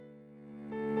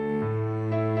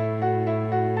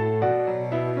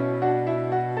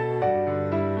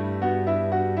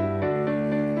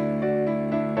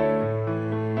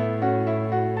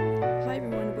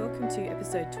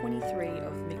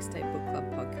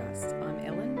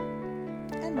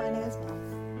my name is Mel.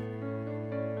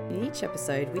 In each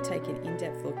episode, we take an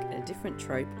in-depth look at a different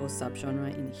trope or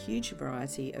subgenre in a huge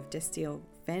variety of Destiel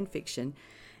fan fiction.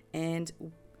 And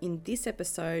in this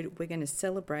episode, we're going to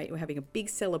celebrate, we're having a big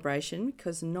celebration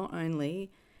because not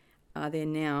only are there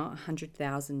now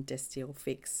 100,000 Destiel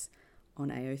fics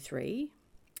on AO3,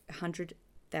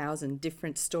 100,000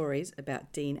 different stories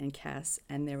about Dean and Cass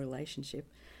and their relationship.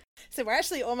 So we're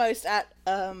actually almost at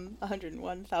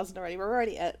 101,000 already. We're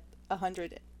already at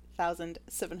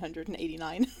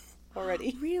 100,789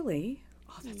 already. Really?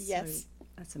 Oh, yes.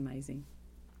 That's amazing.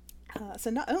 So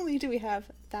not only do we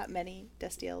have that many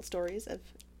Destiel stories of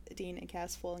Dean and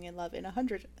Cass falling in love in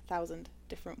 100,000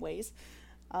 different ways,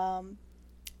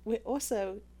 we're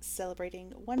also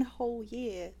celebrating one whole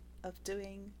year of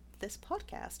doing this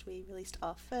podcast. We released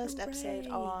our first episode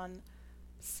on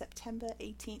September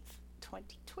 18th,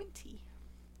 2020.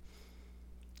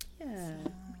 Yeah,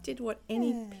 we did what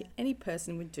any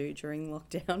person would do during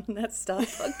lockdown, and that's start a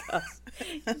podcast.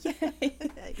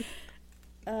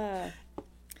 Yay!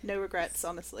 No regrets,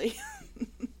 honestly.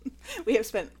 We have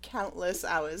spent countless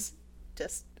hours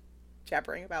just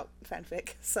jabbering about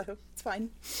fanfic, so it's fine.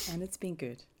 And it's been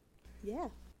good. Yeah.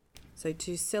 So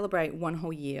to celebrate one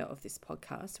whole year of this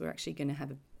podcast, we're actually going to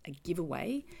have a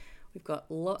giveaway. We've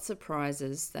got lots of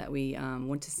prizes that we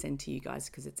want to send to you guys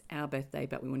because it's our birthday,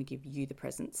 but we want to give you the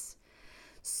presents.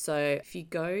 So if you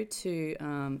go to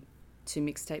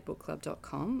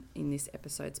mixtapebookclub.com, in this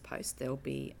episode's post, there'll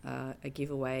be a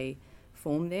giveaway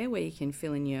form there where you can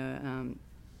fill in your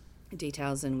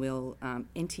details, and we'll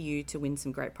enter you to win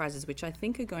some great prizes, which I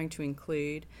think are going to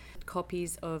include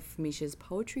copies of Misha's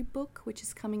poetry book, which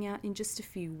is coming out in just a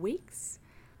few weeks,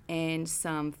 and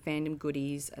some fandom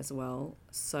goodies as well.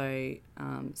 So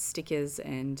stickers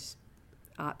and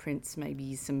art prints,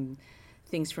 maybe some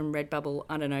things from Redbubble.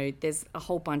 I don't know. There's a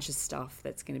whole bunch of stuff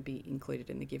that's going to be included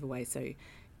in the giveaway. So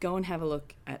go and have a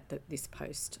look at this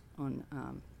post on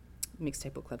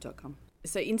mixtapebookclub.com.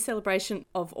 So in celebration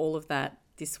of all of that,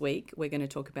 this week we're going to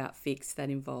talk about fics that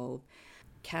involve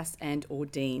Cass and or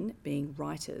Dean being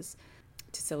writers,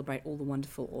 to celebrate all the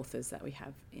wonderful authors that we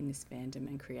have in this fandom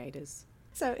and creators.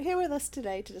 So here with us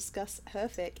today to discuss her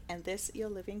fic and this Your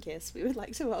Living Kiss, we would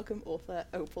like to welcome author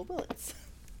Opal Bullets.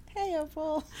 Hey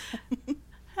Opal!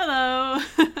 Hello!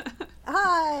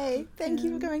 Hi! Thank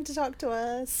you for coming to talk to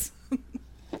us.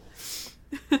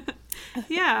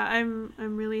 Yeah, I'm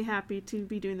really happy to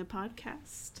be doing the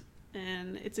podcast,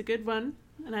 and it's a good one,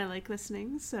 and I like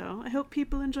listening, so I hope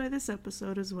people enjoy this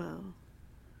episode as well.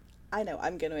 I know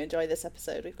I'm going to enjoy this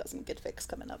episode. We've got some good fics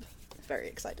coming up. Very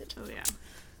excited. Oh yeah.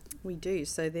 We do.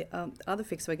 So the other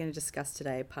fics we're going to discuss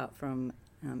today, apart from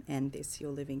And This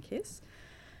Your Living Kiss,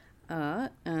 are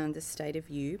The State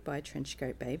of You by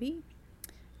Trenchcoat Baby.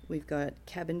 We've got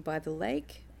Cabin by the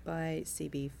Lake by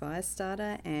CB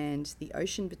Firestarter, and The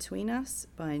Ocean Between Us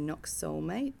by Nox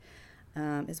Soulmate,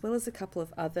 as well as a couple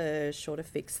of other shorter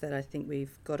fics that I think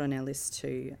we've got on our list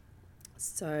too.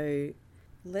 So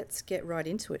let's get right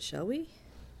into it, shall we?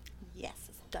 Yes,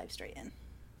 let's dive straight in.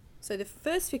 So the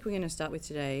first fic we're going to start with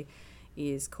today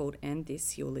is called And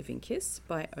This Your Living Kiss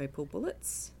by Opal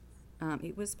Bullets.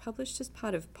 It was published as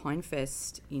part of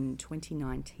Pinefest in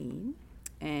 2019,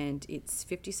 and it's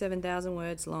 57,000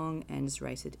 words long and is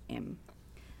rated M.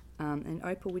 And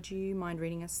Opal, would you mind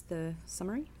reading us the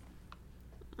summary?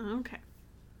 Okay.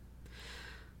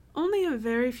 Only a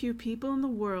very few people in the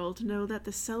world know that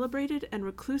the celebrated and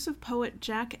reclusive poet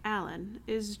Jack Allen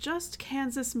is just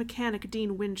Kansas mechanic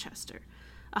Dean Winchester,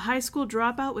 a high school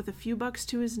dropout with a few bucks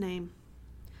to his name.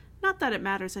 Not that it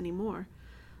matters anymore.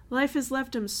 Life has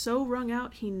left him so wrung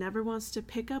out he never wants to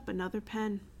pick up another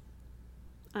pen.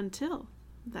 Until,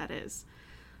 that is,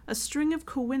 a string of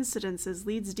coincidences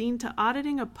leads Dean to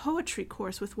auditing a poetry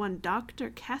course with one Dr.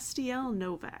 Castiel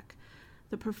Novak.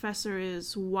 The professor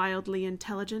is wildly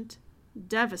intelligent,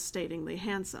 devastatingly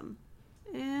handsome,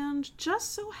 and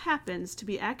just so happens to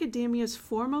be academia's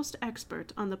foremost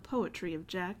expert on the poetry of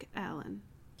Jack Allen.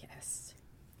 Yes.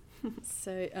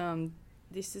 So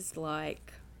this is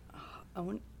like, I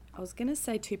was going to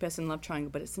say two-person love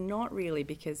triangle, but it's not really,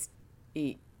 because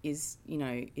it is,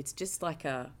 it's just like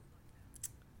a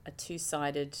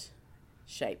two-sided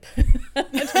shape. I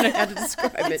don't know how to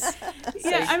describe it.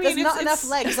 Yeah, I mean, there's not enough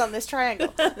legs on this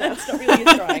triangle. No, it's not really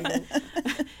a triangle.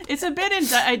 It's a bit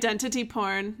identity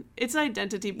porn. It's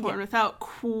identity porn without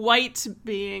quite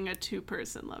being a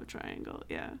two-person love triangle.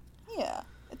 Yeah. Yeah.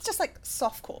 It's just like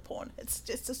softcore porn. It's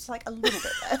just like a little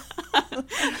bit there.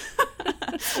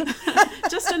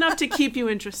 Just enough to keep you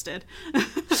interested.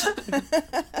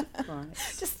 Right.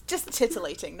 Just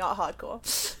titillating, not hardcore.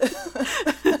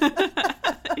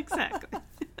 Exactly.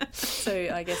 So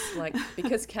I guess, like,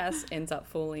 because Cass ends up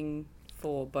falling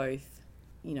for both,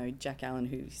 you know, Jack Allen,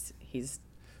 who's he's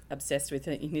obsessed with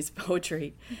in his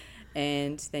poetry,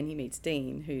 and then he meets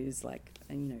Dean, who's like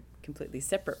a, you know, completely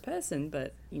separate person,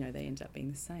 but, you know, they end up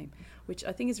being the same, which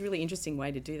I think is a really interesting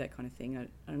way to do that kind of thing. I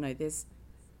don't know,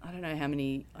 I don't know how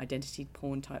many identity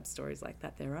porn type stories like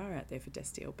that there are out there for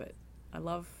Destiel, but I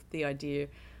love the idea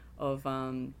of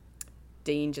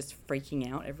Dean just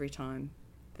freaking out every time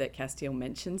that Castiel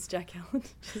mentions Jack Allen.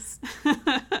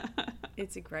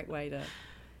 It's a great way to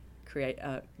create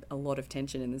a lot of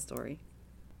tension in the story.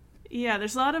 Yeah,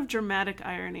 there's a lot of dramatic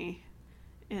irony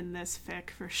in this fic,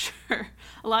 for sure.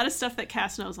 A lot of stuff that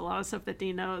Cass knows, a lot of stuff that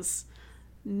Dean knows.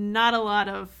 Not a lot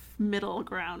of middle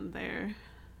ground there.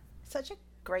 Such a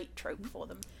great trope for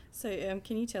them. So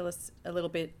can you tell us a little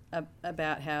bit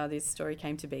about how this story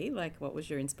came to be? Like, what was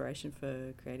your inspiration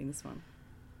for creating this one?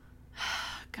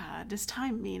 God, does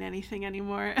time mean anything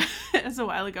anymore? It was a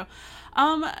while ago.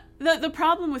 The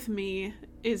problem with me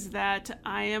is that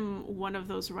I am one of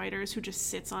those writers who just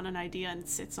sits on an idea and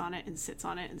sits on it and sits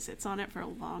on it and sits on it for a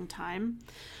long time.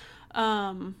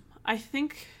 I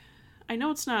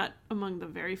know it's not among the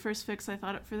very first fics I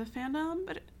thought up for the fandom,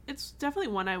 but it's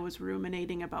definitely one I was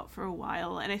ruminating about for a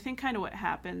while. And I think kind of what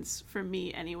happens for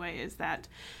me anyway is that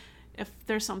if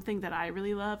there's something that I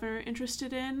really love or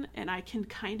interested in, and I can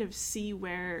kind of see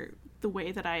where the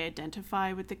way that I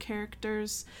identify with the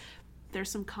characters,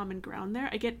 there's some common ground there,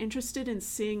 I get interested in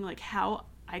seeing like how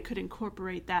I could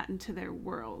incorporate that into their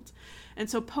world. And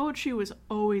so poetry was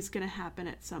always going to happen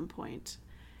at some point.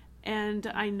 And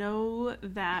I know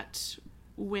that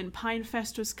when Pine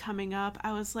Fest was coming up,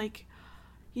 I was like,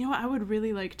 you know what, I would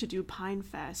really like to do Pine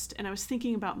Fest. And I was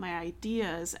thinking about my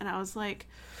ideas, and I was like,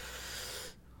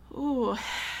 ooh,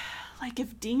 like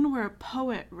if Dean were a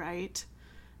poet, right?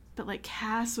 But like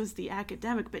Cass was the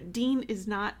academic, but Dean is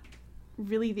not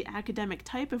really the academic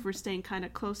type if we're staying kind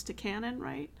of close to canon,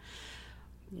 right?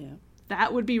 Yeah.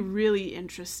 That would be really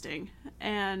interesting.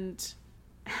 And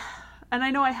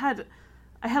I know I had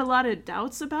a lot of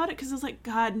doubts about it because I was like,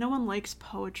 God, no one likes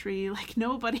poetry. Like,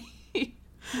 nobody.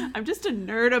 I'm just a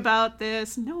nerd about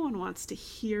this. No one wants to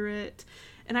hear it.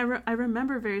 And I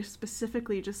remember very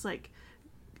specifically just like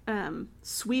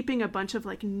sweeping a bunch of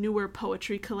like newer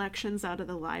poetry collections out of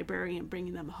the library and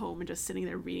bringing them home and just sitting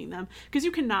there reading them, because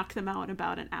you can knock them out in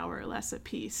about an hour or less a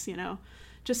piece, you know,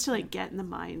 just to like get in the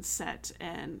mindset.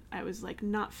 And I was like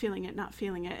not feeling it.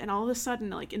 And all of a sudden,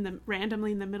 like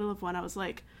randomly in the middle of one, I was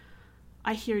like,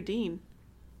 I hear Dean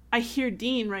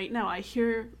right now. I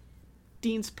hear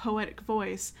Dean's poetic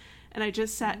voice. And I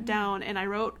just sat down and I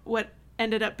wrote what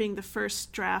ended up being the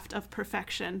first draft of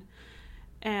Perfection.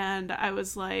 And I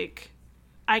was like,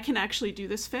 I can actually do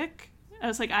this fic. I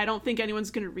was like, I don't think anyone's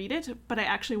going to read it, but I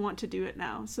actually want to do it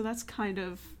now. So that's kind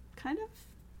of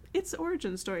its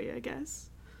origin story, I guess.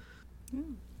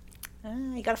 You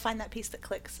got to find that piece that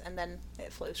clicks, and then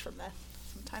it flows from there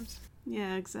sometimes.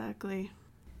 Yeah, exactly.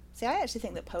 See, I actually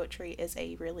think that poetry is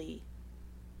a really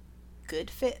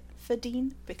good fit for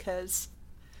Dean, because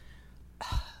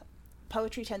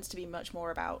poetry tends to be much more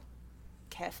about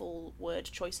careful word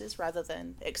choices rather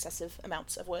than excessive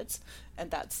amounts of words,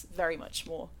 and that's very much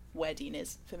more where Dean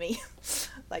is for me.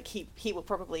 Like he will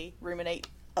probably ruminate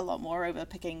a lot more over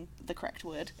picking the correct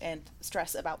word and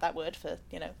stress about that word for,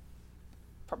 you know,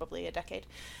 probably a decade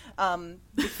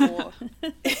before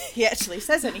he actually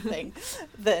says anything,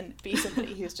 than be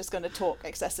somebody who's just going to talk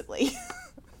excessively.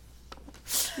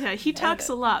 Yeah, he talks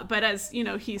a lot, but as, you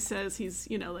know, he says he's,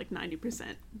 you know, like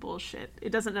 90% bullshit. It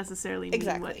doesn't necessarily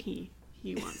mean what he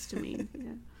wants to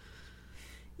mean.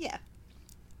 Yeah.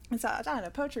 And so, I don't know,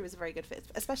 poetry was a very good fit,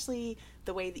 especially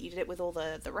the way that you did it with all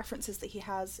the references that he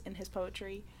has in his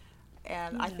poetry.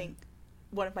 And I think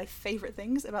one of my favourite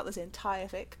things about this entire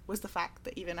fic was the fact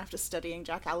that even after studying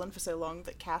Jack Allen for so long,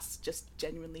 that Cass just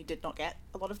genuinely did not get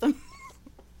a lot of them.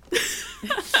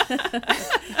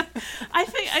 I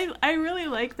think I really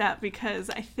like that, because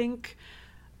I think,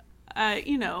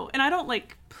 you know, and I don't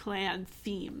like plan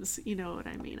themes, you know what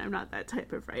I mean? I'm not that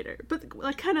type of writer. But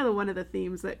like kind of one of the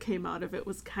themes that came out of it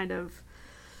was kind of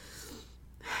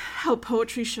how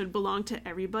poetry should belong to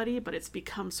everybody, but it's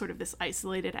become sort of this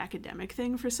isolated academic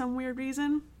thing for some weird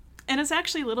reason. And it's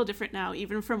actually a little different now,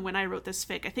 even from when I wrote this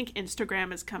fic. I think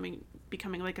Instagram is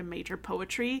becoming like a major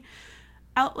poetry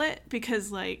outlet,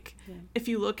 because like if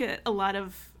you look at a lot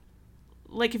of,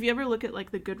 like if you ever look at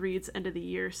like the Goodreads end of the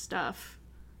year stuff,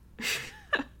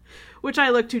 which I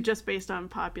look to just based on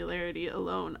popularity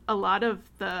alone, a lot of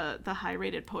the high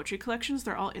rated poetry collections,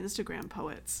 they're all Instagram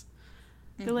poets.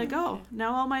 They're like, oh,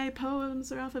 now all my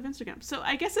poems are off of Instagram. So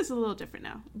I guess it's a little different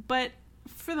now, but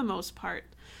for the most part,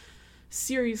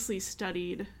 seriously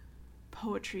studied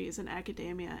poetry as an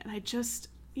academia, and I just,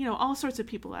 all sorts of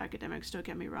people are academics, don't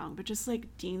get me wrong, but just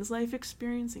like Dean's life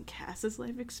experience and Cass's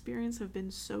life experience have been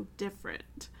so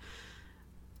different.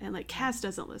 And like Cass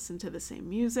doesn't listen to the same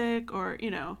music or,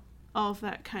 all of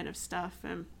that kind of stuff.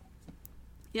 And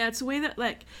yeah, it's a way that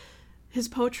like his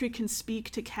poetry can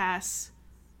speak to Cass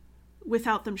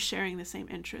without them sharing the same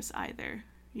interests either.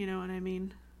 You know what I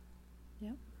mean?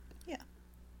 Yeah. Yeah.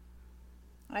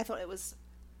 And I thought it was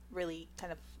really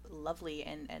kind of lovely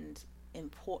and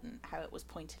important how it was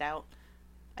pointed out.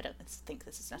 I don't think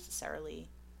this is necessarily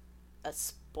a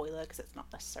spoiler because it's not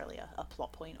necessarily a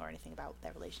plot point or anything about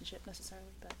their relationship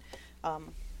necessarily, but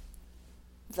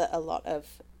that a lot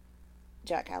of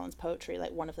Jack Allen's poetry,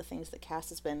 like one of the things that Cass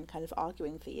has been kind of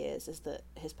arguing for years is that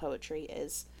his poetry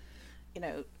is,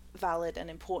 valid and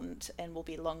important and will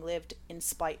be long-lived in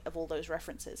spite of all those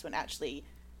references, when actually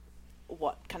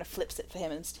what kind of flips it for him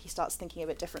and he starts thinking of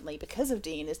it differently because of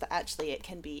Dean is that actually it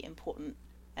can be important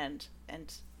and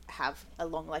have a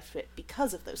long life for it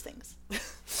because of those things.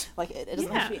 Like it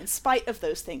doesn't have to be in spite of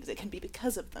those things, it can be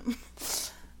because of them.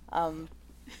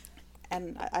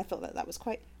 And I thought that was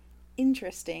quite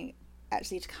interesting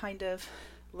actually to kind of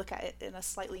look at it in a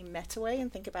slightly meta way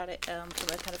and think about it from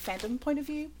a kind of fandom point of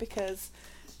view, because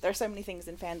there are so many things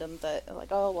in fandom that are like,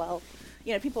 oh well,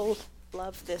 people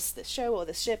love this show or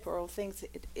this ship or all things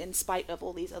in spite of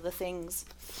all these other things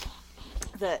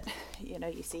that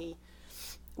you see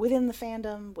within the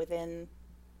fandom, within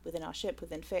our ship,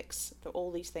 within Fix. There are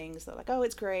all these things that are like, oh,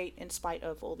 it's great in spite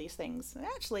of all these things. And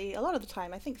actually, a lot of the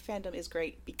time, I think fandom is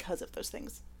great because of those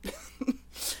things.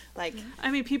 Like,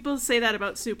 I mean, people say that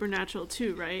about Supernatural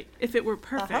too, right? If it were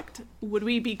perfect, would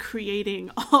we be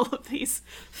creating all of these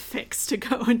fics to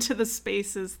go into the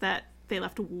spaces that they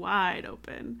left wide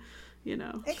open,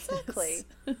 Exactly.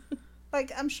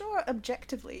 Like, I'm sure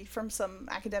objectively, from some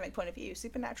academic point of view,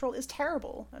 Supernatural is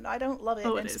terrible, and I don't love it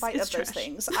in spite of those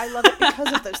things. I love it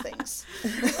because of those things.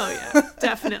 Oh yeah,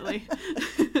 definitely.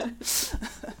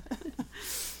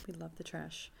 We love the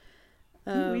trash.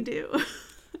 We do.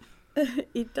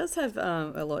 It does have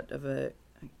a lot of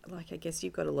I guess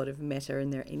you've got a lot of meta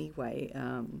in there anyway,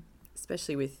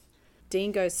 especially with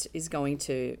Dean is going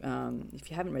to, if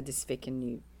you haven't read this fic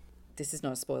and this is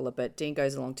not a spoiler, but Dean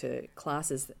goes along to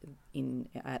classes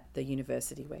at the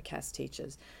university where Cass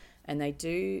teaches, and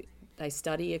they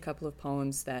study a couple of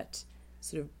poems that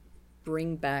sort of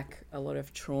bring back a lot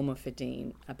of trauma for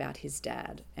Dean about his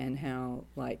dad and how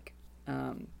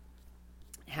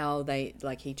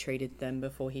he treated them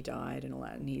before he died and all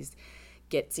that, and he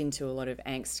gets into a lot of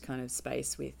angst kind of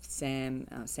space with Sam.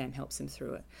 Sam helps him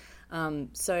through it.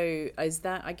 So is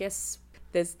that, I guess,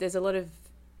 there's a lot of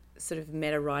sort of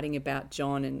meta writing about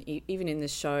John, and even in the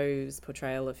show's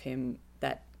portrayal of him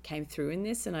that came through in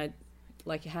this. And I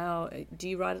like, how do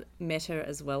you write meta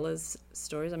as well as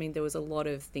stories? I mean, there was a lot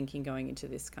of thinking going into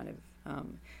this kind of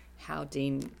how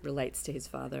Dean relates to his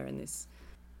father and this.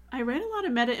 I write a lot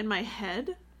of meta in my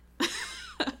head.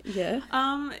 Yeah.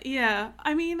 Yeah.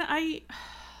 I mean,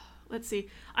 let's see.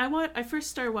 I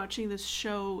first started watching this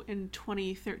show in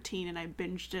 2013 and I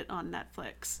binged it on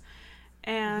Netflix.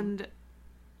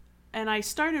 And I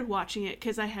started watching it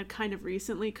because I had kind of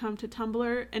recently come to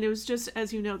Tumblr, and it was just,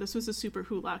 as you know, this was a super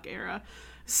Hulock era.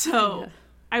 So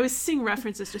I was seeing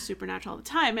references to Supernatural all the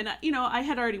time. And, I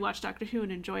had already watched Doctor Who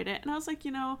and enjoyed it. And I was like,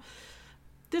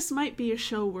 this might be a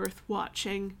show worth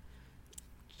watching.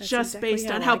 That's just exactly based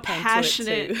on how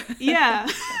passionate. Yeah.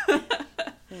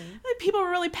 People were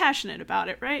really passionate about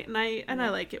it, right? And I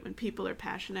like it when people are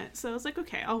passionate. So I was like,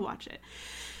 okay, I'll watch it.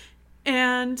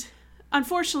 And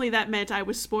unfortunately, that meant I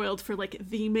was spoiled for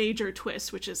the major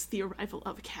twist, which is the arrival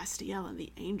of Castiel and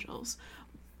the Angels.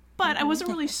 But I wasn't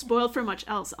really spoiled for much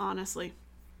else, honestly,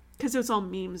 because it was all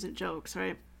memes and jokes,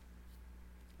 right?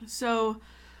 So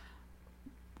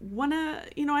when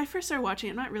I first started watching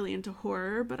it, I'm not really into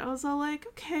horror, but I was all like,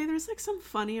 okay, there's some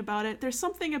funny about it. There's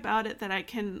something about it that I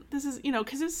can, this is,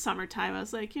 because it's summertime, I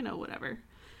was like, whatever.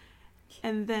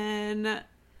 And then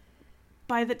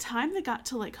by the time they got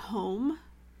to home,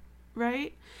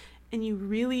 right, and you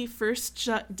really first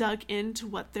dug into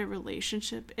what their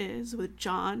relationship is with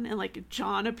John, and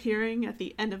John appearing at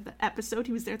the end of the episode,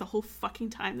 he was there the whole fucking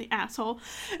time, the asshole,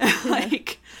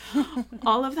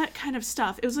 all of that kind of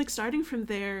stuff. It was starting from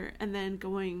there and then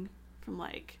going from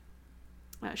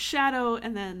Shadow,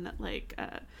 and then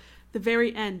the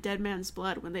very end, Dead Man's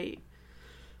Blood, when they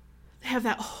have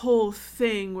that whole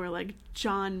thing where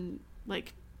John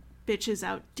bitches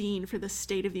out Dean for the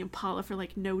state of the Impala for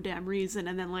no damn reason,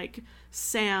 and then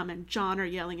Sam and John are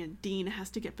yelling and Dean has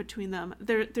to get between them.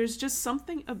 There's just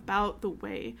something about the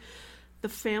way the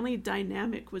family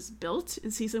dynamic was built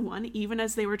in season 1, even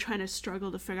as they were trying to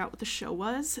struggle to figure out what the show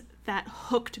was, that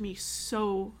hooked me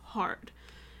so hard.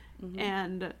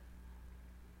 And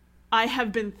I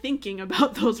have been thinking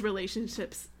about those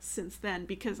relationships since then,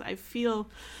 because I feel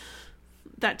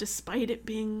that despite it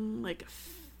being like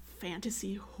a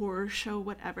fantasy horror show,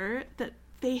 whatever, that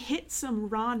they hit some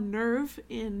raw nerve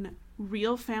in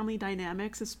real family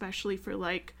dynamics, especially for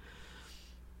like,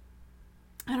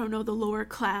 I don't know, the lower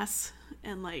class,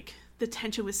 and like the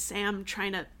tension with Sam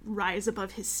trying to rise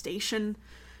above his station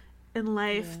in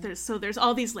life. There's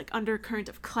all these like undercurrent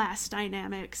of class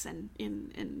dynamics and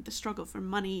in the struggle for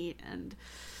money, and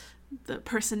the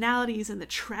personalities and the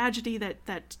tragedy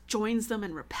that joins them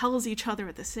and repels each other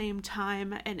at the same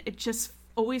time. And it just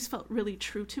always felt really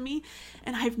true to me.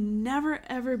 And I've never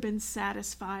ever been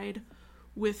satisfied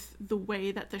with the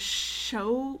way that the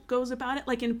show goes about it.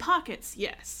 Like in pockets,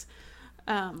 yes.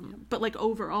 But like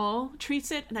overall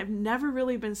treats it, and I've never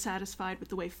really been satisfied with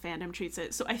the way fandom treats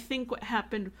it. So I think what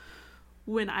happened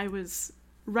when I was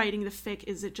writing the fic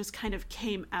is it just kind of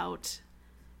came out,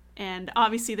 and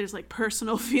obviously there's like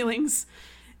personal feelings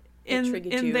in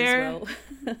there. As well.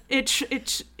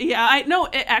 It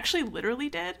actually literally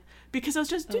did, because I was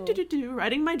just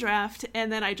writing my draft,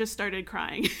 and then I just started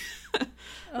crying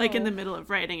like in the middle of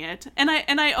writing it. And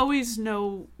I always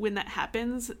know when that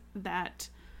happens that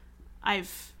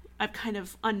I've kind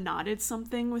of unknotted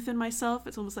something within myself.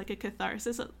 It's almost like a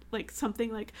catharsis, like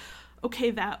something like,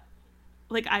 okay, that,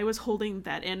 like I was holding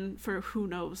that in for who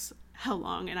knows how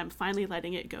long, and I'm finally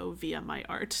letting it go via my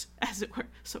art, as it were.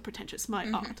 So pretentious, my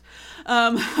art.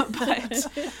 But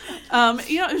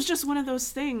it was just one of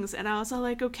those things, and I was all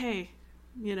like, okay,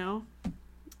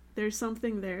 there's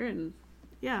something there, and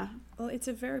yeah. Well, it's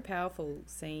a very powerful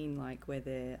scene, like where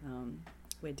they're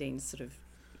where Dean's sort of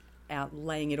out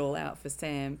laying it all out for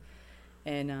Sam,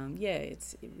 and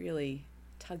it really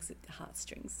tugs at the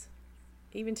heartstrings.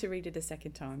 Even to read it a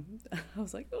second time, I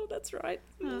was like, oh, that's right.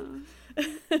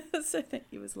 So thank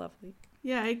you, it was lovely.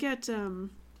 Yeah, I get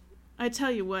I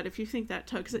tell you what, if you think that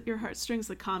tugs at your heartstrings,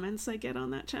 the comments I get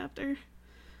on that chapter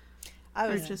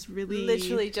are just really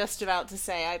literally just about to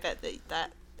say, I bet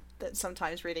that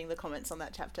sometimes reading the comments on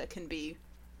that chapter can be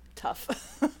tough.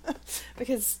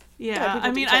 Because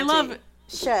I mean, I love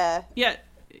share.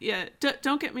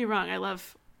 Don't get me wrong, I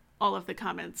love all of the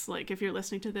comments. Like, if you're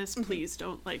listening to this, please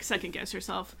don't like second guess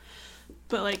yourself.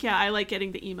 But like, I like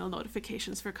getting the email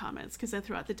notifications for comments, because then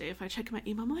throughout the day, if I check my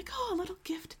email, I'm like, oh, a little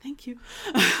gift, thank you.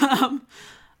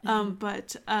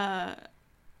 But I'll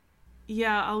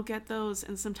get those,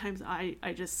 and sometimes I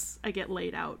get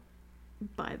laid out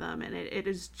by them, and it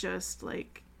is just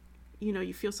like,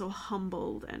 you feel so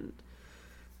humbled, and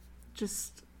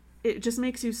it just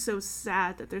makes you so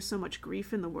sad that there's so much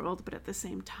grief in the world, but at the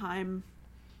same time,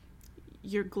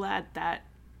 you're glad that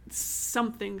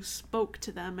something spoke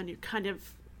to them, and you're kind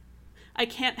of, I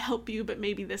can't help you, but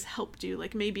maybe this helped you.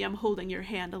 Like, maybe I'm holding your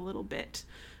hand a little bit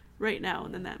right now,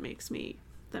 and then that makes me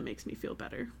feel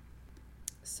better.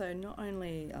 So not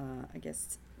only, I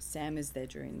guess, Sam is there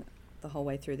during the whole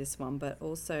way through this one, but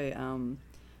also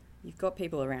you've got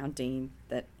people around Dean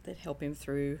that help him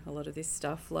through a lot of this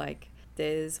stuff. Like,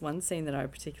 there's one scene that I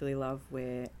particularly love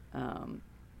where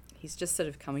he's just sort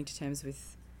of coming to terms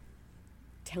with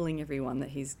telling everyone that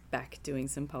he's back doing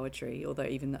some poetry, although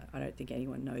even though I don't think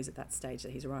anyone knows at that stage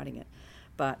that he's writing it.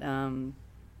 But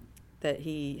that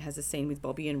he has a scene with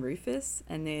Bobby and Rufus,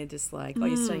 and they're just like, oh,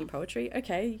 you're studying poetry?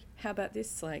 Okay, how about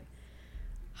this, like,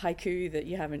 haiku that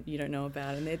you don't know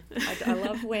about? And I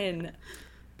love when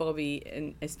Bobby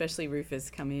and especially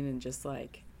Rufus come in and just,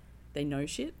 like, they know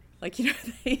shit. Like,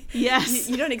 yes.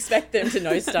 You don't expect them to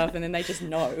know stuff, and then they just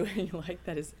know. And you're like,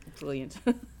 that is brilliant.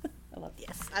 I love that.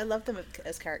 Yes, I love them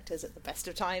as characters at the best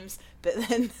of times, but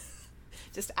then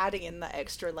just adding in that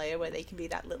extra layer where they can be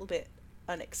that little bit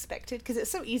unexpected, because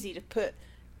it's so easy to put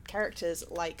characters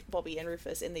like Bobby and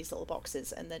Rufus in these little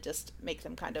boxes and then just make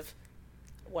them kind of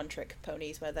one-trick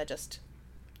ponies where they're just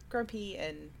grumpy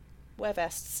and wear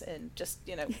vests and just,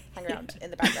 hang around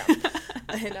in the background.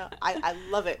 And I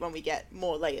love it when we get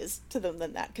more layers to them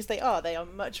than that, because they are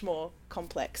much more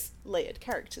complex, layered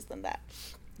characters than that.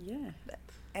 Yeah.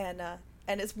 And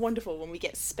it's wonderful when we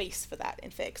get space for that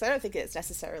in fic, because I don't think it's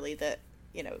necessarily that,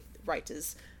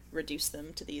 writers reduce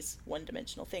them to these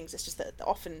one-dimensional things. It's just that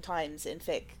oftentimes in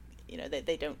fic,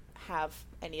 they don't have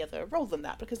any other role than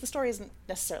that, because the story isn't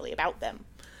necessarily about them.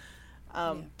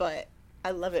 But I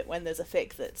love it when there's a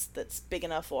fic that's big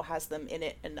enough or has them in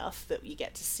it enough that you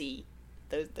get to see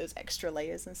those extra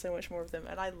layers and so much more of them.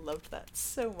 And I loved that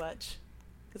so much,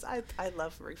 because I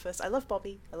love Rufus. I love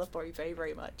Bobby. I love Bobby very,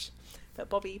 very much. But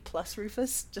Bobby plus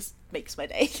Rufus just makes my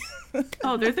day.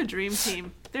 Oh, they're the dream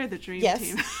team. They're the dream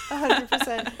team.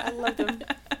 100%. I love them.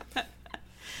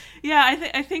 Yeah,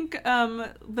 I think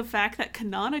the fact that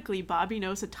canonically Bobby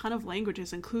knows a ton of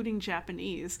languages, including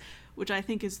Japanese, which I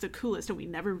think is the coolest, and we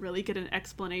never really get an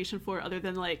explanation for other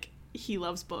than, like, he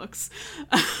loves books,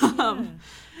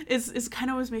 is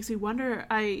kind of what makes me wonder.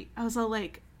 I was all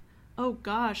like, oh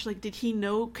gosh, like, did he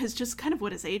know, because just kind of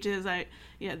what his age is,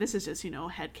 this is just,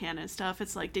 headcanon stuff.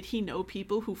 It's like, did he know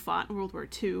people who fought in World War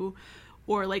II?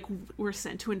 Or, like, were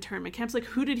sent to internment camps? Like,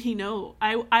 who did he know?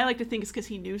 I like to think it's because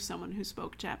he knew someone who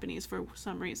spoke Japanese for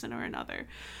some reason or another.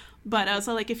 But I was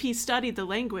like, if he studied the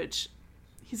language,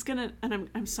 he's gonna, and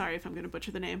I'm sorry if I'm gonna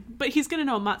butcher the name, but he's gonna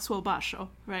know Matsuo Basho,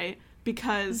 right?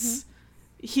 Because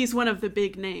he's one of the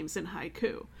big names in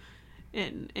haiku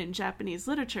in Japanese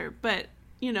literature. But,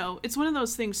 it's one of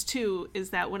those things, too,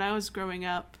 is that when I was growing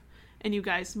up, and you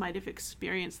guys might have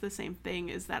experienced the same thing,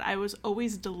 is that I was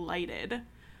always delighted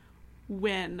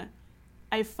when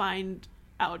I find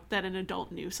out that an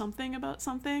adult knew something about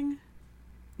something.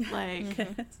 Like,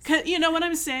 you know what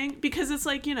I'm saying? Because it's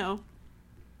like,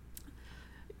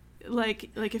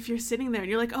 like if you're sitting there and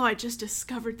you're like, oh, I just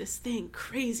discovered this thing,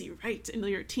 crazy, right? And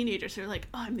you're a teenager, so you're like,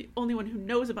 oh, I'm the only one who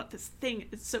knows about this thing,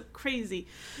 it's so crazy.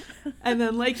 And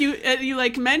then, like, you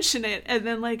like mention it, and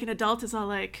then, like, an adult is all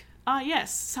like,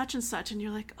 yes, such and such, and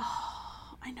you're like,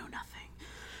 oh, I know nothing.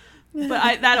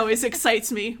 But that always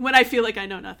excites me when I feel like I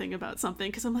know nothing about something,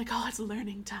 because I'm like, oh, it's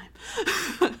learning time.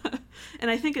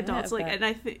 And I think adults and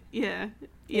I think,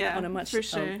 on a much for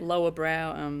sure. lower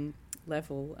brow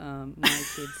level, my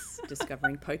kids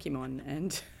discovering Pokemon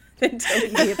and then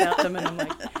telling me about them, and I'm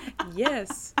like,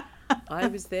 yes, I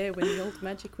was there when the old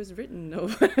magic was written, or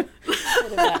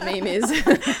whatever that meme is.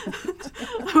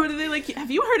 What are they like?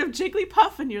 Have you heard of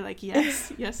Jigglypuff? And you're like,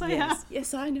 yes, I have.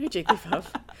 Yes, I know Jigglypuff.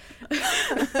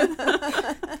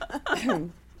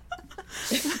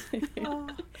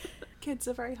 Kids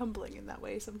are very humbling in that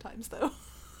way sometimes, though.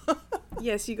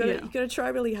 Yes, you gotta try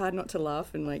really hard not to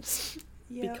laugh and, like,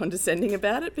 be condescending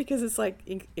about it, because it's,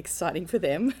 like, exciting for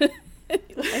them.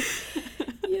 Like,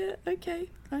 yeah, okay,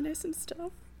 I know some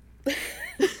stuff.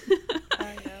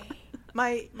 I know.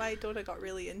 My daughter got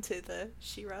really into the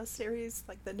She-Ra series,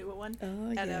 like the newer one.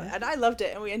 Oh, and I loved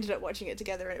it, and we ended up watching it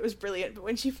together, and it was brilliant. But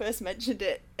when she first mentioned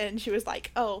it, and she was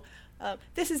like, oh,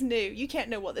 this is new, you can't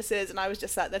know what this is, and I was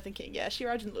just sat there thinking, yeah,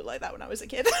 She-Ra didn't look like that when I was a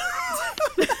kid.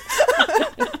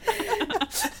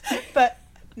 But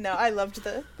no, I loved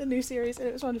the new series, and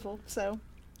it was wonderful. So,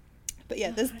 but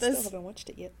yeah, I still haven't watched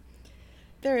it yet.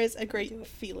 There is a great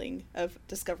feeling of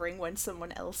discovering when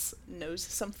someone else knows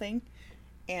something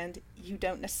and you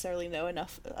don't necessarily know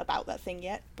enough about that thing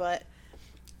yet, but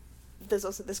there's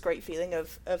also this great feeling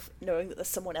of knowing that there's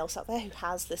someone else out there who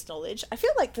has this knowledge. I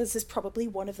feel like this is probably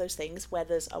one of those things where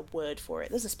there's a word for it.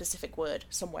 There's a specific word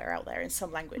somewhere out there in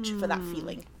some language for that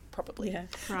feeling, probably. Yeah,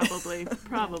 probably.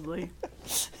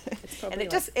 And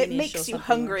it makes you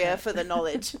hungrier for the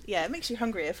knowledge. Yeah, it makes you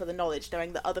hungrier for the knowledge,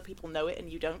 knowing that other people know it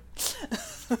and you don't.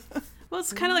 Well,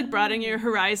 it's kind of like broadening your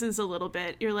horizons a little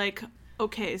bit. You're like,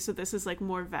 okay, so this is, like,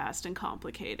 more vast and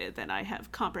complicated than I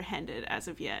have comprehended as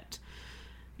of yet.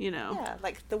 Yeah,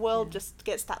 like the world just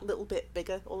gets that little bit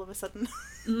bigger all of a sudden.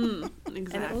 Exactly.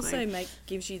 And it also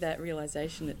gives you that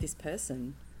realization that this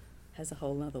person has a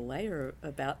whole other layer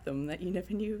about them that you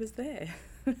never knew was there.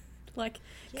 Like,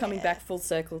 coming back full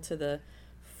circle to the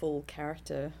full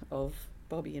character of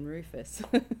Bobby and Rufus.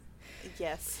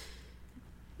 Yes.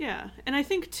 Yeah, and I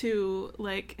think too,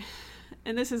 like,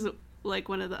 and this is like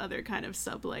one of the other kind of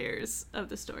sub-layers of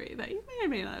the story that you may or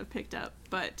may not have picked up,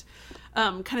 but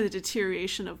kind of the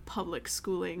deterioration of public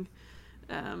schooling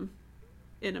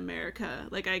in America.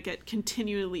 Like, I get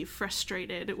continually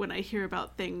frustrated when I hear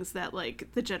about things that,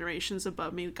 like, the generations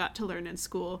above me got to learn in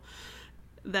school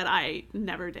that I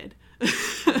never did.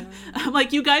 I'm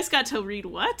like, you guys got to read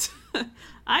what?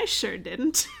 I sure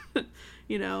didn't.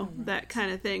 That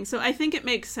kind of thing. So I think it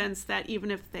makes sense that even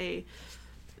if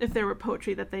there were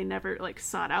poetry that they never, like,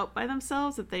 sought out by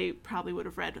themselves, that they probably would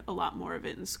have read a lot more of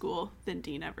it in school than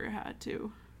Dean ever had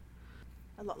to.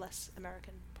 A lot less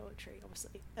American poetry,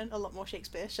 obviously, and a lot more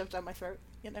Shakespeare shoved down my throat,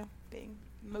 being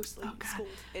mostly schooled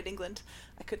in England.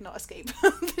 I could not escape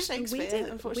the Shakespeare,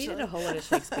 unfortunately. We did a whole lot of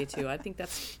Shakespeare too. I think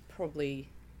that's probably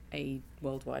a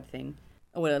worldwide thing,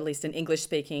 or at least an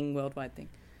English-speaking worldwide thing.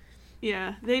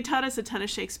 Yeah, they taught us a ton of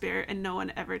Shakespeare, and no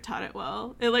one ever taught it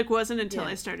well. It, like, wasn't until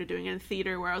I started doing it in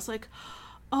theater where I was like,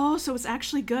 oh, so it's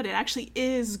actually good. It actually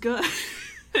is good.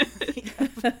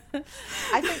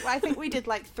 I think we did,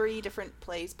 like, 3 different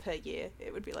plays per year.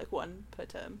 It would be, like, 1 per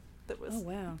term. that was Oh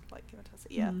wow. like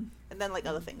fantastic. Yeah, and then like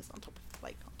other things on top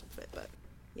of it. But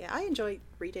yeah, I enjoy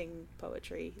reading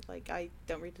poetry. Like I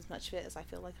don't read as much of it as I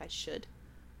feel like I should,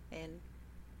 and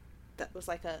that was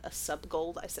like a sub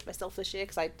goal that I set myself this year,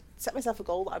 because I set myself a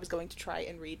goal that I was going to try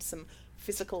and read some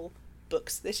physical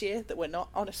books this year that were not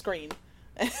on a screen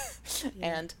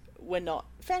and were not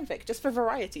fanfic, just for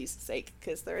variety's sake,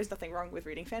 because there is nothing wrong with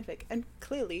reading fanfic, and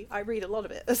clearly I read a lot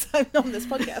of it as I'm on this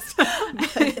podcast.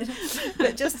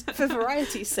 but just for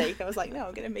variety's sake, I was like, no,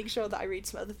 I'm going to make sure that I read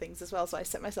some other things as well. So I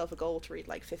set myself a goal to read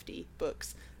like 50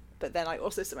 books, but then I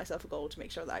also set myself a goal to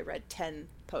make sure that I read 10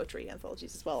 poetry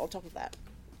anthologies as well on top of that.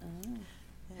 Oh.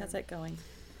 How's that going?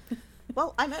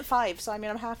 Well, I'm at 5, so I mean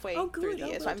I'm halfway through the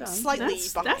year, so I'm done. slightly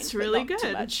behind. That's really but not too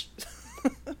good. much.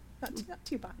 not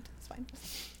too behind. It's fine.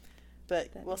 But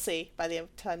we'll see by the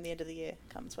time the end of the year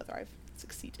comes whether I've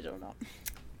succeeded or not.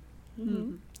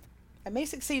 Mm-hmm. I may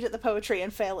succeed at the poetry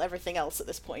and fail everything else at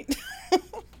this point.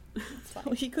 It's fine.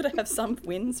 Well, you could have some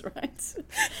wins, right?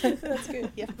 That's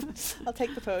good. Yeah, I'll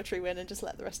take the poetry win and just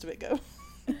let the rest of it go.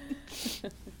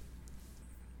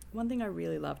 One thing I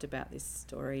really loved about this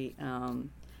story,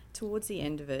 towards the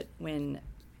end of it, when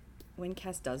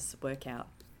Cass does work out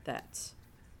that,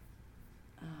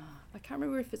 I can't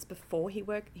remember if it's before he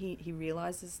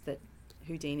realizes that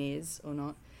who Dean is or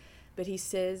not, but he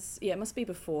says, it must be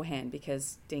beforehand,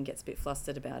 because Dean gets a bit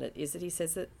flustered about it, is that he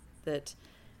says that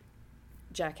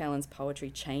Jack Allen's poetry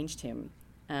changed him.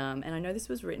 And I know this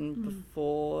was written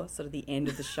before sort of the end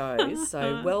of the show,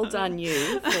 so well done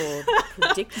you for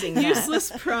predicting that.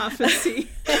 Useless prophecy.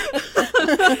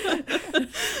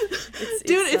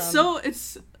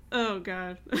 It's oh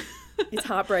god. It's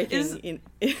heartbreaking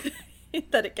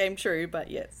that it came true,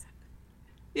 but yes.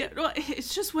 Yeah, well,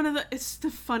 it's just it's the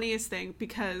funniest thing,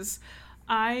 because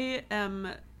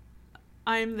I'm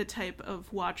the type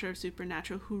of watcher of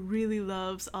Supernatural who really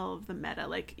loves all of the meta.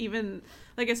 Like, even,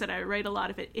 like I said, I write a lot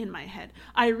of it in my head.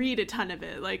 I read a ton of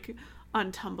it, like,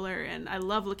 on Tumblr, and I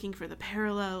love looking for the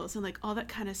parallels and, like, all that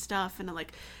kind of stuff. And,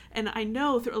 I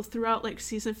know throughout, like,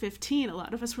 season 15, a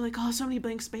lot of us were like, oh, so many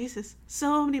blank spaces.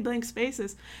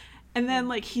 And then,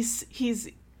 like, he's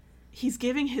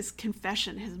giving his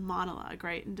confession, his monologue,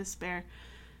 right, in despair.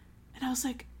 And I was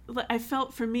like, I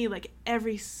felt, for me, like,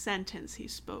 every sentence he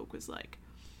spoke was like,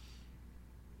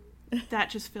 that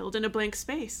just filled in a blank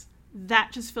space. That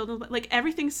just filled in, like,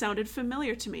 everything sounded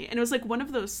familiar to me. And it was like one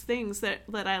of those things that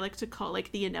I like to call,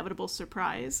 like, the inevitable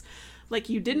surprise. Like,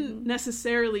 you didn't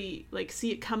necessarily, like,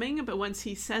 see it coming, but once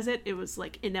he says it, it was,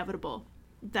 like, inevitable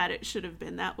that it should have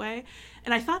been that way.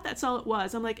 And I thought that's all it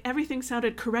was. I'm like, everything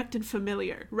sounded correct and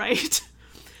familiar, right?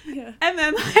 Yeah. And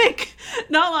then, like,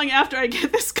 not long after I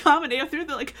get this comment, I threw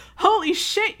the, like, holy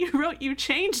shit, you wrote You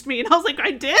Changed Me. And I was like,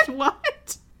 I did?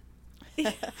 What?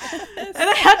 And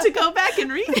I had to go back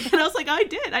and read it. And I was like, I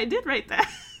did write that.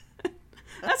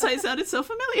 That's why it sounded so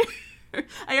familiar.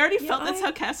 I already felt that's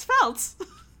how Cass felt.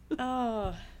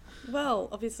 Oh, well,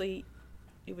 obviously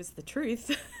it was the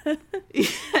truth.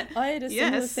 I had a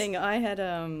similar thing. I had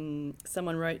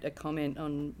someone wrote a comment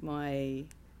on my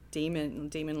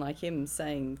demon like him,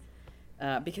 saying,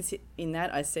 because in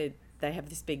that I said they have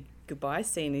this big goodbye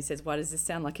scene. He says, why does this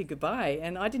sound like a goodbye?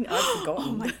 And I'd forgotten.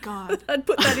 Oh my god. I'd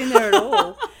put that in there at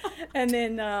all. And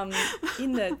then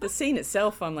in the scene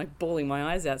itself, I'm like bawling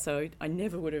my eyes out, so I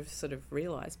never would have sort of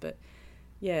realised. But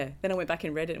yeah, then I went back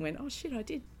and read it and went, oh shit, I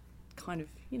did kind of,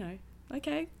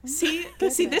 okay. See,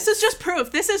 this is just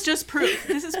proof. This is proof.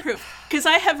 Because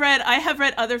I have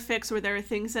read other fics where there are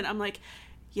things that I'm like,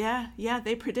 yeah,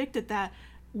 they predicted that.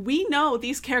 We know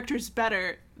these characters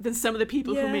better than some of the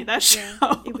people who made that show.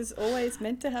 Yeah. It was always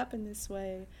meant to happen this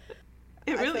way.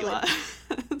 It really was.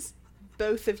 Like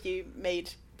both of you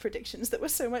made predictions that were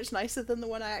so much nicer than the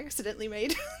one I accidentally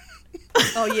made.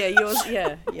 Oh yeah, yours,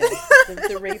 yeah.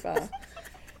 The Reaper.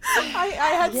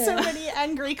 I had so many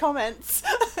angry comments.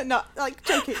 Not like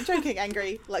joking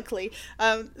angry, luckily.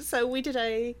 So we did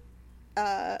a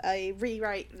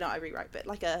rewrite, not a rewrite, but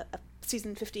like a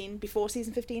season 15, before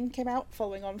season 15 came out,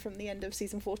 following on from the end of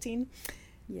season 14.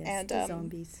 Yes, and the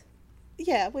zombies.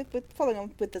 Yeah, with following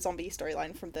on with the zombie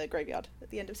storyline from the graveyard at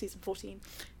the end of season 14.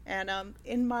 And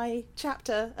in my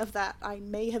chapter of that, I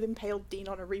may have impaled Dean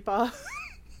on a rebar.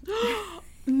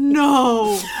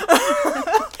 No!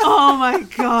 Oh my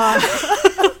god.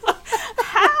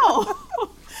 How?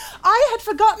 I had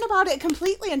forgotten about it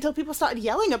completely until people started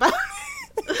yelling about it.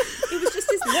 It was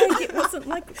just his leg. It wasn't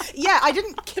like... Yeah, I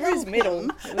didn't kill his middle.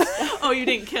 him. Oh, you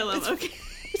didn't kill him. Okay.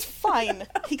 It's fine.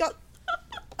 He got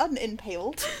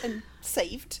unimpaled and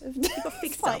saved. He got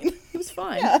fixed up. He was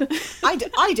fine. Yeah.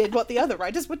 I did what the other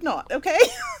writers would not, okay?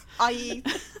 I.e.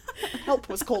 help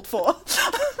was called for.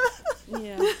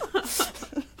 Yeah.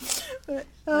 But,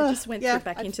 I just went yeah,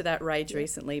 back into that rage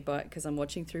recently, but because I'm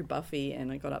watching through Buffy,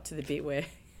 and I got up to the bit where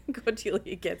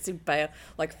Cordelia gets impaled,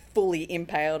 like fully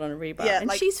impaled on a rebar, Yeah, and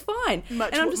like, she's fine.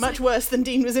 much and I'm just much worse than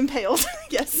Dean was impaled.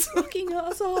 Yes. fucking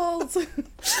assholes.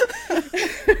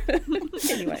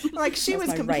 Anyway, Like, she that was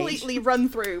my completely run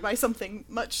through by something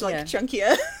much, like, Yeah.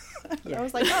 chunkier. Yeah. I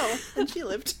was like, oh, and she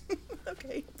lived.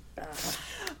 Okay.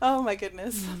 Oh, my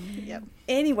goodness. Yep.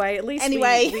 Anyway, at least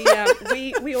Anyway.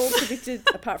 we all predicted,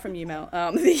 apart from you, Mel,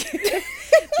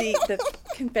 the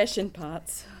confession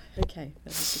parts. Okay, that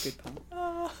was a good part.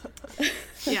 Oh.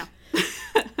 Yeah.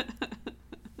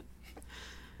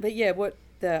 But yeah, what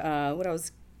I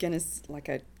was gonna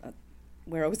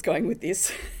where I was going with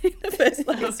this in the first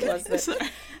place was that. Sorry.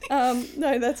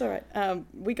 No, that's all right.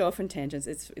 We go off on tangents.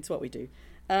 It's what we do.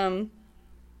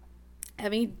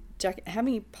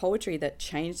 Having poetry that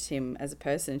changed him as a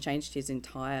person, changed his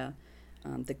entire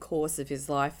the course of his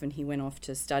life, and he went off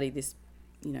to study this,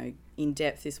 in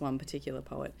depth, this one particular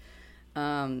poet.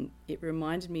 It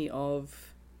reminded me of.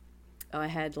 I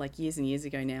had, like, years and years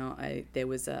ago now, there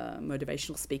was a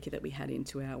motivational speaker that we had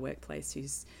into our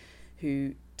workplace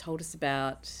who told us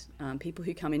about people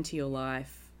who come into your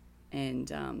life,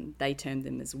 and they termed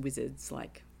them as wizards,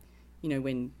 like,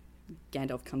 when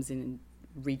Gandalf comes in and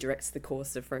redirects the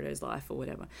course of Frodo's life or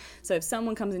whatever. So if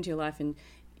someone comes into your life and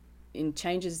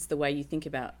changes the way you think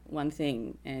about one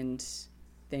thing, and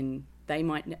then they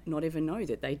might not even know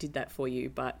that they did that for you,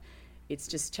 but it's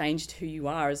just changed who you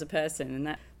are as a person. And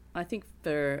that, I think,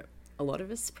 for a lot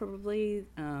of us, probably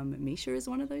Misha is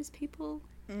one of those people.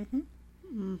 Mm-hmm.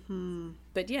 Mm-hmm.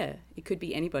 But yeah, it could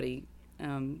be anybody.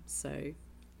 So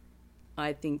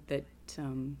I think that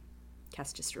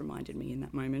Cass just reminded me in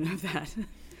that moment of that.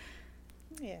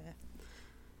 Yeah.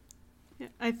 Yeah,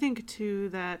 I think too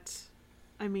that,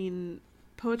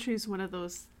 poetry is one of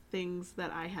those things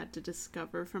that I had to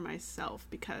discover for myself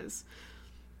because,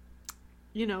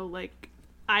 like,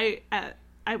 I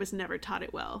was never taught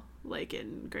it well, like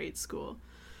in grade school.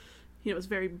 It was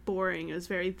very boring. It was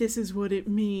very, this is what it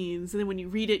means. And then when you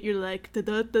read it, you're like,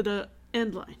 da-da-da-da,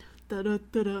 end line,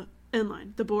 da-da-da-da, end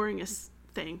line, the boringest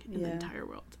thing in the entire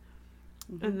world.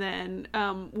 Mm-hmm. And then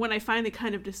when I finally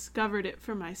kind of discovered it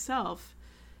for myself,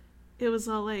 it was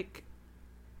all like,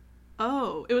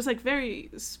 oh, it was like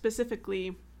very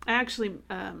specifically, I actually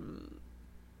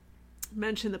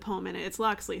mentioned the poem in it. It's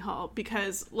Locksley Hall,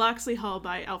 because Locksley Hall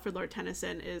by Alfred Lord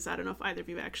Tennyson is, I don't know if either of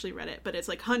you actually read it, but it's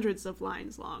like hundreds of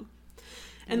lines long.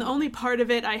 And the only part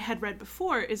of it I had read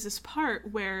before is this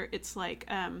part where it's like,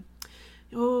 I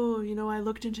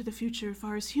looked into the future,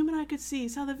 far as human eye could see,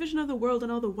 saw the vision of the world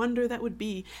and all the wonder that would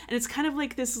be. And it's kind of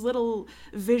like this little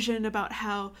vision about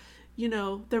how,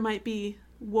 there might be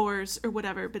wars or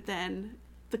whatever, but then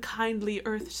the kindly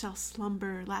earth shall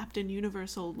slumber, lapped in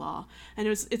universal law. And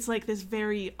it's like this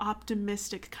very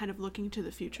optimistic kind of looking to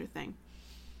the future thing.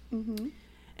 Mm-hmm.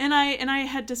 And I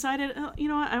had decided,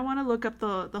 I want to look up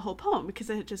the whole poem, because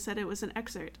I had just said it was an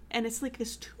excerpt. And it's like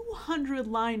this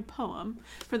 200-line poem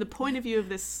from the point of view of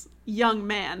this young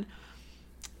man.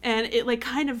 And it like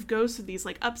kind of goes through these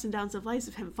like ups and downs of life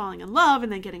of him falling in love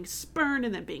and then getting spurned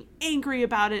and then being angry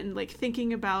about it and like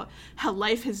thinking about how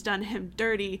life has done him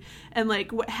dirty. And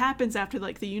like what happens after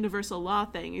like the universal law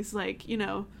thing is like,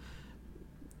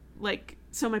 like,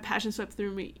 so my passion swept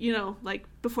through me, like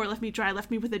before it left me dry, left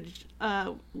me with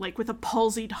with a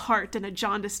palsied heart and a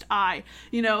jaundiced eye.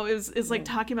 It's like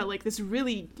talking about like this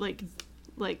really like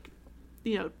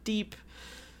deep,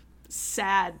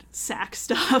 sad sack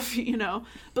stuff,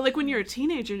 but like when you're a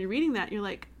teenager and you're reading that, you're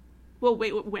like, well,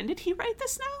 wait, when did he write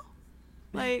this now?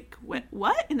 Like,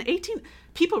 what? In the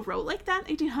people wrote like that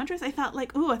in the 1800s? I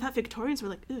thought Victorians were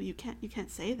like, ooh, you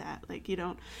can't say that. Like, you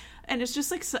don't. And it's just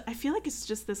like, so, I feel like it's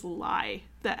just this lie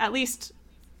that, at least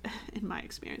in my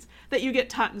experience, that you get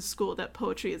taught in school that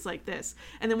poetry is like this.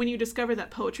 And then when you discover that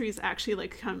poetry is actually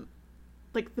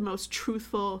like the most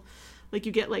truthful, like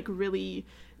you get like really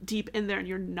deep in there and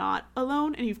you're not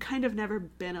alone and you've kind of never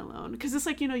been alone. Because it's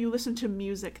like, you listen to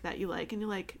music that you like and you're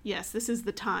like, yes, this is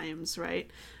the times, right?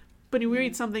 But you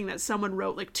read something that someone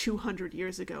wrote like 200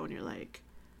 years ago and you're like,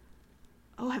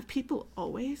 oh, have people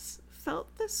always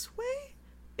felt this way?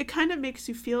 It kind of makes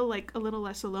you feel like a little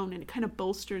less alone and it kind of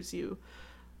bolsters you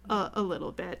a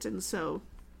little bit. And so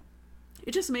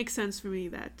it just makes sense for me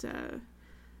that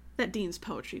that Dean's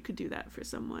poetry could do that for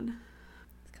someone.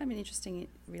 It's kind of an interesting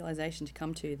realization to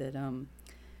come to, that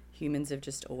humans have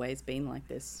just always been like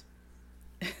this.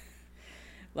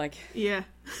 Like, yeah,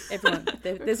 everyone,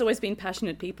 there's always been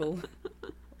passionate people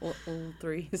all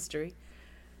through history.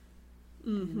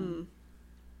 Mm-hmm.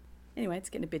 Anyway, it's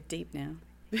getting a bit deep now.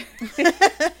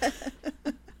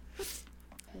 I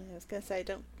was gonna say,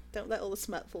 don't let all the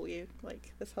smut fool you.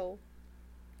 Like this whole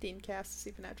Dean Cass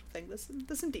supernatural thing.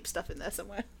 There's some deep stuff in there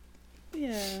somewhere.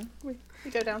 Yeah, We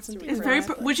go down some deep It's roads, very.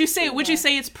 but- Would you say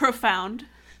it's profound?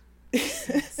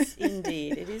 yes,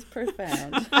 indeed, it is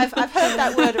profound. I've heard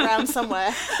that word around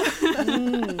somewhere.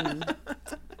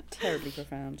 Terribly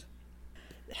profound.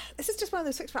 This is just one of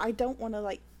those fics where I don't want to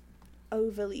like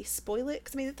overly spoil it,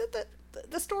 because I mean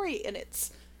the story in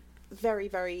its very,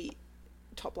 very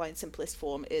top line simplest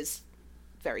form is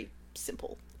very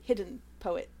simple. Hidden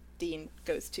poet Dean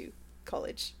goes to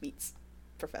college, meets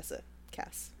Professor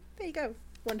Cass. There you go.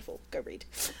 Wonderful. Go read.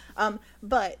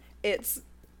 But it's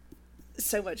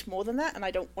so much more than that, and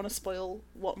I don't want to spoil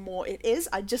what more it is.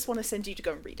 I just want to send you to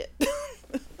go and read it.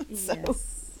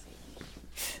 Yes.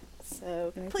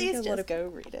 So And I please think a lot just of- go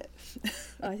read it.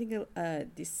 I think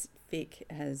this fic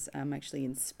has actually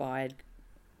inspired,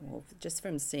 well, just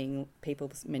from seeing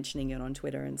people mentioning it on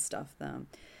Twitter and stuff,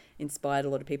 inspired a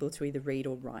lot of people to either read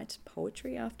or write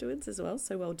poetry afterwards as well.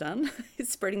 So well done.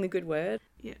 It's spreading the good word.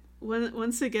 Yeah.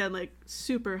 Once again, like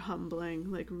super humbling,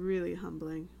 like really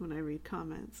humbling when I read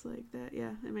comments like that.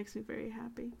 Yeah, it makes me very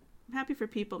happy. I'm happy for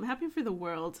people. I'm happy for the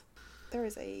world. There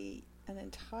is an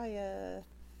entire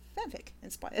fanfic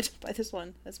inspired by this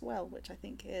one as well, which I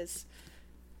think is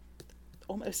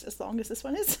almost as long as this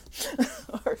one is.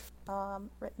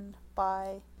 Written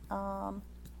by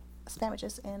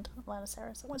Spamages and Lana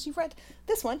Sarah. So once you've read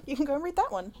this one, you can go and read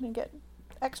that one and get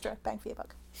extra bang for your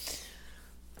buck.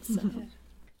 So,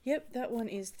 Yep, that one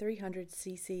is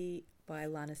 300cc by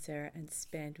Lana Sarah and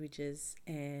Spandwiches,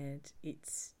 and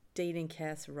it's Dean and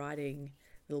Cass writing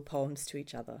little poems to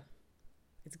each other.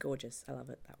 It's gorgeous. I love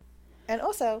it. That one. and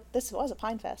also, this was a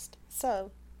Pine Fest,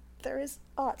 so there is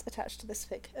art attached to this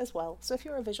fic as well. So if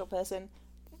you're a visual person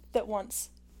that wants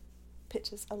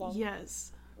pictures along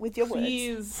Yes. with your words,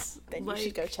 Please. then like, you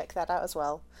should go check that out as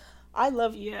well. I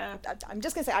love, Yeah. I'm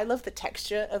just going to say, I love the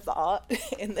texture of the art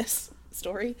in this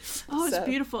story. Oh, it's So,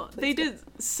 beautiful. They please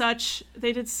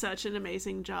did such an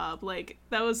amazing job. Like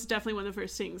that was definitely one of the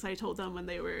first things I told them when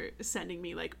they were sending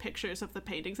me like pictures of the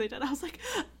paintings they did. I was like,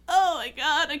 "Oh my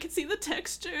god, I can see the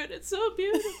texture and it's so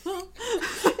beautiful."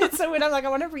 It's so weird. I'm like, I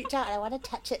want to reach out, I want to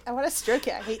touch it, I want to stroke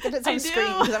it. I hate that it's on I screen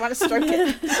do. because I want to stroke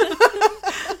it.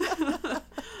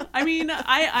 I mean,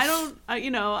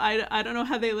 I don't know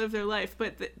how they live their life,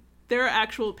 but there are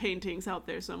actual paintings out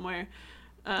there somewhere.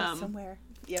 Somewhere.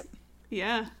 Yep.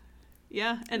 Yeah,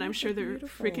 and I'm sure they're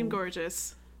beautiful. freaking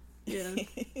gorgeous. Yeah,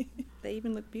 They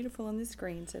even look beautiful on the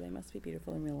screen, so they must be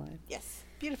beautiful in real life. Yes.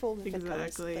 Beautiful. Vivid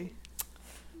colours, exactly.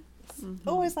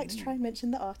 but always like to try and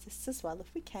mention the artists as well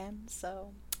if we can.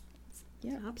 So,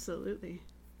 Yeah. Absolutely.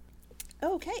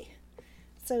 okay.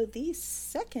 So the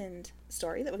second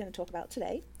story that we're going to talk about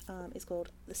today is called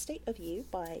The State of You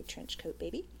by Trenchcoat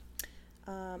Baby.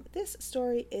 This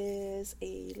story is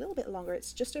a little bit longer.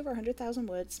 It's just over 100,000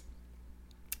 words.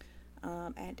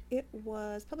 And it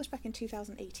was published back in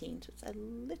 2018, so it's a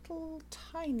little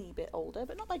tiny bit older,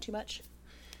 but not by too much.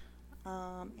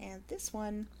 And this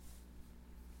one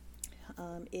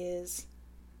is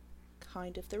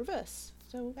kind of the reverse.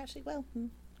 So actually, well,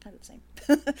 kind of the same.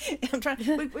 I'm trying.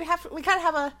 We kind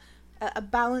of have a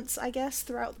balance, I guess,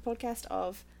 throughout the podcast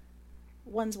of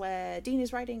ones where Dean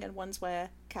is writing and ones where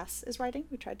Cass is writing.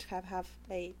 We tried to have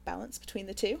a balance between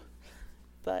the two,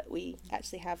 but we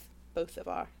actually have both of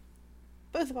our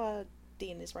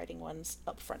Dean is writing ones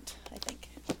up front, I think.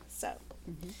 So,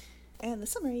 and the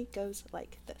summary goes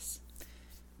like this.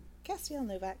 Castiel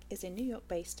Novak is a New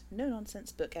York-based,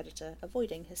 no-nonsense book editor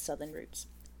avoiding his southern roots.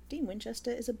 Dean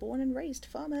Winchester is a born and raised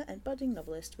farmer and budding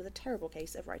novelist with a terrible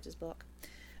case of writer's block.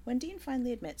 When Dean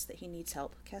finally admits that he needs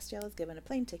help, Castiel is given a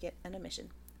plane ticket and a mission.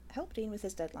 Help Dean with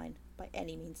his deadline, by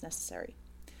any means necessary.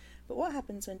 But what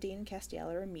happens when Dean and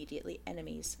Castiel are immediately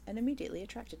enemies, and immediately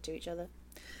attracted to each other?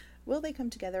 Will they come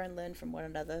together and learn from one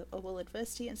another, or will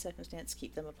adversity and circumstance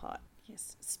keep them apart?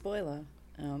 Yes. Spoiler.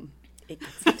 It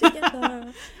gets them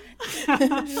together.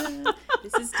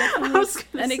 This is definitely was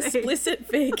gonna an say. explicit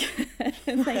fic,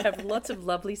 and they have lots of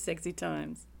lovely, sexy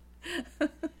times.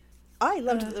 I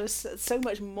loved that there was so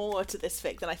much more to this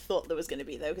fic than I thought there was going to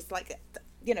be, though, because, like,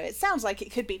 you know, it sounds like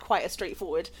it could be quite a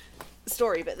straightforward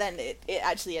story, but then it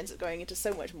actually ends up going into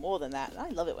so much more than that. And I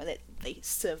love it when they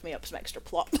serve me up some extra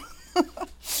plot.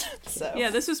 So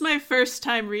Yeah, this was my first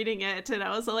time reading it, and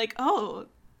I was like, "Oh,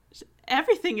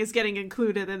 everything is getting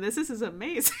included in this. This is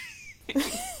amazing."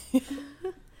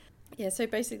 Yeah. So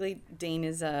basically, Dean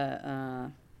is I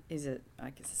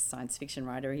guess a science fiction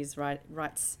writer. He's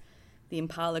writes the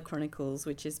Impala Chronicles,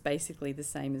 which is basically the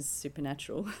same as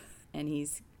Supernatural, and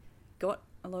he's got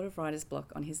a lot of writer's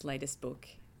block on his latest book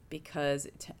because,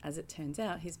 as it turns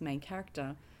out, his main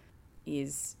character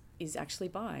is actually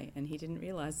bi, and he didn't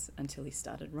realise until he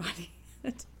started writing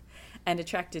it, and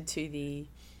attracted to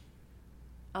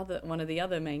one of the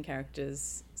other main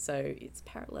characters. So it's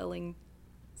paralleling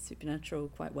Supernatural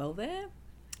quite well there.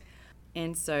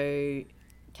 And so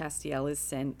Castiel is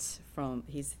sent from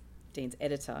Dean's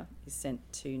editor is sent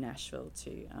to Nashville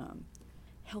to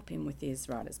help him with his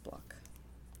writer's block.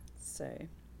 So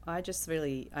I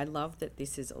love that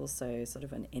this is also sort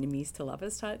of an enemies to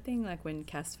lovers type thing. Like when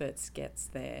Cass first gets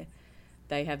there,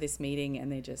 they have this meeting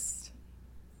and they're just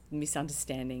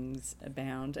misunderstandings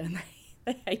abound and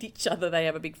they hate each other. They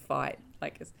have a big fight,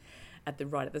 like at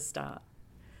the start.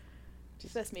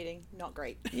 First meeting, not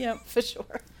great. Yeah, for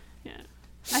sure. Yeah.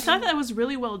 I thought that was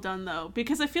really well done, though,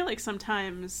 because I feel like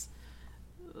sometimes,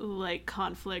 like,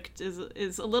 conflict is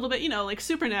a little bit, like,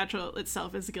 Supernatural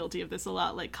itself is guilty of this a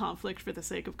lot, like, conflict for the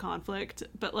sake of conflict.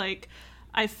 But, like,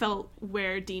 I felt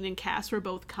where Dean and Cass were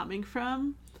both coming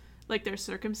from, like, their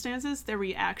circumstances, their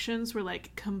reactions were,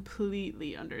 like,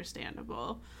 completely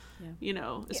understandable.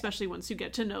 Yeah. Especially once you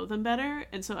get to know them better.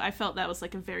 And so I felt that was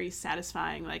like a very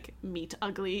satisfying, like, meet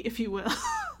ugly, if you will.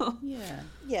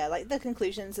 Yeah, like the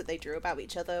conclusions that they drew about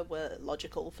each other were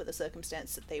logical for the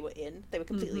circumstance that they were in. They were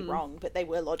completely wrong, but they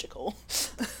were logical.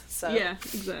 So yeah,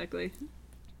 exactly.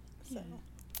 So. Yeah.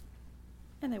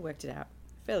 And they worked it out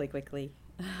fairly quickly.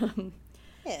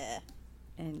 Yeah.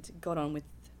 And got on with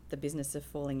the business of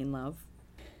falling in love.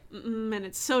 And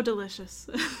it's so delicious.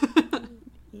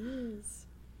 It is.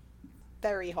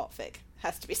 Very hot fic,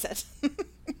 has to be said.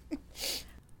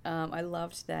 I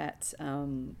loved that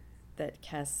that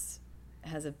Cass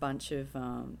has a bunch of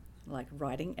like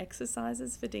writing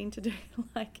exercises for Dean to do,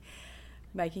 like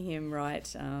making him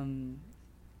write,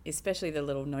 especially the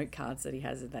little note cards that he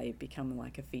has. They become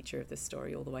like a feature of the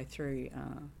story all the way through.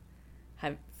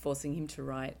 Forcing him to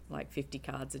write like 50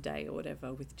 cards a day or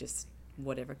whatever with just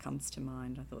whatever comes to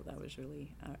mind. I thought that was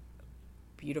really a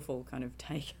beautiful kind of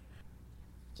take.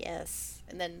 Yes,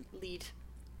 and then lead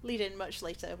in much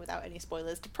later, without any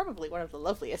spoilers, to probably one of the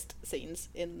loveliest scenes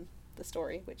in the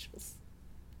story, which was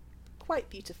quite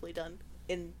beautifully done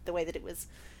in the way that it was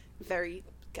very,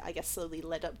 I guess, slowly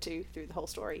led up to through the whole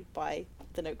story by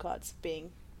the note cards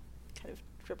being kind of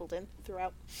dribbled in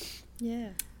throughout. Yeah.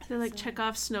 They're like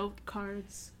Chekhov's note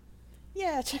cards.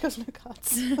 Yeah, Chekhov's note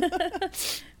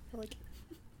cards. Like,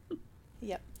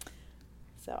 yep.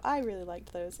 So I really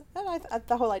liked those, and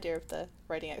the whole idea of the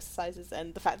writing exercises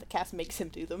and the fact that Cass makes him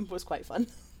do them was quite fun.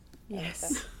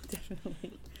 Yes,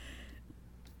 definitely.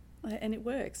 And it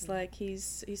works. Like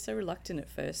he's so reluctant at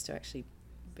first to actually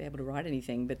be able to write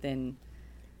anything, but then,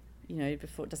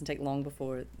 before it doesn't take long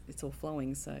before it's all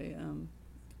flowing. So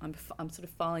I'm sort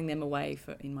of filing them away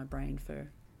in my brain for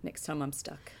next time I'm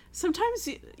stuck. Sometimes,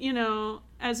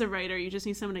 as a writer, you just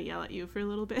need someone to yell at you for a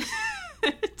little bit.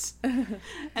 And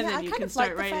then you can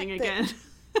start writing again.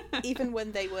 Even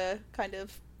when they were kind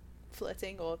of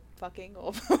flirting or fucking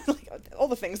or like all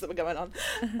the things that were going on,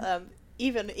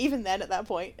 even then at that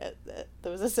point,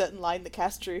 there was a certain line that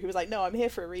Cass drew who was like, "No, I'm here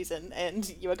for a reason,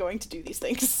 and you are going to do these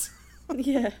things."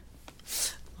 Yeah.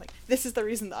 Like, this is the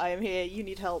reason that I am here. You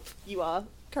need help. You are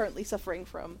currently suffering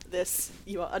from this.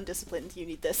 You are undisciplined. You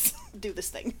need this. Do this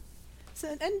thing.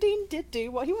 So, and Dean did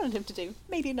do what he wanted him to do.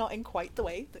 Maybe not in quite the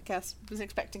way that Cass was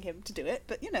expecting him to do it,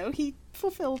 but, he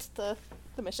fulfilled the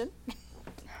mission.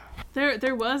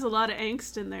 There was a lot of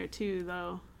angst in there, too,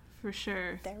 though, for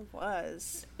sure. There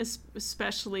was.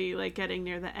 Especially, like, getting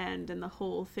near the end and the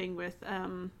whole thing with,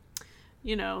 the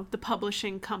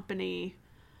publishing company,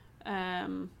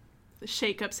 the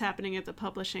shakeups happening at the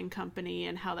publishing company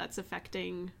and how that's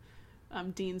affecting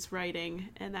Dean's writing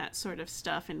and that sort of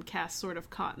stuff, and Cass sort of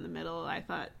caught in the middle. I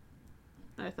thought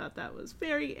that was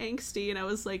very angsty, and I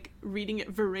was like reading it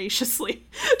voraciously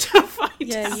to find out you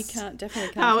definitely can't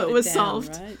how put it was down,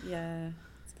 solved. Right? Yeah.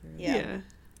 Yeah.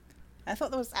 I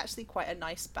thought there was actually quite a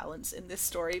nice balance in this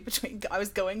story between I was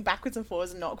going backwards and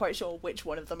forwards and not quite sure which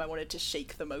one of them I wanted to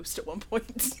shake the most at one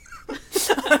point.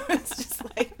 It's just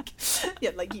like,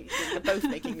 like you're both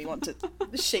making me want to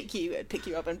shake you and pick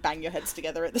you up and bang your heads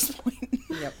together at this point.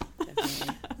 Yep,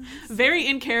 definitely. Very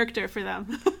in character for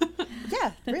them.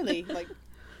 Yeah, really, like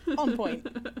on point.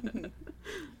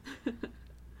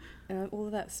 All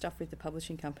of that stuff with the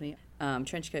publishing company.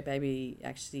 Trenchcoat Baby,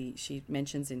 actually, she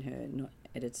mentions in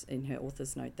her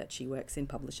author's note that she works in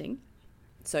publishing.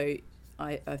 So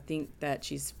I think that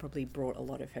she's probably brought a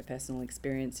lot of her personal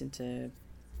experience into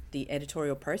the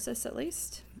editorial process, at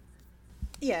least.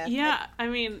 Yeah. Yeah, I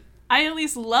mean, I at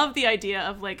least love the idea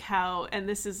of, like, how, and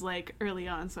this is, like, early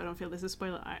on, so I don't feel this is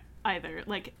spoiler either,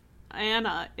 like,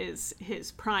 Anna is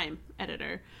his prime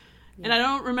editor. Yeah. And I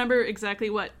don't remember exactly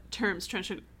what terms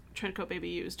Trenchcoat Baby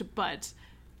used, but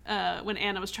when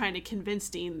Anna was trying to convince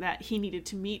Dean that he needed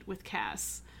to meet with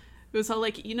Cass, it was all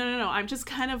like, no, I'm just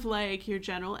kind of like your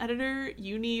general editor.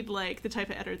 You need like the type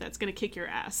of editor that's going to kick your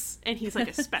ass. And he's like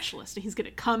a specialist, and he's going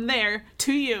to come there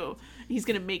to you. He's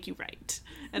going to make you write.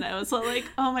 And I was all like,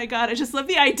 oh my God, I just love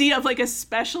the idea of like a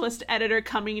specialist editor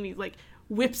coming, and he like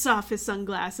whips off his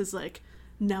sunglasses like,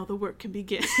 now the work can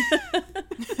begin.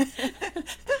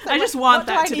 I just want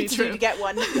that to be true. To get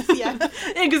one. Yeah.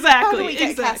 Exactly. How do we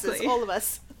get Casses, all of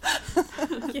us?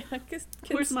 Yeah,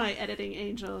 where's my editing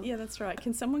angel? Yeah, that's right.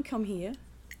 Can someone come here?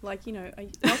 Like,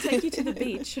 I'll take you to the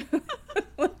beach.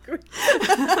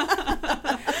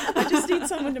 I just need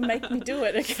someone to make me do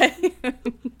it, okay?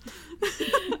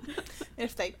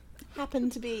 If they happen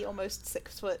to be almost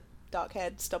 6 foot,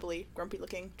 dark-haired, stubbly,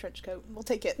 grumpy-looking trench coat, we'll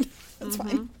take it. That's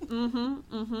fine.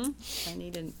 I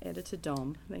need an editor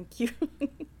Dom. Thank you.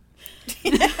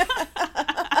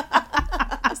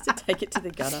 Just to take it to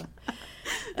the gutter.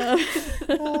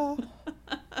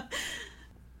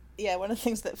 Yeah, one of the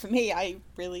things that for me I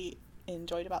really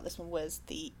enjoyed about this one was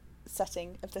the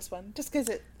setting of this one, just because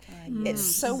it's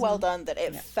so well done that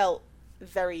it felt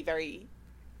very, very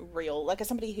real. Like, as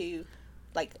somebody who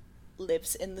like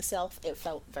lives in the South, it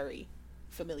felt very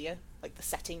familiar, like the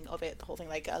setting of it, the whole thing,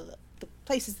 like the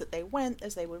places that they went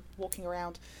as they were walking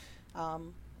around,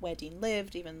 where Dean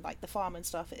lived, even like the farm and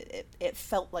stuff. It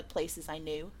felt like places I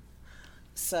knew.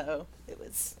 So it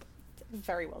was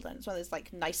very well done. It's one of those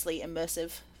like nicely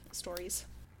immersive stories.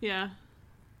 Yeah.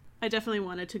 I definitely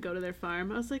wanted to go to their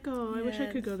farm. I was like, oh, I wish I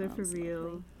could go there for real.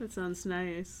 Lovely. That sounds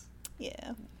nice.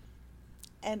 Yeah.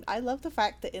 And I love the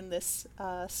fact that in this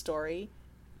story,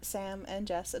 Sam and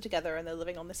Jess are together and they're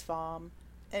living on this farm,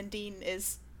 and Dean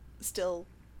is still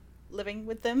living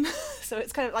with them. So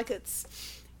it's kind of like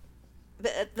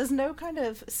there's no kind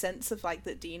of sense of like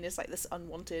that Dean is like this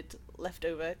unwanted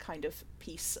leftover kind of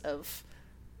piece of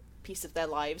their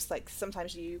lives. Like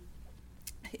sometimes in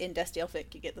Destiel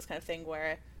fic you get this kind of thing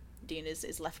where Dean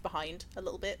is left behind a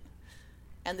little bit,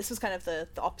 and this was kind of the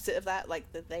opposite of that.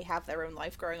 Like that they have their own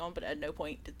life going on, but at no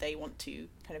point did they want to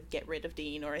kind of get rid of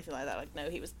Dean or anything like that. Like,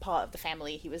 no, he was part of the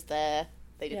family, he was there.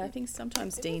 They didn't. Yeah, I think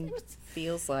sometimes Dean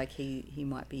feels like he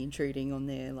might be intruding on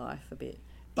their life a bit.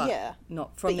 But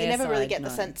not from their side. But you never really get the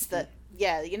sense that,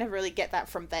 you never really get that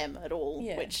from them at all,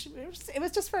 which it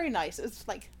was just very nice. It was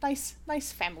like nice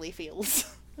family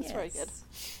feels. It's very good.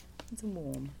 It's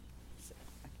warm. So,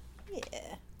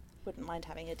 yeah. Wouldn't mind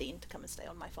having a Dean to come and stay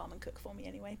on my farm and cook for me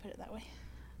anyway, put it that way.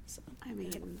 So, I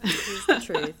mean, here's the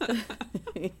truth.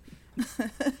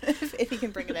 if he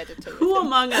can bring an editor. Who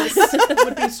among us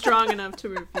would be strong enough to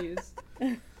refuse?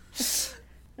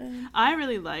 I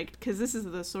really liked, because this is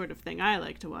the sort of thing I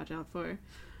like to watch out for,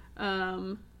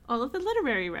 all of the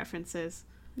literary references.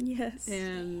 Yes.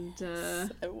 And so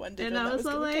I was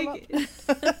all like, I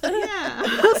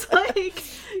was like,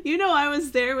 I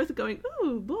was there with going,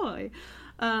 oh boy,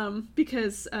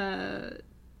 because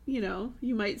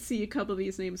you might see a couple of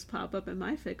these names pop up in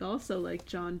my fic also, like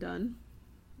John Donne.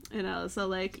 And I was all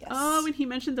like, oh, when he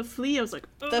mentioned the flea, I was like,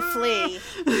 ugh! The flea.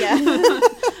 Yeah.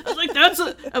 I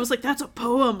was like, that's a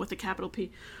poem with a capital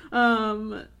P.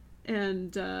 And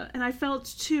I felt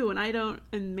too,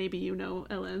 and maybe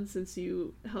Ellen, since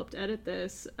you helped edit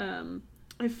this,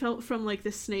 I felt from like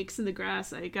the snakes in the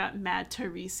grass, I got mad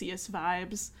Tiresias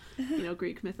vibes,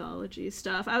 Greek mythology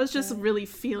stuff. I was just really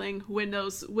feeling when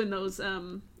those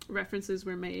references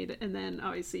were made. And then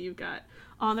obviously you've got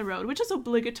On the Road, which is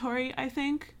obligatory, I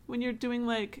think, when you're doing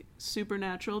like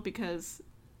Supernatural, because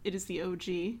it is the OG.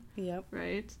 Yep.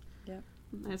 Right? Yep.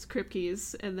 That's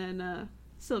Kripke's, and then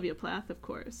Sylvia Plath, of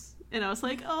course. And I was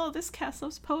like, oh, this cast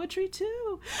loves poetry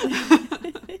too.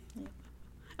 I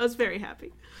was very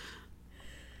happy.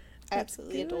 I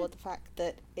absolutely adored the fact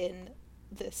that in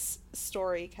this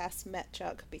story, Cass met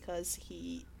Chuck because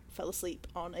he fell asleep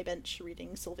on a bench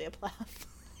reading Sylvia Plath.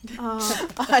 Oh,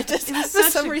 I just, for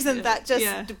some reason, that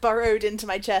just burrowed into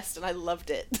my chest, and I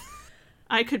loved it.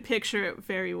 I could picture it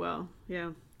very well. Yeah.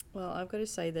 Well, I've got to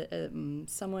say that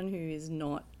someone who is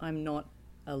I'm not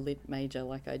a lit major.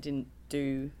 Like, I didn't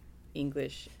do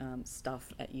English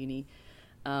stuff at uni,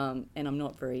 and I'm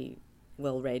not very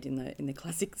well read in the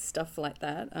classic stuff like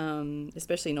that,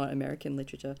 especially not American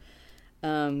literature.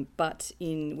 But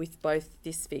with both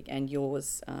this fic and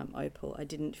yours, Opal, I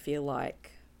didn't feel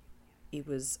like it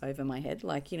was over my head.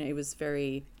 Like, it was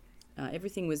very,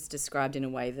 everything was described in a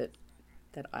way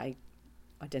that I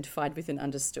identified with and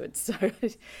understood. So,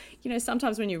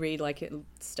 sometimes when you read like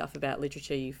stuff about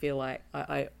literature, you feel like,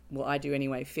 I do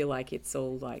anyway, feel like it's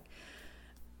all like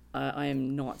I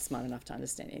am not smart enough to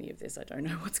understand any of this. I don't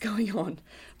know what's going on.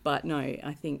 But no,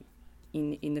 I think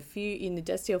in the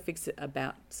Destiel fics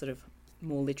about sort of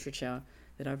more literature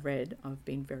that I've read, I've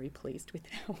been very pleased with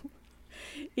how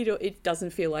it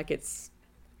doesn't feel like it's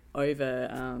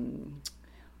over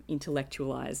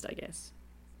intellectualized, I guess.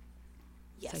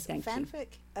 Yes, so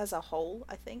fanfic as a whole,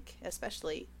 I think,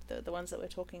 especially the ones that we're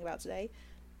talking about today,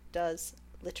 does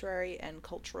literary and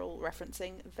cultural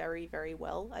referencing very, very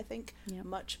well, I think. Yep.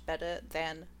 Much better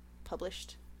than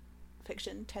published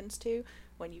fiction tends to.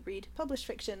 When you read published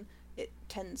fiction, it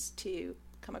tends to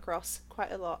come across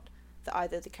quite a lot that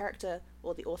either the character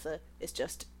or the author is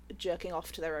just jerking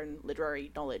off to their own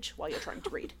literary knowledge while you're trying to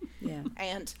read. Yeah.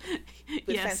 And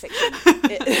with Yes. fanfiction,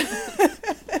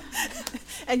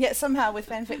 and yet somehow with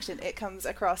fanfiction it comes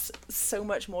across so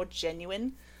much more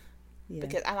genuine. Yeah.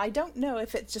 And I don't know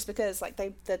if it's just because like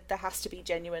there has to be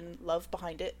genuine love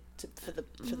behind it for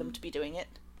them to be doing it.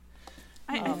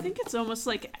 I think it's almost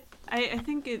like I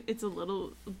think it's a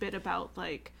little bit about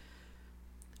like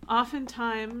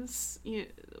oftentimes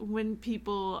when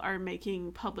people are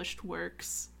making published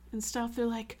works and stuff, they're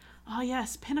like, oh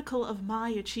yes, pinnacle of my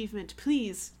achievement,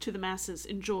 please, to the masses,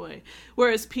 enjoy.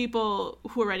 Whereas people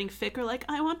who are writing fic are like,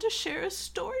 I want to share a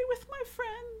story with my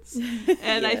friends.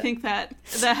 And I think that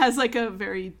has like a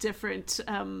very different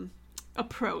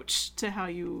approach to how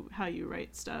you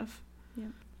write stuff.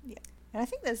 Yeah, and I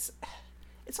think it's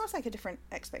almost like a different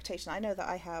expectation. I know that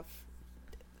I have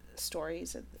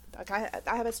stories, like I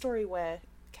have a story where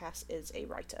Cass is a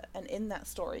writer, and in that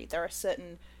story there are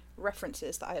certain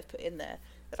references that I have put in there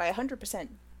that I 100%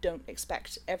 don't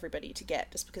expect everybody to get,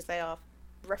 just because they are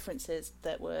references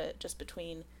that were just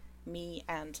between me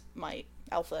and my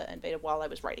alpha and beta while I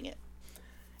was writing it.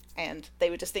 And they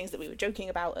were just things that we were joking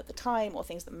about at the time, or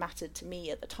things that mattered to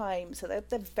me at the time, so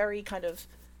they're very kind of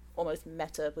almost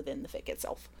meta within the fic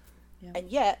itself. Yeah. And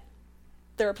yet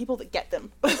there are people that get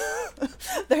them.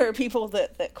 There are people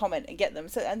that comment and get them,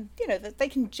 so, and that they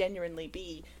can genuinely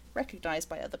be recognized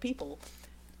by other people.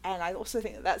 And I also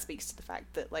think that speaks to the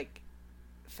fact that like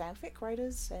fanfic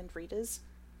writers and readers,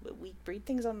 we read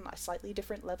things on a slightly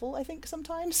different level, I think,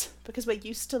 sometimes, because we're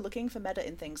used to looking for meta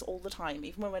in things all the time,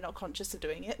 even when we're not conscious of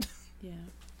doing it. Yeah.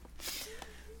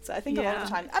 So I think a lot of the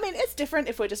time, I mean, it's different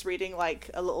if we're just reading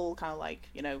like a little kind of like,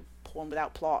 porn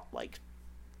without plot, like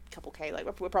couple K, like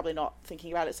we're probably not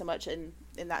thinking about it so much in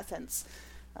that sense.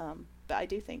 But I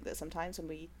do think that sometimes when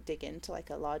we dig into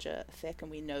like a larger fic and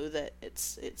we know that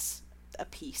it's a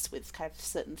piece with kind of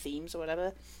certain themes or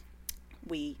whatever,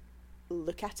 we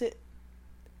look at it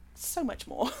so much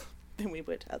more than we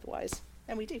would otherwise,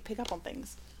 and we do pick up on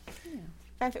things. Yeah.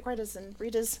 Fanfic writers and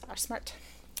readers are smart.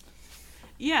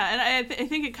 Yeah, and I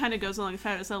think it kind of goes along with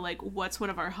that. So, like, what's one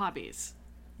of our hobbies?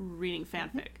 Reading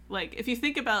fanfic. Mm-hmm. Like, if you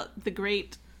think about the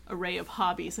great array of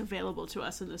hobbies available to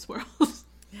us in this world,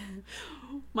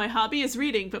 my hobby is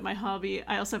reading, but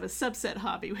I also have a subset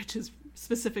hobby, which is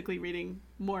specifically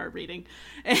more reading.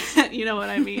 You know what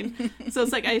I mean? So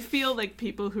it's like, I feel like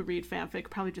people who read fanfic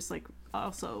probably just like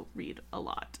also read a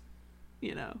lot,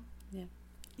 Yeah.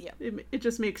 Yeah. It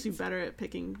just makes you better at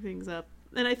picking things up.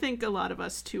 And I think a lot of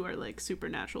us too are like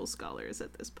supernatural scholars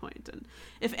at this point. And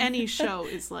if any show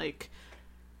is like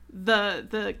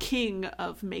the king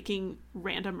of making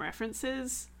random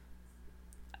references,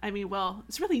 I mean, well,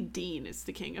 it's really Dean is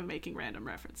the king of making random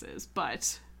references,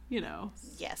 but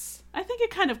Yes. I think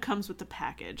it kind of comes with the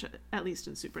package, at least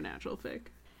in supernatural fic.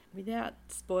 Without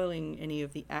spoiling any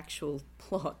of the actual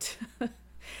plot,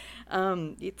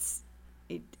 it's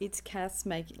Cass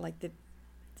making, like, the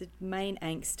main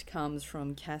angst comes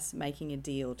from Cass making a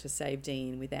deal to save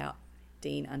Dean without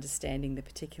Dean understanding the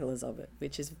particulars of it,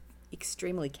 which is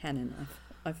extremely canon,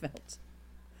 I felt.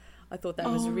 I thought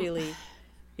that was really,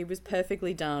 it was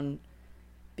perfectly done,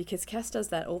 because Cass does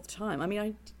that all the time. I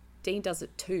mean, Dean does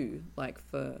it too,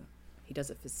 he does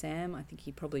it for Sam. I think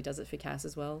he probably does it for Cass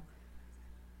as well.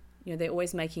 They're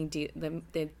always making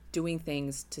they're doing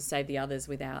things to save the others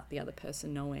without the other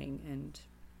person knowing, and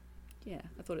yeah,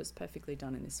 I thought it was perfectly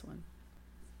done in this one.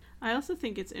 I also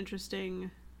think it's interesting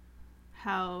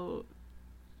how,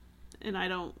 and I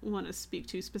don't want to speak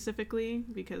too specifically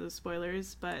because of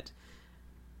spoilers, but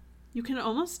you can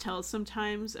almost tell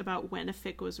sometimes about when a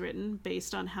fic was written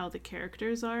based on how the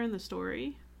characters are in the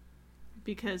story.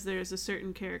 Because there's a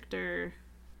certain character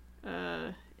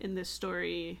in this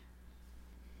story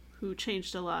who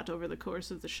changed a lot over the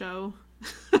course of the show.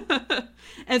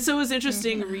 And so it was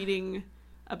interesting reading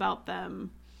about them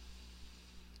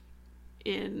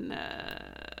in...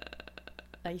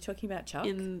 Are you talking about Chuck?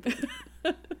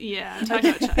 Yeah, I'm talking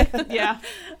about Chuck. Yeah.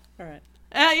 All right.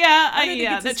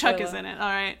 The Chuck is in it. All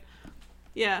right.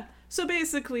 Yeah. So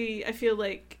basically, I feel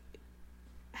like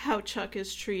how Chuck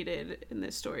is treated in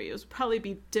this story it would probably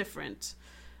be different,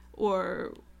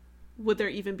 or would there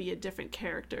even be a different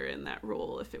character in that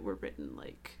role if it were written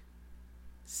like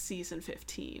season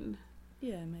 15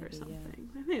 Yeah, maybe. or something?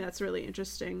 I think that's really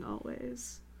interesting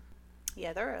always.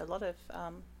 Yeah, there are a lot of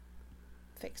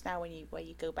fics now where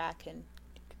you go back and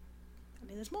I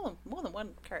mean, there's more than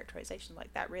one characterization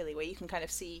like that, really, where you can kind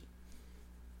of see,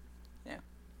 you know,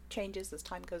 changes as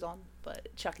time goes on.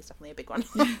 But Chuck is definitely a big one.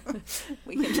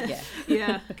 We can,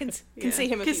 can see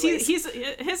him a few ways.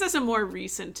 His is a more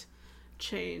recent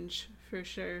change for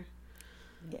sure.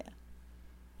 Yeah.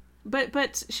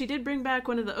 But she did bring back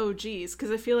one of the OGs, because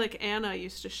I feel like Anna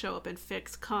used to show up in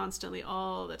fics constantly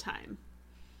all the time.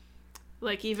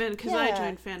 Like, even because I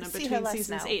joined fandom between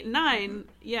seasons 8 and 9,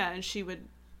 and she would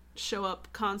show up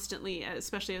constantly,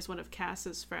 especially as one of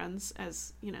Cass's friends,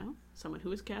 as, you know, someone who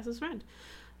was Cass's friend.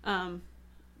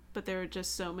 But there are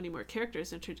just so many more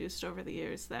characters introduced over the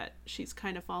years that she's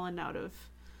kind of fallen out of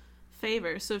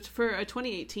favor. So for a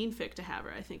 2018 fic to have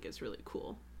her, I think is really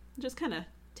cool. Just kind of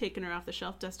taking her off the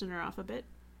shelf, dusting her off a bit.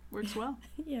 Works well.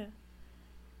 Yeah.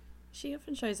 She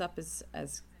often shows up as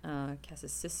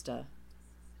Cass's sister,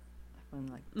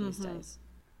 like these days.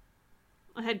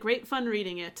 I had great fun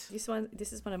reading it. This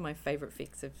is one of my favourite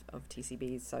fics of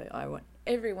TCBs, so I want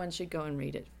everyone should go and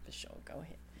read it for sure. Go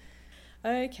ahead.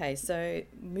 Okay, so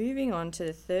moving on to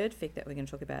the third fic that we're going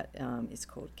to talk about is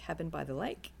called Cabin by the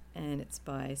Lake, and it's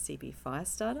by CB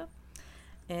Firestarter.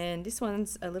 And this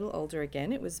one's a little older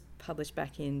again. It was published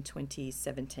back in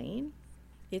 2017.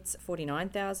 It's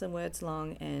 49,000 words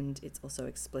long, and it's also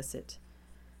explicit.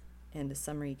 And the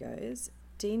summary goes,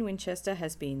 Dean Winchester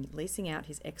has been leasing out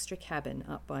his extra cabin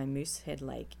up by Moosehead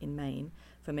Lake in Maine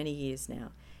for many years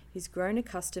now. He's grown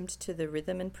accustomed to the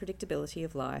rhythm and predictability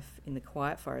of life in the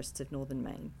quiet forests of northern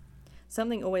Maine.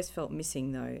 Something always felt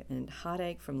missing, though, and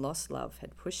heartache from lost love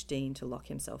had pushed Dean to lock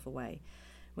himself away.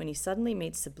 When he suddenly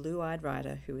meets the blue-eyed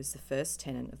rider who is the first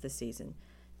tenant of the season,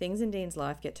 things in Dean's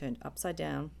life get turned upside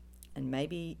down, and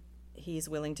maybe he is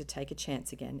willing to take a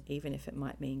chance again, even if it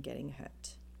might mean getting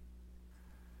hurt.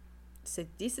 So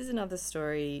this is another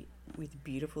story with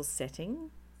beautiful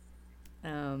setting.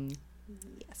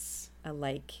 Yes. A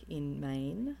lake in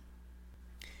Maine.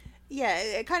 Yeah,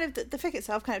 it kind of, the fic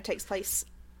itself kind of takes place,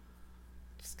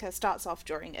 just kind of starts off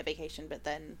during a vacation, but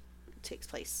then takes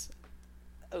place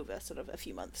over sort of a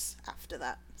few months after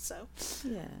that. So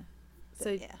yeah.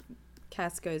 So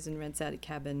Cass goes and rents out a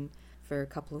cabin for a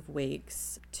couple of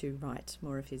weeks to write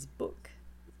more of his book.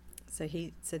 So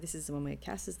this is the one where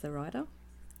Cass is the writer,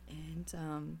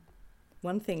 and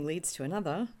one thing leads to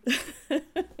another.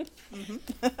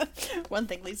 One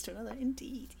thing leads to another,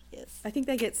 indeed. Yes. I think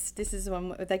this is the one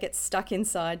where they get stuck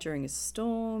inside during a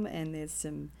storm, and there's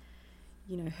some,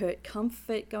 hurt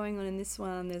comfort going on in this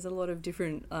one. There's a lot of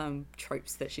different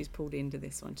tropes that she's pulled into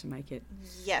this one to make it.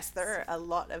 Yes, there are a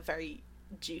lot of very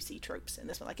juicy tropes in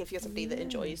this one. Like, if you're somebody that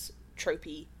enjoys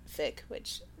tropey fic,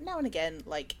 which now and again,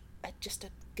 like, just a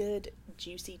good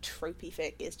juicy tropey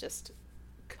fic is just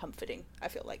comforting. I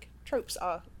feel like tropes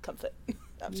are comfort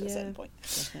up to a certain point.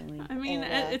 Definitely. I mean,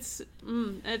 it's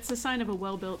a sign of a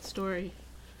well-built story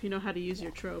if you know how to use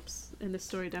your tropes, and this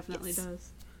story definitely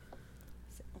does.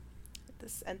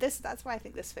 So, that's why I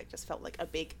think this fic just felt like a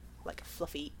big, like,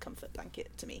 fluffy comfort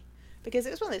blanket to me, because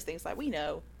it was one of those things like, we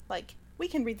know, like, we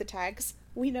can read the tags,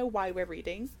 we know why we're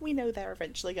reading, we know they're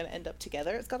eventually going to end up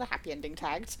together, it's got a happy ending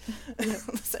tagged.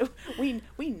 So we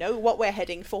know what we're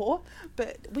heading for,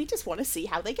 but we just want to see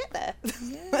how they get there.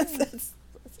 That's what it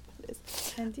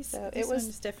is. And this one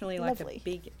is definitely lovely. Like a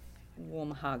big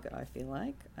warm hug, I feel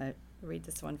like. I read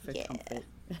this one for comfort.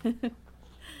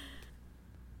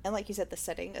 And like you said, the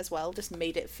setting as well just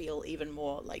made it feel even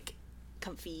more like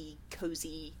comfy,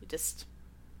 cozy, just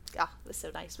it was so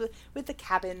nice with the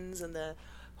cabins and the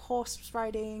horse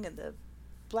riding and the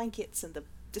blankets and the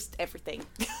just everything.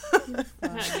 Can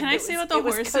I say about the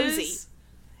horses? Cozy.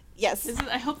 Yes.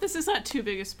 I hope this is not too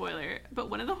big a spoiler, but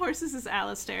one of the horses is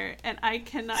Alistair, and I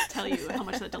cannot tell you how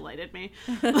much that delighted me.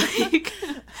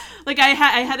 Like I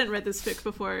hadn't read this fic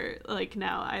before, like,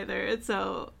 now either, and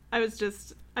so I was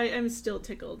just I'm still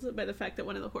tickled by the fact that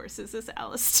one of the horses is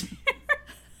Alistair.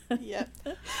 Yeah,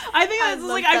 I think I was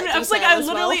like, I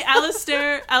literally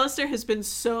Alistair has been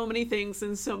so many things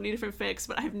in so many different fics,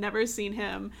 but I've never seen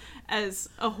him as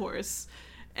a horse,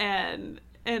 and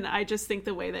I just think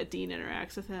the way that Dean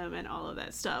interacts with him and all of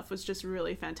that stuff was just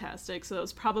really fantastic. So it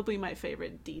was probably my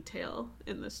favorite detail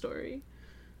in the story.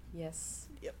 Yes.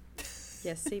 Yep.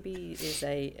 Yes, CB is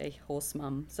a horse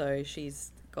mum, so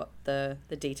she's got the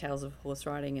details of horse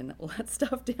riding and all that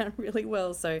stuff down really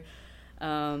well. So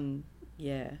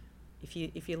Yeah.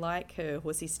 If you like her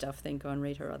horsey stuff, then go and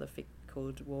read her other fic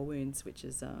called War Wounds, which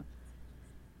is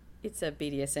it's a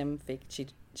BDSM fic.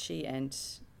 She and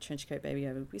Trenchcoat Baby,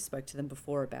 we spoke to them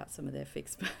before about some of their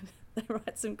fics, but they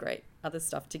write some great other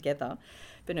stuff together.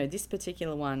 But no, this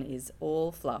particular one is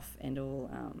all fluff and all,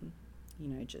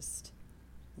 just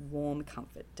warm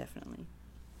comfort, definitely.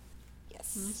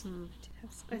 Yes. Mm-hmm.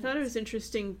 I thought it was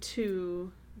interesting,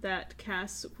 too, that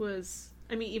Cass was...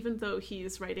 I mean, even though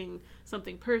he's writing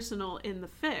something personal in the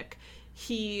fic,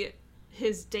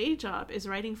 his day job is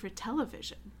writing for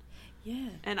television. Yeah.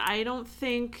 And I don't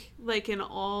think, like, in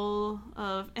all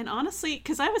of... And honestly,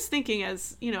 because I was thinking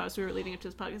as we were leading up to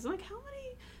this podcast, like, how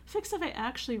many fics have I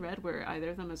actually read where either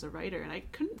of them is a writer? And I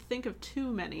couldn't think of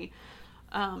too many.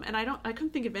 And I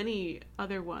couldn't think of any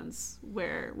other ones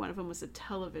where one of them was a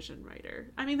television writer.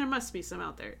 I mean, there must be some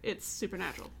out there. It's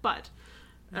Supernatural. But...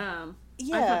 I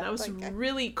thought that was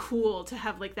really cool to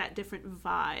have like that different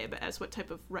vibe as what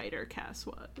type of writer Cass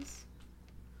was.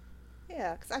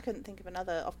 Yeah, because I couldn't think of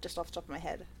another off the top of my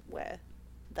head where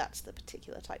that's the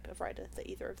particular type of writer that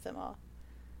either of them are.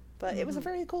 But it was a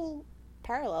very cool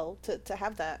parallel to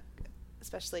have that,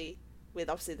 especially with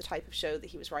obviously the type of show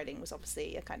that he was writing was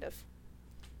obviously a kind of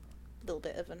little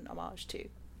bit of an homage to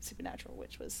Supernatural,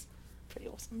 which was pretty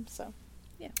awesome. So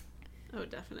yeah. Oh,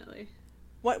 definitely.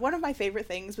 One of my favorite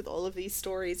things with all of these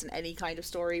stories and any kind of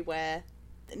story where,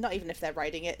 not even if they're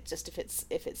writing it, just if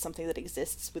it's something that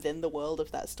exists within the world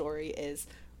of that story, is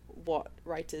what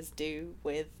writers do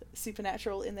with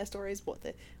Supernatural in their stories, what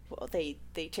they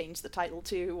change the title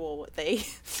to, or what they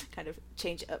kind of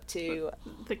change it up to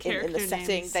the character in the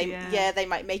setting. Names, they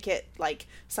might make it like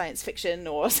science fiction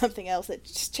or something else. That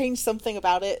just change something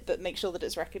about it, but make sure that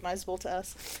it's recognizable to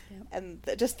us. Yep.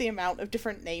 And just the amount of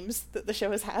different names that the show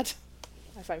has had,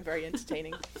 I find very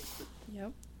entertaining.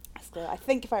 Yep. So I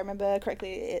think if I remember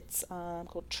correctly, it's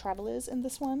called Travelers in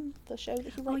this one, the show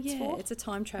that he writes for. It's a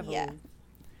time travel. Yeah.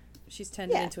 She's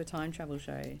turned it into a time travel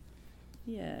show.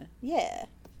 Yeah. Yeah.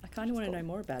 I kind of want to know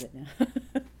more about it now.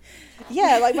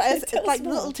 Yeah, like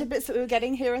little tidbits that we were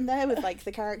getting here and there with like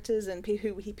the characters and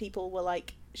who people were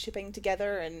like shipping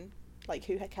together, and like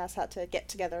who Cass had to get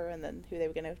together, and then who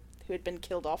had been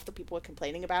killed off that people were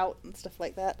complaining about and stuff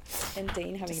like that. And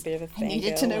Dean having a bit of a fangirl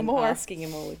needed to know and more. Asking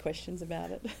him all the questions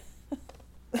about it.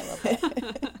 I love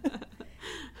that.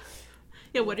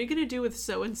 Yeah, what are you going to do with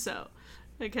so-and-so?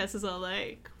 And Cass is all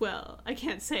like, well, I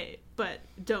can't say, but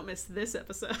don't miss this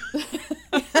episode.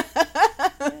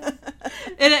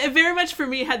 And it very much for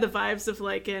me had the vibes of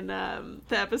like in the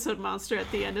episode Monster at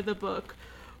the end of the book,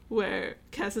 where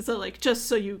Cass is all like, just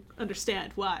so you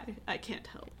understand why I can't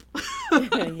help.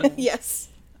 Yes.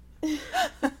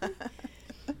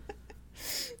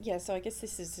 Yeah, so I guess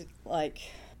this is like,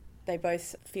 they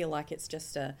both feel like it's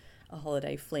just a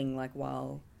holiday fling, like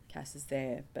while Cass is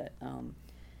there, but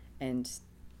and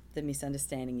the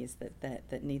misunderstanding is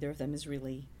that neither of them is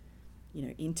really,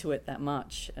 into it that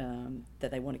much,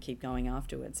 that they want to keep going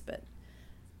afterwards. But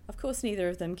of course, neither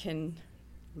of them can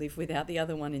live without the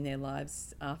other one in their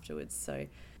lives afterwards. So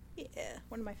yeah,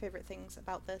 one of my favorite things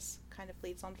about this kind of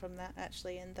leads on from that,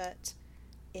 actually, in that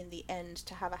in the end,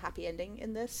 to have a happy ending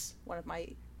in this, one of my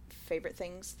favorite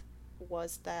things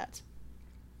was that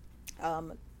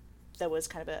there was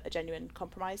kind of a genuine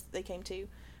compromise that they came to,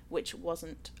 which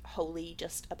wasn't wholly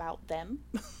just about them.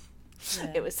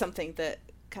 Yeah. It was something that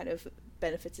kind of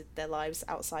benefited their lives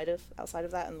outside of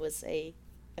that, and was a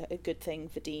good thing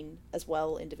for Dean as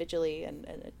well individually, and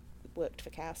it worked for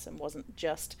Cass, and wasn't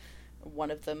just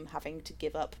one of them having to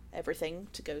give up everything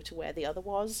to go to where the other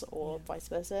was, or vice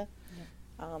versa.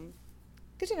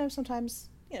 Because sometimes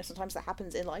that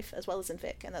happens in life as well as in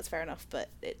fic, and that's fair enough, but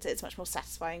it's much more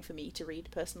satisfying for me to read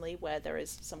personally where there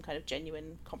is some kind of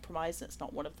genuine compromise and it's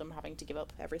not one of them having to give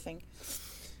up everything.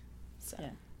 So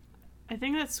yeah. I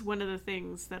think that's one of the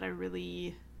things that I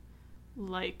really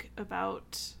like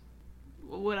about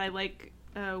what I like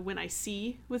when I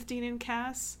see with Dean and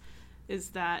Cass, is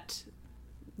that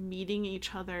meeting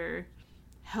each other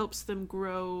helps them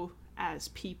grow as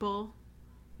people.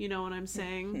 You know what I'm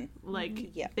saying?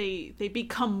 Like, they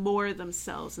become more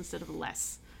themselves instead of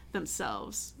less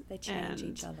themselves. They change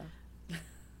each other.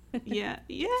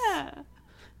 Yeah.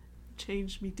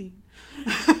 Change me, Dean.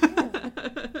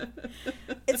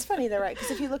 It's funny though, right?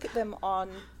 Because if you look at them on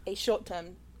a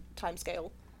short-term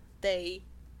timescale, they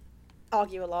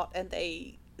argue a lot and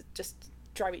they just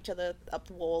drive each other up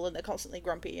the wall, and they're constantly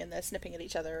grumpy and they're snipping at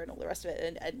each other and all the rest of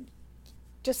it. And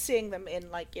just seeing them in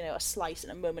like, a slice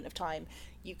in a moment of time,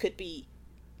 you could be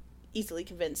easily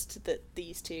convinced that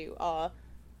these two are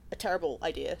a terrible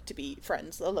idea to be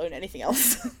friends, let alone anything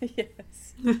else.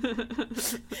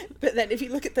 Yes. But then if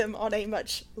you look at them on a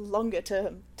much longer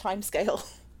term time scale,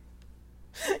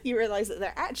 you realize that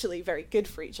they're actually very good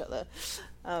for each other.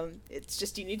 It's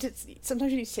just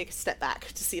sometimes you need to take a step back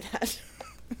to see that.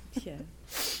 Yeah.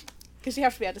 Because you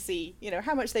have to be able to see,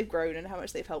 how much they've grown and how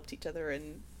much they've helped each other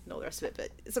and all the rest of it.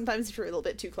 But sometimes if you're a little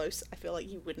bit too close, I feel like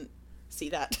you wouldn't see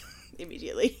that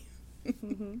immediately.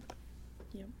 Mm-hmm.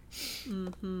 Yep.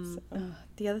 Mm-hmm. So,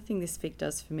 the other thing this fic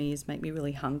does for me is make me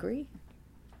really hungry.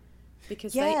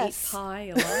 Because Yes. they eat pie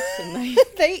a lot and they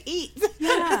They eat.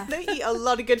 Yeah. They eat a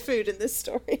lot of good food in this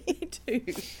story. do.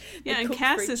 Yeah, They and cook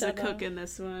Cass for each is a other. cook in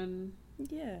this one.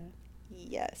 Yeah.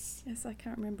 Yes. Yes, I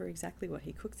can't remember exactly what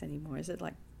he cooks anymore. Is it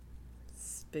like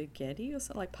spaghetti or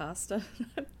something, like pasta?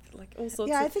 Like all sorts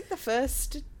Yeah, of... I think the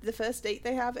first date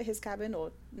they have at his cabin,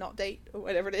 or not date, or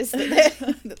whatever it is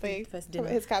that they First have dinner.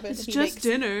 at his cabin. It's he just makes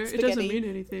dinner. It doesn't spaghetti. mean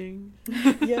anything.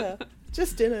 Yeah,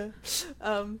 just dinner.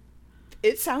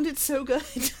 It sounded so good.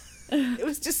 It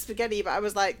was just spaghetti, but I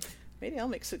was like, maybe I'll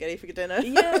make spaghetti for dinner.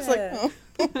 I was like, Yeah.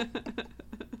 oh.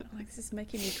 Like, this is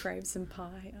making me crave some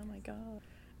pie. Oh my god.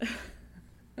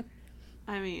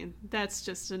 I mean, that's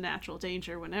just a natural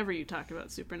danger whenever you talk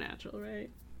about Supernatural, right?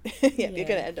 Yeah, you're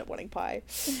gonna end up wanting pie.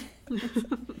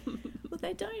 Well,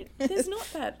 they don't. There's not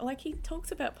that. Like, he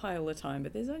talks about pie all the time,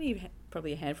 but there's only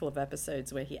probably a handful of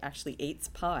episodes where he actually eats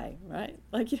pie, right?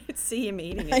 Like, you don't see him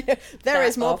eating it. There that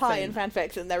is more pie in often.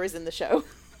 fanfic than there is in the show.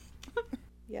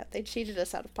 Yeah, they cheated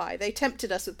us out of pie. They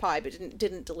tempted us with pie, but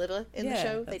didn't deliver in the Yeah,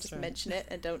 show. They that's just right. mention it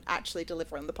and don't actually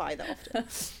deliver on the pie that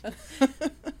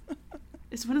often.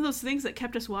 It's one of those things that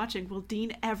kept us watching. Will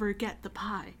Dean ever get the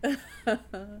pie?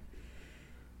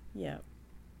 Yeah.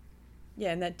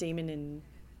 Yeah, and that demon in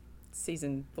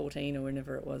season 14 or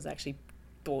whenever it was actually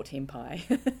bought him pie.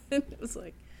 It was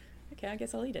like, okay, I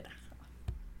guess I'll eat it.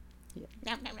 Yeah.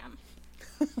 Nom, nom,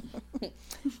 nom.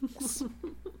 Yes.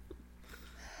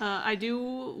 I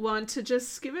do want to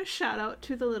just give a shout out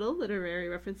to the little literary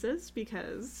references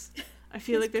because I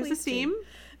feel Yes, like there's a please do. theme.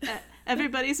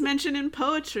 Everybody's mentioned in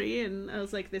poetry, and I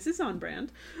was like, this is on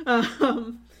brand.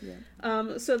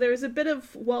 Yeah. So there's a bit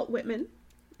of Walt Whitman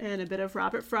and a bit of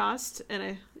Robert Frost,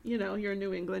 and you're in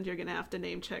New England, you're gonna have to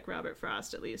name check Robert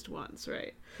Frost at least once,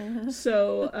 right?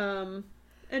 So,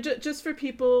 and just for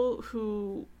people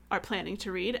who are planning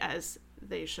to read, as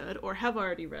they should, or have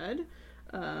already read,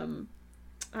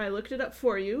 I looked it up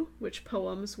for you, which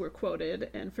poems were quoted,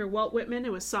 and for Walt Whitman,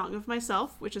 it was Song of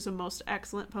Myself, which is a most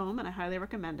excellent poem, and I highly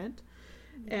recommend it.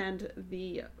 And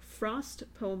the Frost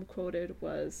poem quoted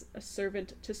was A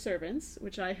Servant to Servants,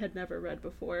 which I had never read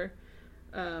before.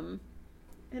 And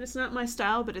it's not my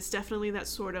style, but it's definitely that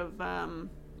sort of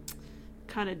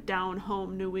kind of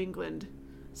down-home New England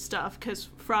stuff, because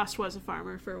Frost was a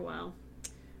farmer for a while,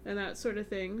 and that sort of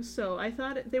thing. So I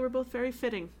thought they were both very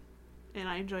fitting, and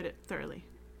I enjoyed it thoroughly.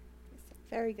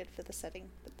 Very good for the setting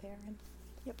that they're in.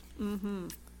 Yep. Mm-hmm.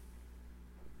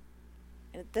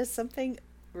 And there's something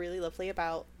really lovely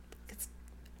about, because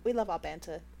we love our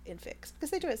banter in fics, because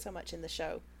they do it so much in the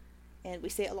show. And we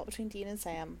see it a lot between Dean and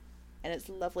Sam, and it's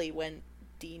lovely when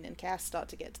Dean and Cass start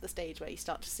to get to the stage where you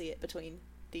start to see it between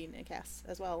Dean and Cass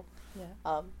as well. Yeah.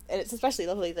 And it's especially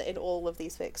lovely that in all of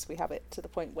these fics we have it to the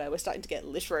point where we're starting to get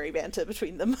literary banter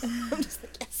between them. I'm just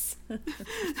like, yes.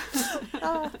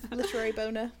 Literary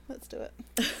boner. Let's do it.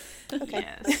 Okay.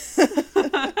 Yes.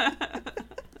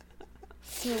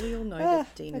 Yeah, we all know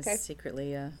that Dean okay. is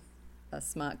secretly a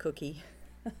smart cookie.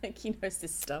 Like, he knows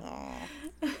this stuff.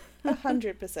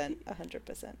 100%.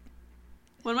 100%.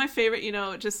 One of my favorite,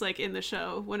 just like in the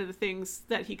show, one of the things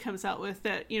that he comes out with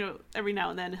that, every now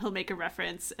and then he'll make a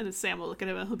reference and then Sam will look at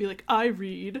him and he'll be like, I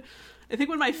read. I think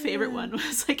one of my favorite one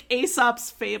was like Aesop's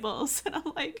Fables. And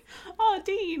I'm like, oh,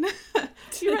 Dean,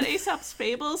 you read Aesop's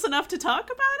Fables enough to talk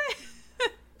about it?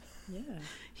 Yeah.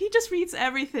 He just reads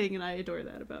everything and I adore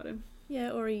that about him.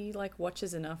 Yeah, or he like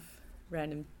watches enough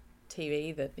random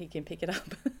TV that he can pick it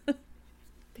up.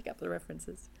 Pick up the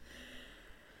references.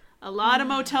 A lot of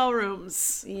motel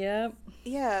rooms. Yep.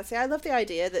 Yeah, see, I love the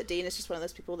idea that Dean is just one of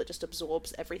those people that just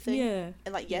absorbs everything. Yeah.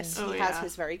 And, like, yes, Yeah. he Oh, has yeah.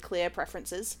 his very clear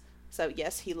preferences. So,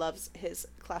 yes, he loves his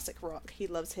classic rock. He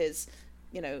loves his,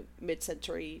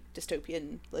 mid-century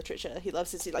dystopian literature. He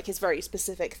loves his very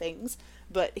specific things.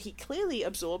 But he clearly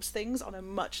absorbs things on a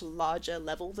much larger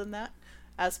level than that,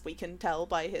 as we can tell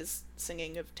by his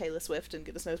singing of Taylor Swift and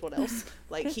goodness knows what else.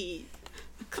 Like, he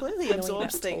clearly Knowing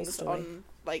absorbs about things Tolstoy. on,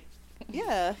 like...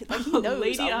 Yeah, like he knows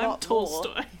Lady, a I'm lot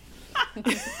Tolstoy.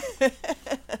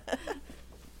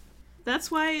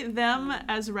 That's why them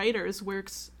as writers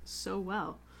works so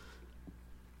well.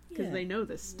 Because Yeah. they know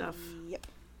this stuff. Yep.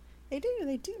 They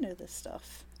do know this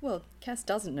stuff. Well, Cass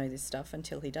doesn't know this stuff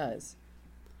until he does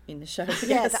in the show.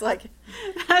 Yeah, Yes, like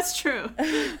That's true.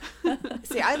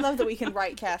 See, I love that we can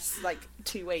write Cass like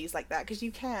two ways like that, because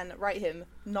you can write him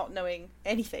not knowing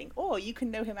anything, or you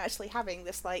can know him actually having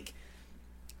this like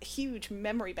huge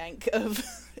memory bank of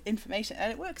information,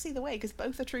 and it works either way because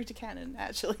both are true to canon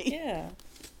actually. yeah.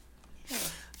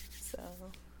 So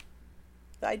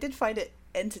I did find it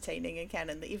entertaining in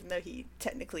canon that even though he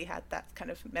technically had that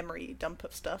kind of memory dump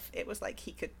of stuff, it was like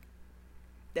he could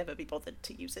never be bothered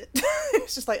to use it.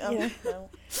 It's just like, Yeah. no.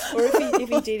 Or if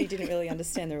he did, he didn't really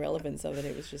understand the relevance of it.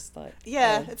 It was just like,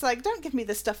 Yeah, oh, it's like, don't give me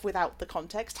this stuff without the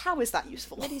context. How is that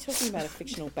useful? what are you talking about a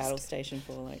fictional battle station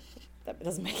for? Like, that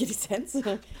doesn't make any sense.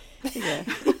 Yeah,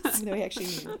 even though he actually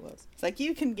knew what it was. It's like,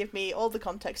 you can give me all the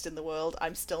context in the world,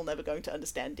 I'm still never going to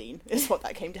understand Dean, is what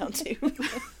that came down to.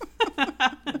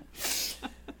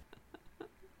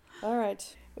 All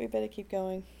right, we better keep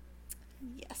going.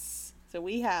 Yes. So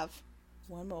we have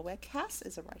one more where Cass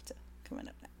is a writer coming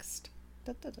up next.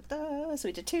 Da, da, da, da. So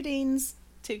we did 2 Deans,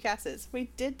 2 Casses. We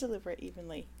did deliver it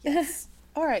evenly. Yes.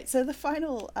 All right. So the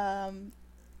final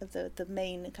of the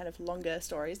main kind of longer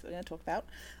stories that we're going to talk about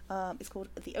is called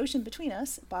The Ocean Between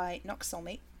Us by Nox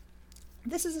Soulmate.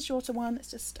 This is a shorter one. It's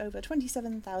just over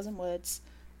 27,000 words.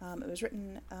 It was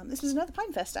written. This was another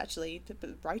Pinefest actually.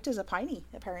 The writers are piney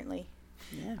apparently.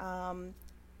 Yeah.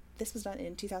 This was done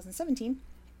in 2017.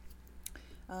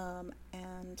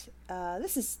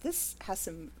 This has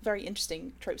some very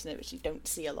interesting tropes in it which you don't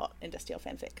see a lot in Dusty Old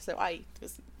fanfic, so I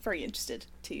was very interested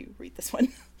to read this one.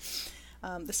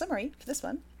 The summary for this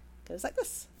one goes like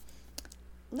this.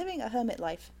 Living a hermit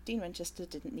life, Dean Winchester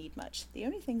didn't need much. The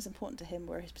only things important to him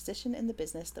were his position in the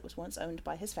business that was once owned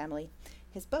by his family,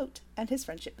 his boat, and his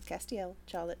friendship with Castiel,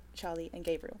 Charlie, and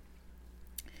Gabriel.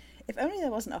 If only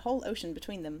there wasn't a whole ocean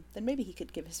between them, then maybe he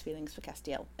could give his feelings for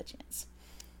Castiel a chance.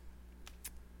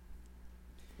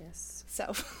 Yes.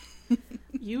 So,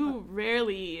 You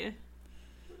rarely,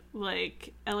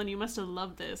 like, Ellen, you must have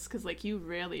loved this, because, like, you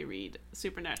rarely read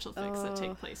supernatural fics that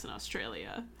take place in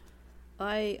Australia.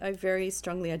 I very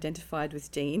strongly identified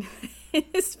with Dean in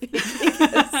this fic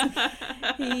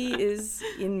because he is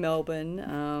in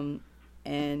Melbourne,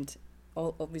 and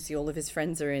obviously all of his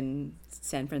friends are in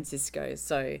San Francisco.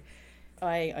 So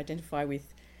I identify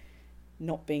with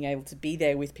not being able to be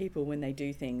there with people when they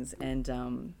do things,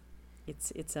 and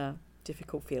it's a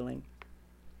difficult feeling.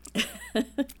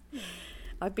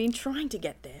 I've been trying to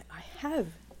get there. I have.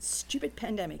 Stupid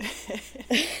pandemic.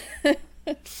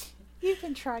 you've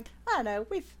been trying. I don't know.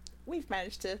 We've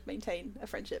managed to maintain a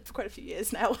friendship for quite a few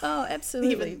years now. Oh,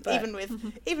 absolutely.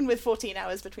 Even with 14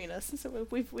 hours between us, so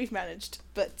we've managed.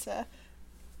 But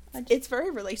it's very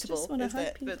relatable, isn't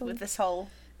it? With this whole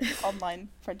online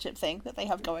friendship thing that they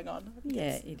have going on.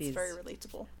 Yeah, it's very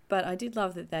relatable. But I did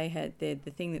love that they had the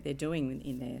thing that they're doing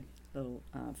in their little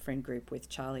friend group with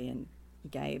Charlie and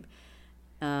Gabe,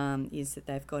 is that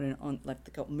they've got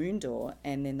they've got Moondoor,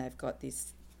 and then they've got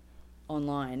this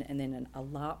online, and then a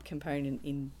LARP component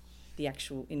in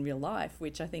real life,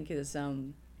 which I think is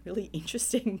really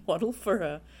interesting model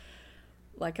for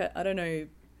I don't know,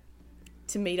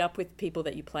 to meet up with people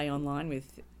that you play online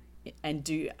with and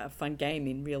do a fun game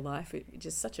in real life. It's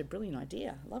just such a brilliant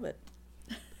idea. I love it.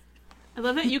 I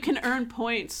love that you can earn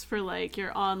points for, like,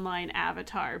 your online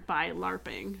avatar by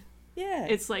LARPing. Yeah.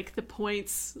 It's like the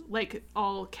points, like,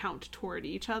 all count toward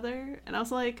each other. And I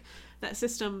was like, that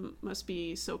system must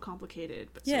be so complicated.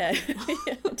 But so yeah. cool.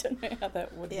 I don't know how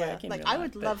that would work in like real I life,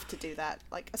 would but- love to do that.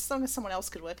 Like, as long as someone else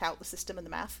could work out the system and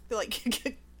the math.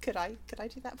 Like, could I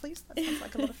do that, please? That sounds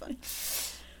like a lot of fun.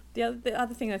 The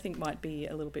other thing I think might be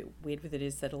a little bit weird with it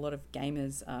is that a lot of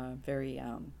gamers are very,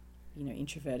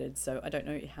 introverted. So I don't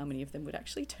know how many of them would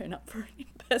actually turn up for an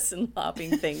in-person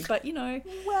LARPing thing. But,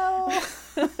 Well,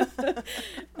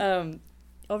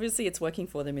 obviously it's working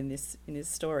for them in this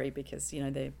story because,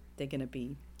 they're going to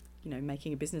be,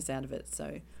 making a business out of it.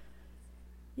 So,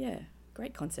 yeah,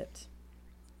 great concept.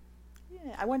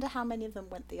 yeah, I wonder how many of them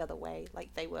went the other way.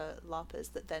 Like, they were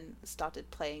LARPers that then started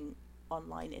playing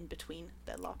online in between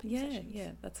their LARPing sessions.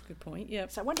 Yeah, that's a good point. Yeah.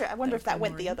 So I wonder if that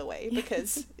went the other way,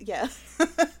 because yeah.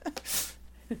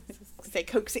 Say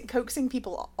coaxing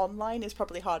people online is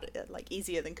probably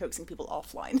easier than coaxing people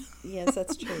offline. Yes,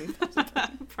 that's true.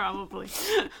 Probably.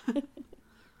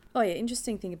 Oh yeah,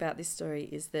 interesting thing about this story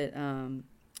is that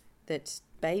that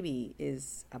Baby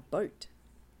is a boat.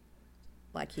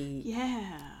 Like he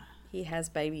has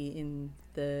Baby in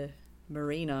the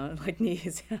marina, like near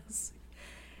his house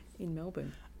in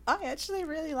Melbourne. I actually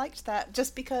really liked that,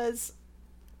 just because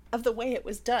of the way it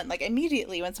was done. Like,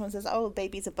 immediately when someone says, oh,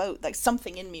 baby's a boat, like,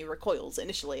 something in me recoils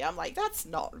initially. I'm like, that's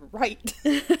not right.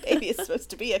 Baby is supposed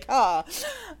to be a car.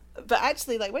 But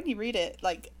actually, like, when you read it,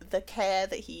 like, the care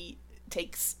that he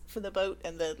takes for the boat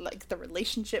and the, like, the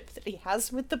relationship that he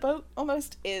has with the boat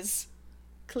almost is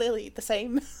clearly the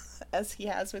same as he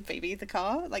has with baby the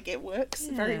car. Like, it works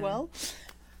very well.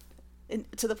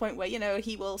 To the point where, you know,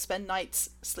 he will spend nights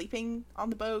sleeping on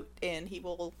the boat, and he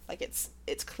will, like, it's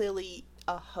clearly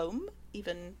a home,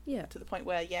 even to the point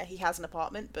where, he has an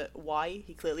apartment, but why?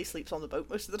 He clearly sleeps on the boat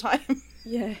most of the time.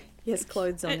 Yeah, he has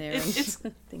clothes on there and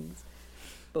things.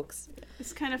 Books.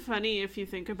 It's kind of funny if you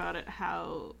think about it,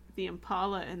 how the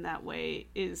Impala in that way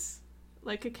is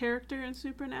like a character in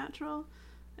Supernatural,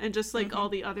 and just like all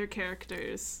the other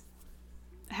characters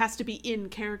has to be in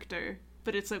character,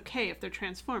 but it's okay if they're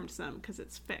transformed some because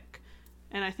it's fic.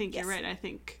 And I think you're right. I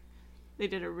think they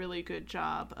did a really good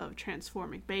job of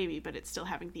transforming baby, but it's still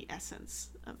having the essence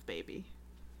of baby.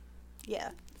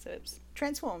 Yeah, so it's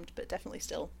transformed, but definitely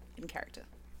still in character.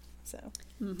 So.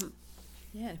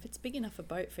 Yeah, if it's big enough a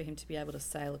boat for him to be able to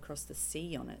sail across the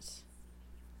sea on it,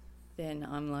 then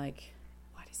I'm like,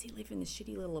 why does he live in this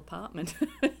shitty little apartment?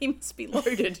 He must be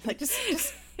loaded. Like,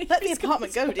 just let the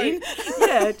apartment go, Dean.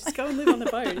 Yeah, just go and live on the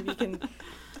boat if you can.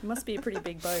 It must be a pretty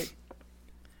big boat.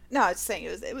 No, I was just saying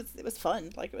it was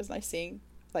fun. Like, it was nice seeing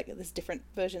like this different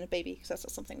version of baby, because that's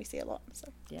not something we see a lot.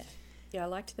 So yeah, I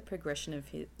liked the progression of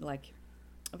his, like,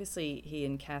 obviously he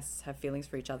and Cass have feelings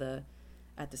for each other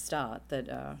at the start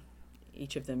that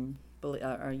each of them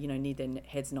need their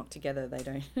heads knocked together. They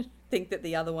don't think that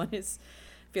the other one is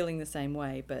feeling the same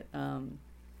way, but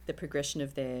the progression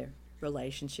of their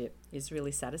relationship is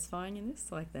really satisfying in this.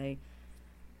 Like, they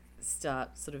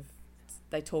start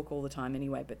they talk all the time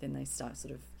anyway, but then they start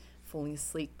sort of falling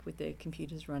asleep with their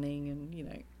computers running, and, you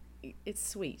know, it's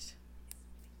sweet.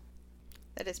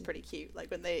 That is pretty cute.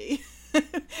 Like, when they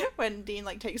when Dean,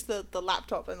 like, takes the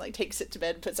laptop and, like, takes it to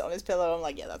bed and puts it on his pillow, I'm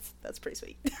like, yeah, that's pretty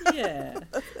sweet. Yeah.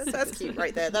 that's cute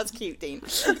right there. That's cute, Dean.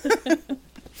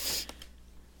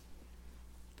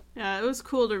 Yeah, it was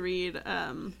cool to read.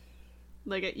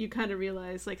 Like, you kind of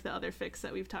realize, like, the other fics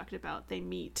that we've talked about,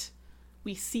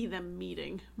 we see them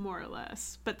meeting, more or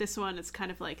less. But this one, it's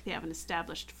kind of like they have an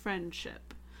established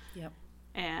friendship. Yep.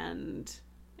 And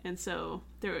so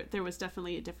there was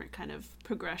definitely a different kind of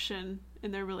progression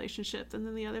in their relationship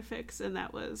than the other fics, and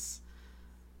that was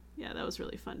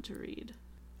really fun to read.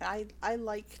 I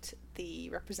liked the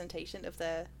representation of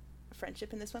their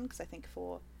friendship in this one, because I think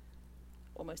for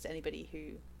almost anybody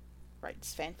who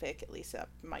writes fanfic, at least that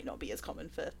might not be as common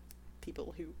for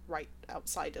people who write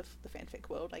outside of the fanfic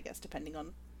world, I guess, depending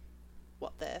on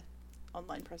what their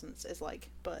online presence is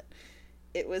like. But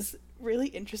it was really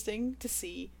interesting to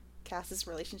see Cass's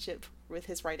relationship with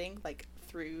his writing, like,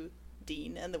 through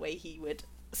Dean, and the way he would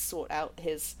sort out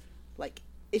his, like,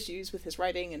 issues with his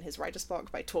writing and his writer's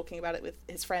block by talking about it with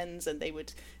his friends, and they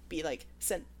would be, like,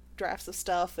 sent drafts of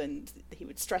stuff, and he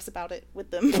would stress about it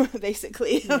with them,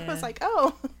 basically. Yeah. I was like,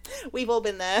 oh, we've all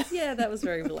been there. Yeah, that was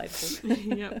very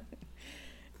relatable. Yep.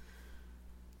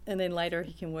 And then later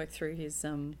he can work through his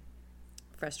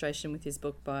frustration with his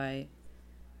book by,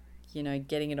 you know,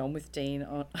 getting it on with Dean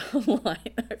online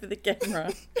over the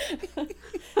camera.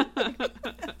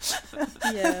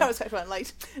 Yeah. That was quite fun.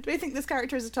 Like, do we think this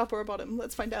character is a top or a bottom?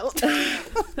 Let's find out.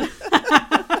 That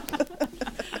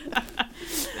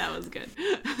was good.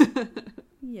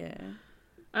 Yeah.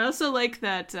 I also like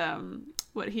that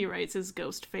what he writes is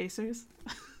ghost facers.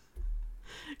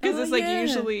 Because it's like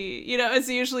usually, you know, it's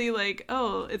usually like,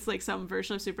 oh, it's like some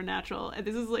version of Supernatural, and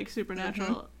this is like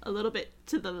Supernatural a little bit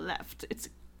to the left. It's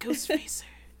ghost facers.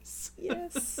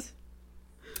 Yes.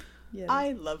 Yeah.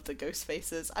 I love the ghost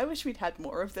faces. I wish we'd had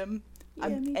more of them. Yeah,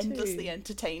 I'm endlessly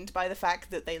entertained by the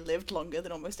fact that they lived longer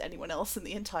than almost anyone else in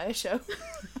the entire show.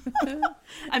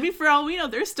 I mean, for all we know,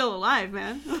 they're still alive,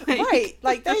 man. Right.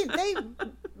 Like, they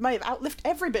might have outlived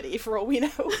everybody for all we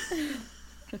know.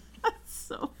 That's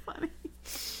so funny.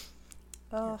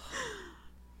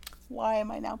 Why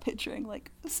am I now picturing,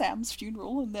 like, Sam's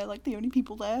funeral and they're, like, the only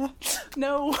people there?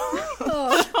 No.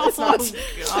 It's not.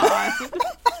 God.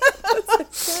 That's so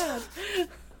sad.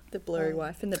 The blurry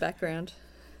wife in the background.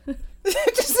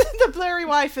 Just the blurry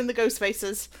wife and the ghost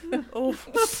faces. Oh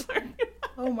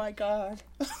my god.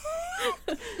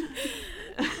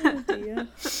 Oh dear.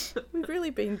 We've really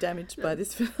been damaged by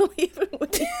this finale,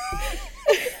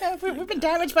 haven't we? We've been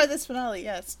damaged by this finale,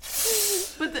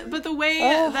 yes. But the way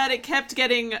that it kept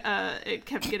getting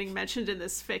mentioned in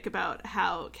this fic about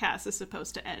how Cass is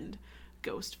supposed to end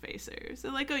ghost facers.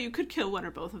 They're like, oh, you could kill one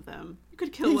or both of them. You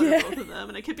could kill one or both of them,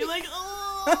 and I could be like,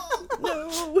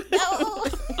 oh no.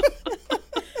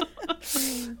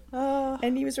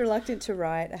 And he was reluctant to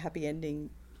write a happy ending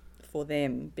for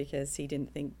them because he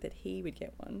didn't think that he would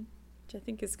get one, which I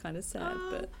think is kind of sad.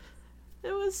 But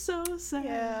it was so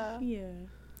sad. Yeah.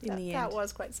 In the end, that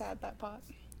was quite sad, that part.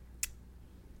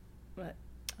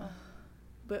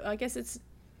 But I guess it's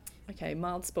okay.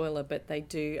 Mild spoiler, but they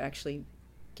do actually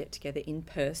get together in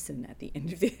person at the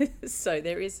end of this. So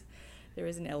there is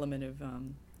an element of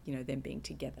them being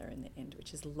together in the end,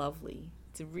 which is lovely.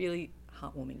 It's a really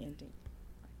heartwarming ending.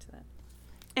 I like to that.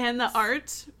 And the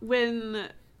art when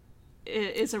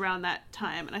it is around that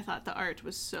time, and I thought the art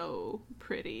was so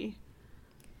pretty.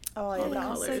 Oh, yeah, the that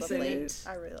was colours so in lovely. it.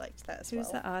 I really liked that as Who's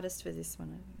well. the artist for this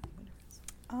one?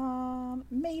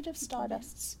 Made of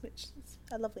Stardusts, which is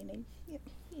a lovely name. Yep.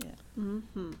 Yeah.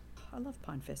 Mm-hmm. I love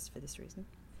Pine Fest for this reason.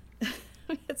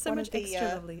 It's so One much of the, extra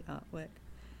lovely artwork.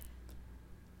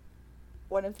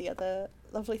 One of the other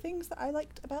lovely things that I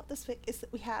liked about this fic is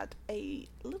that we had a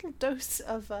little dose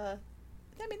of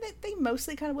they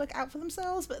mostly kind of work out for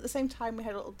themselves, but at the same time we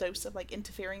had a little dose of like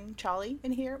interfering Charlie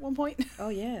in here at one point. Oh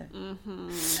yeah.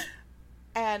 Mm-hmm.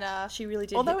 And She really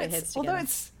did hit their heads together.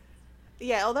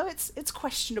 Although it's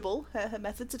questionable, her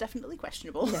methods are definitely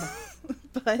questionable. Yeah.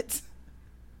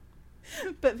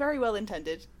 but very well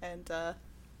intended, and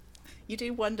you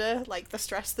do wonder like the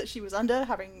stress that she was under,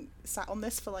 having sat on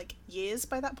this for like years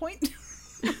by that point.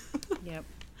 Yep.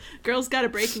 Girl's got a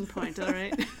breaking point, all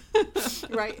right.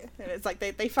 Right, and it's like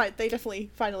they definitely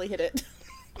finally hit it.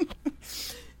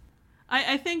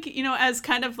 I think, as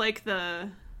kind of like the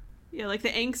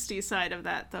angsty side of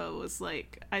that, though, was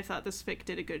like, I thought this fic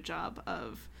did a good job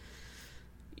of,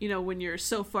 when you're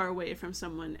so far away from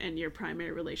someone and your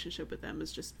primary relationship with them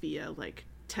is just via like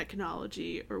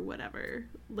technology or whatever,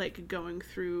 like going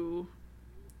through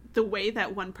the way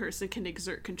that one person can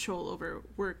exert control over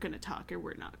we're gonna talk or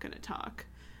we're not gonna talk,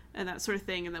 and that sort of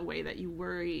thing, and the way that you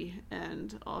worry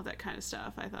and all of that kind of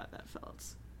stuff. I thought that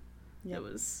felt it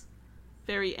was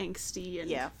very angsty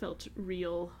and felt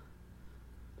real.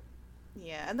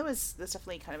 Yeah, and there's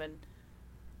definitely kind of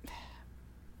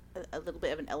a little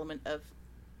bit of an element of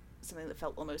something that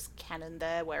felt almost canon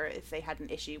there, where if they had an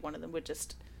issue, one of them would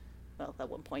just, well, at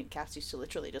one point Cass used to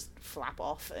literally just flap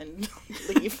off and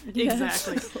leave.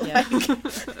 Exactly.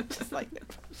 Just like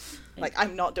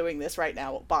I'm not doing this right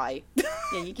now, bye.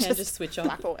 Yeah, you can just switch off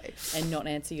flap away and not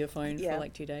answer your phone for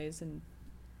like 2 days and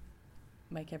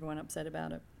make everyone upset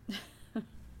about it.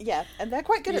 Yeah, and they're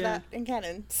quite good at that in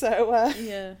canon, so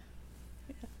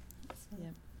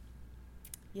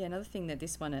Yeah, another thing that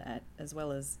this one, as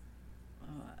well as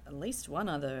at least one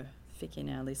other fic in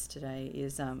our list today,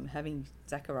 is having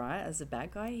Zachariah as a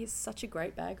bad guy. He's such a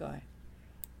great bad guy.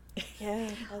 Yeah,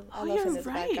 I love him as a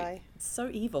bad guy. It's so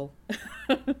evil.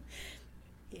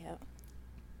 Yeah.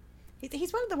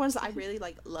 He's one of the ones that I really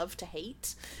love to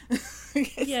hate.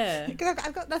 Yeah. Because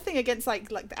I've got nothing against like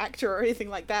the actor or anything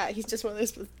like that. He's just one of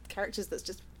those characters that's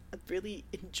just a really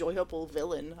enjoyable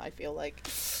villain, I feel like.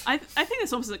 I think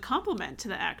it's almost a compliment to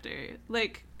the actor.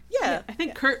 Like, yeah, I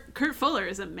think Kurt Fuller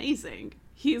is amazing.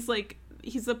 He's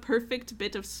a perfect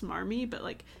bit of smarmy, but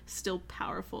like still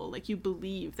powerful. Like, you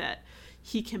believe that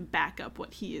he can back up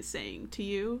what he is saying to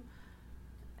you.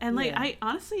 And like, I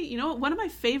honestly, one of my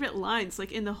favorite lines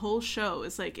like in the whole show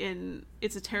is like in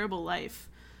It's a Terrible Life,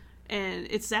 and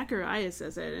it's Zachariah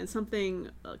says it, and something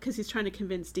because he's trying to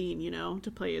convince Dean,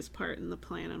 to play his part in the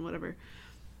plan and whatever,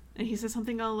 and he says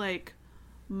something all like,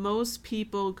 most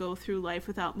people go through life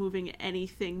without moving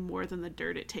anything more than the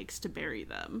dirt it takes to bury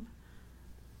them.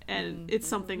 And it's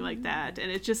something like that,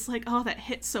 and it's just like, oh, that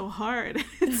hits so hard.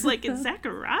 It's like, it's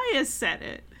Zachariah said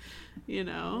it,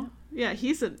 Yeah,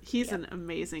 he's an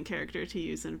amazing character to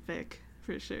use in fic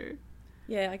for sure.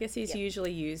 Yeah, I guess he's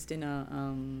usually used in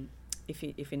a if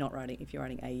you're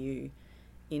writing AU,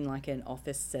 in like an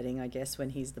office setting, I guess,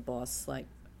 when he's the boss, like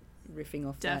riffing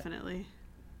off definitely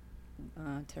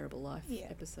that Terrible Life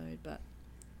episode. But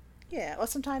or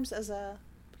sometimes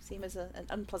see him as an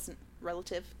unpleasant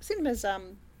relative. I've seen him as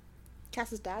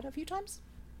Cass's dad a few times,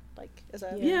 like as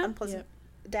a unpleasant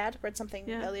dad. Read something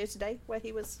earlier today where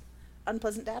he was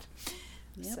unpleasant dad.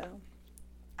 Yep. So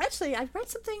actually, I read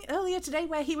something earlier today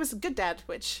where he was a good dad,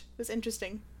 which was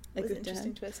interesting. It was an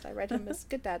interesting twist. I read him as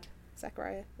good dad,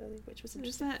 Zachariah, earlier, which was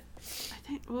interesting.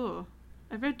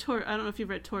 I've read Tor. I don't know if you've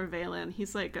read Tor Valen.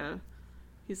 He's like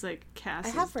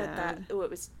Cass's I have read dad. that. Oh, it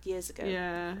was years ago.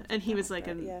 Yeah, and he was like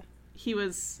he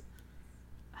was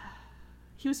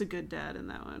a good dad in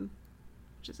that one,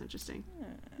 which is interesting.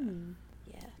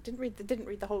 Yeah, didn't read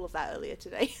the whole of that earlier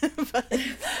today. but,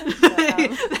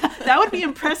 that would be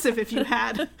impressive if you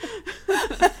had.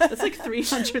 That's like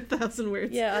 300,000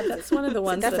 words. Yeah, that's one of the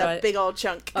ones That's that a big old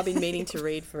chunk. I've been meaning to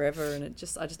read forever, and I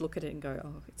just look at it and go,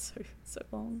 oh, it's so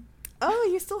long. Oh,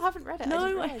 you still haven't read it? No, didn't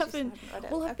I realise you still haven't. read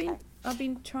it. Well, Okay. I've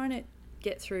been trying to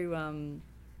get through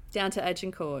down to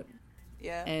Agincourt,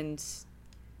 Yeah. and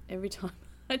every time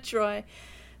I try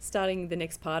starting the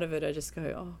next part of it, I just go,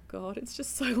 oh god, it's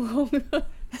just so long.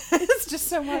 It's just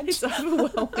so much. It's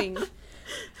overwhelming.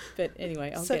 But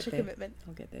anyway, I'll Such get a there. commitment.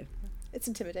 I'll get there. It's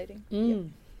intimidating.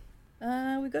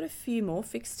 We've got a few more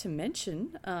fics to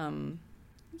mention.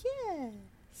 Yes.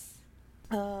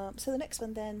 So the next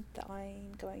one then that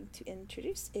I'm going to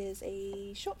introduce is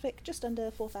a short fic just under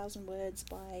 4,000 words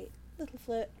by Little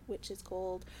Flirt, which is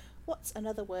called What's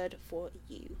Another Word for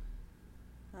You?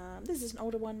 This is an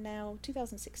older one now,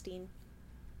 2016,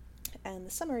 and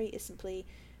the summary is simply: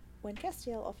 when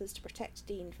Castiel offers to protect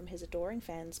Dean from his adoring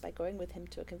fans by going with him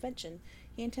to a convention,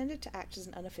 he intended to act as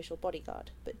an unofficial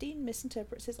bodyguard, but Dean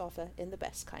misinterprets his offer in the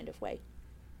best kind of way.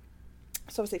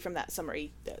 So obviously from that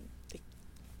summary, there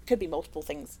could be multiple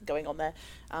things going on there,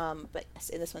 but yes,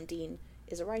 in this one, Dean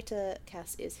is a writer,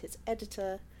 Cass is his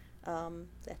editor,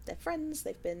 they're friends,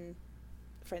 they've been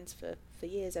friends for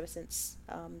years, ever since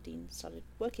Dean started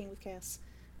working with Cass,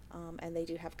 and they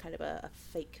do have kind of a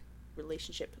fake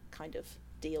relationship kind of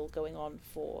deal going on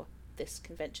for this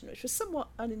convention, which was somewhat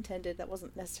unintended. That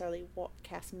wasn't necessarily what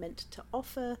Cass meant to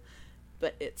offer,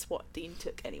 but it's what Dean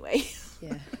took anyway.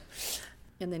 Yeah.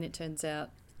 And then it turns out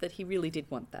that he really did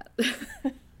want that.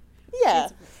 Yeah.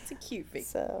 It's a cute fic.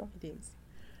 So It is.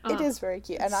 it is very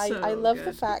cute, and I so love good.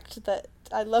 the fact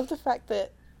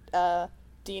that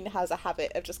Dean has a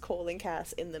habit of just calling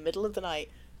Cass in the middle of the night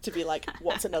to be like,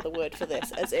 what's another word for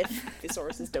this, as if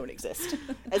thesauruses don't exist,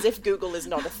 as if Google is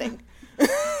not a thing.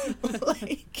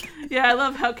 Like, Yeah, I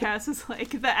love how Cass is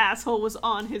like, the asshole was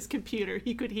on his computer.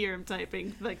 He could hear him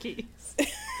typing the keys.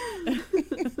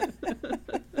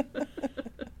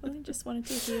 Well, I just wanted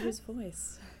to hear his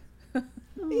voice.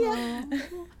 yeah,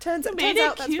 turns Made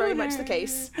out it that's very much the cuter.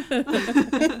 case.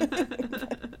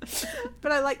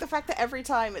 But I like the fact that every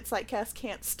time it's like Cass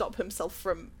can't stop himself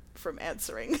from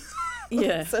answering.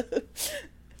 Yeah. So,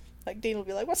 like, Dean will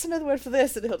be like, what's another word for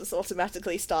this? And he'll just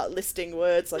automatically start listing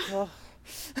words like, oh,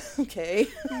 okay.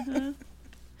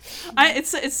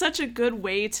 It's such a good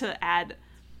way to add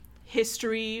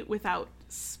history without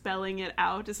spelling it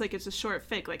out. It's like, it's a short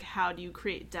fic. Like, how do you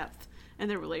create depth in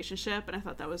their relationship? And I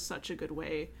thought that was such a good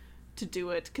way to do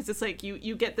it, because it's like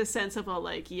you get the sense of,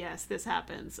 like, yes, this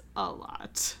happens a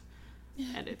lot.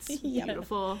 And it's Yeah.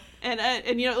 beautiful.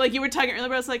 And you know, like you were talking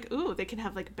earlier, I was like, ooh, they can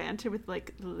have like banter with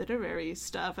like literary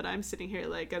stuff, and I'm sitting here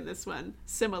like on this one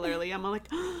similarly, I'm all like,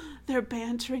 they're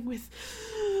bantering with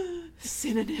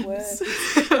synonyms. Words.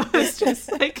 It's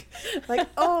just like,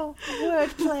 oh,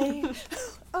 wordplay.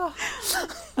 Oh.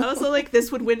 I was like,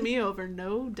 this would win me over,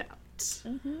 no doubt.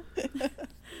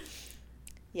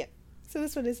 Yeah. So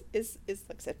this one is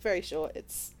like I said, very short.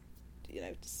 It's,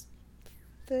 just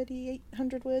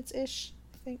 3,800 words ish,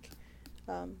 I think.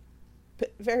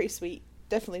 But very sweet.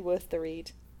 Definitely worth the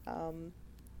read.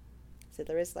 So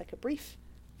there is like a brief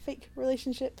fake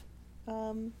relationship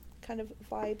kind of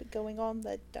vibe going on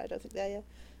that I don't think they're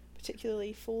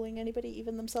particularly fooling anybody,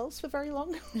 even themselves, for very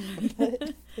long.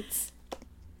 But it's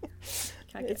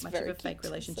Can't get it's much of very a fake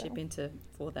cute, relationship so. into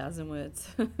 4,000 words.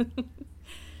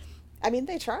 I mean,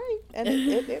 they try, and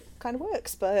it kind of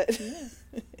works, but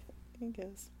it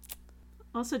goes.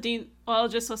 Also, Dean, well, I'll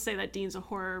say that Dean's a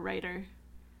horror writer.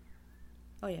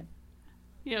 Oh, yeah.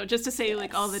 You know, just to say,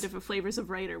 like, all the Yes. different flavors of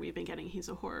writer we've been getting, he's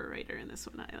a horror writer in this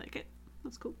one. I like it.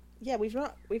 That's cool. Yeah, we've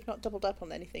not doubled up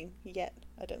on anything yet,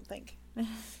 I don't think.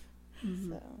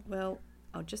 So Well,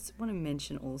 I just want to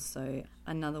mention also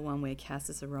another one where Cass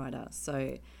is a writer.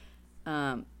 So,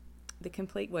 The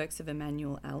Complete Works of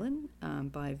Emmanuel Allen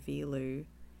by Vilu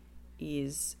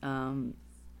is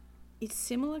it's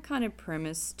similar kind of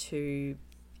premise to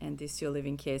And This Your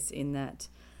Living Kiss, in that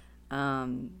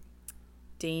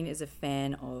Dean is a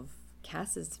fan of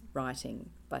Cass's writing,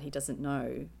 but he doesn't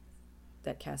know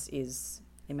that Cass is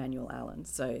Emmanuel Allen.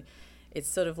 So it's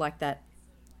sort of like that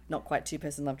not quite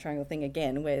two-person love triangle thing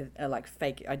again, where like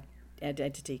fake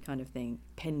identity kind of thing,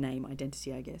 pen name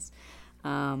identity, I guess.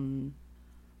 And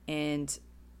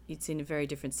it's in a very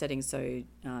different setting. So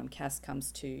Cass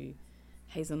comes to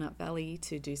Hazelnut Valley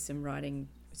to do some writing,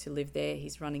 to live there.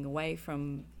 He's running away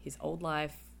from his old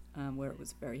life, where it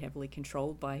was very heavily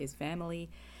controlled by his family.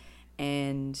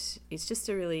 And it's just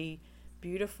a really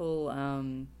beautiful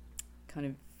kind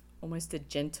of almost a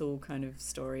gentle kind of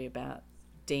story about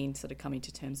Dean sort of coming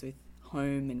to terms with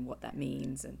home and what that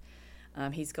means.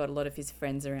 And he's got a lot of his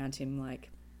friends around him, like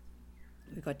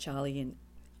we've got Charlie and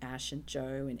Ash and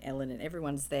Joe and Ellen and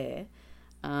everyone's there.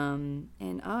 And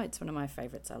it's one of my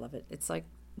favorites. I love it. It's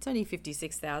only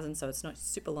 56,000, so it's not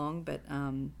super long, but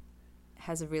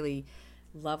has a really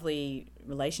lovely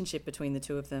relationship between the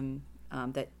two of them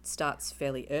that starts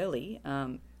fairly early,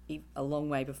 a long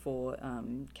way before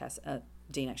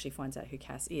Dean actually finds out who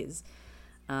Cass is.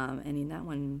 And in that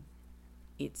one,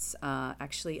 it's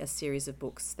actually a series of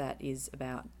books that is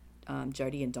about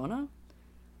Jodie and Donna.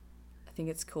 I think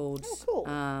it's called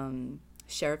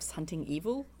Sheriff's Hunting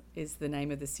Evil is the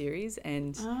name of the series.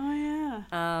 And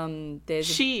there's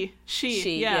she.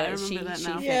 Yeah, I remember that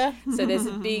now. Yeah. So there's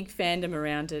a big fandom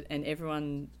around it, and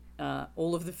everyone,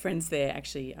 all of the friends there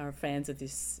actually are fans of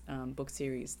this book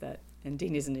series. And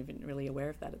Dean isn't even really aware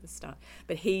of that at the start,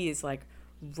 but he is like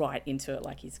right into it.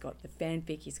 Like, he's got the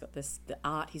fanfic, he's got the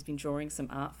art, he's been drawing some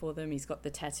art for them, he's got the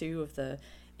tattoo of the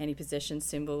anti-possession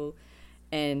symbol.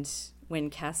 And when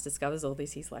Cass discovers all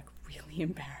this, he's like really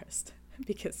embarrassed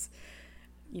because,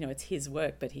 it's his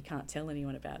work, but he can't tell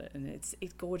anyone about it. And it's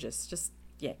gorgeous. Just,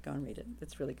 go and read it.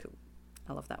 It's really cool.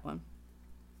 I love that one.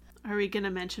 Are we going to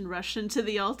mention Russian to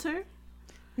the Altar?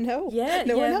 No. Yeah,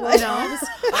 no, we're not. Well, no,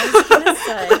 I was going to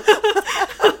say,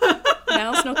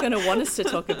 Mal's not going to want us to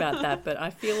talk about that, but I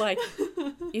feel like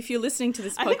if you're listening to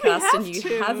this podcast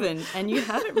and you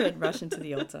haven't read Russian to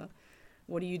the Altar,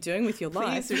 what are you doing with your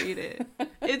life? Please read it.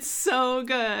 It's so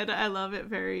good. I love it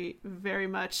very, very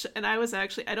much. And I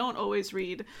don't always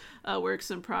read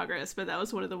works in progress, but that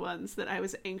was one of the ones that I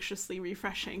was anxiously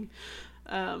refreshing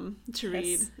to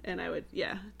read. And I would,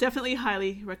 definitely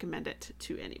highly recommend it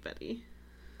to anybody.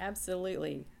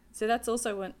 Absolutely. So that's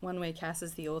also one where Cass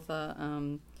is the author.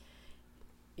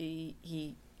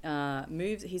 He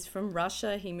moves. He's from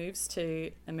Russia. He moves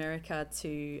to America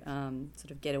to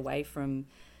sort of get away from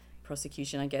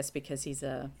prosecution, I guess, because he's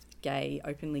a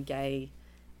openly gay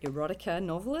erotica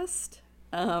novelist,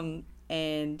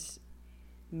 and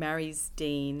marries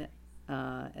Dean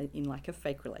in like a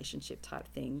fake relationship type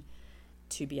thing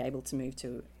to be able to move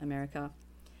to America.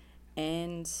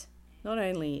 And not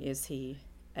only is he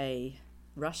a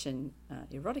Russian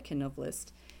erotica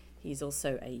novelist, he's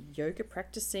also a yoga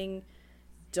practicing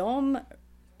dom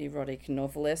erotic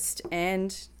novelist,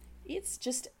 and it's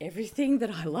just everything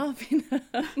that I love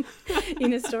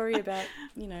in a story about,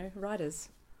 writers,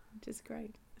 which is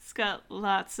great. It's got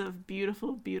lots of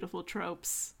beautiful, beautiful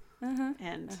tropes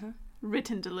and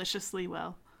written deliciously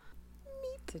well.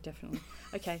 So definitely.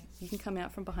 Okay, you can come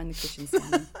out from behind the cushions,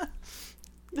 Simon.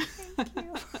 Thank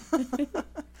you.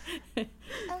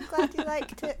 I'm glad you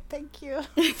liked it. Thank you.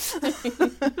 It's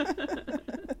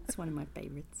one of my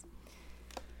favourites.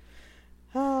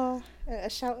 I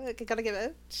gotta give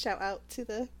a shout out to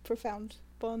the Profound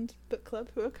Bond book club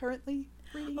who are currently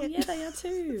reading it. Yeah, they are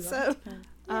too. So,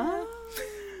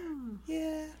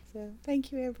 Yeah. So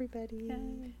thank you, everybody.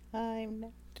 Yay. I'm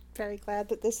very glad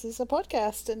that this is a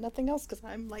podcast and nothing else, because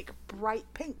I'm like bright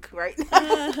pink right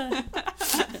now.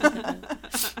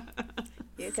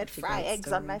 You could fry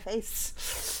eggs on my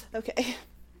face. Okay.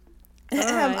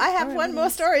 Right, I have one more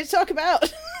story to talk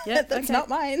about. Yep, That's not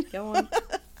mine. Go on.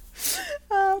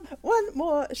 One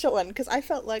more short one, because I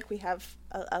felt like we have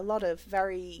a lot of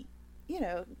very,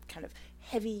 kind of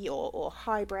heavy or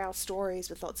highbrow stories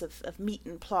with lots of meat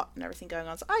and plot and everything going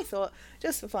on. So I thought,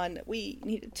 just for fun, we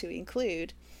needed to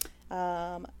include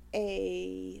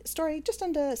a story just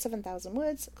under 7,000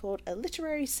 words called A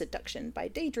Literary Seduction by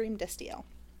Daydream Destiel.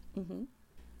 Mm-hmm.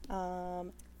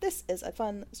 This is a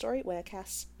fun story where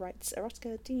Cass writes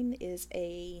erotica. Dean is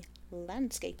a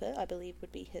landscaper, I believe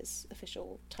would be his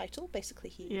official title. Basically,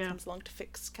 he comes along to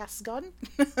fix Cass' garden.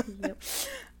 Yep.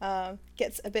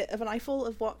 Gets a bit of an eyeful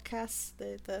of what Cass,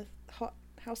 the hot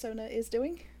house owner, is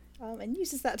doing, and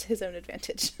uses that to his own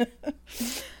advantage.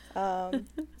 So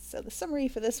the summary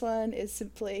for this one is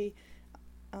simply,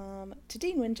 to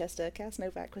Dean Winchester, Cass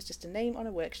Novak was just a name on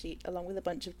a worksheet along with a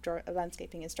bunch of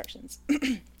landscaping instructions.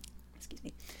 Excuse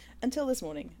me. Until this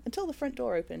morning, until the front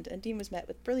door opened and Dean was met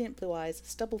with brilliant blue eyes,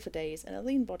 stubble for days, and a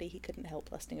lean body he couldn't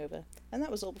help lusting over. And that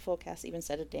was all before Cass even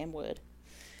said a damn word.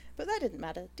 But that didn't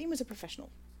matter. Dean was a professional.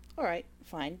 Alright,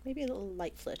 fine. Maybe a little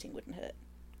light flirting wouldn't hurt.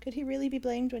 Could he really be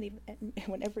blamed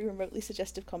when every remotely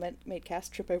suggestive comment made Cass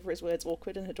trip over his words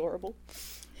awkward and adorable?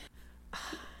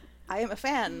 I am a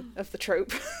fan of the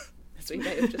trope, as we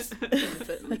may have just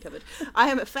inadvertently covered. I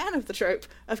am a fan of the trope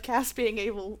of Cass being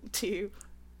able to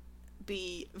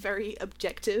be very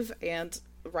objective and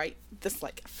write this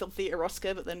like filthy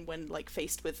erotica, but then when like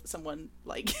faced with someone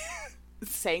like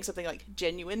saying something like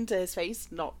genuine to his face,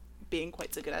 not being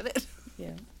quite so good at it.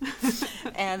 Yeah.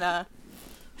 And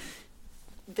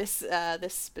this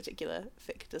particular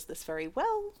fic does this very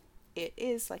well. It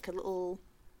is like a little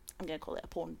I'm going to call it a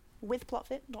porn with plot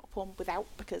fit, not a porn without,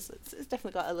 because it's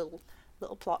definitely got a little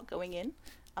plot going in.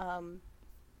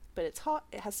 But it's hot.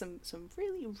 It has some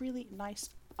really, really nice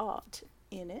art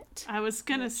in it. I was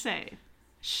gonna say,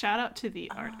 shout out to the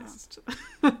artist.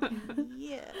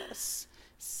 Yes.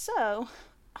 So,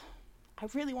 I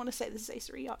really want to say this is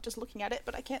Acer art, just looking at it,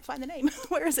 but I can't find the name.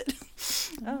 Where is it?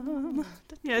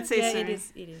 Yeah, it's Yeah, Acer. it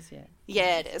is. It is. Yeah.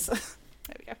 Yeah, it is.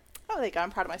 There we go. Oh, there you go.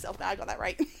 I'm proud of myself now. I got that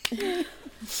right.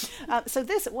 So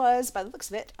this was, by the looks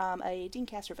of it, a Dean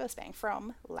Cass reverse bang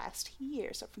from last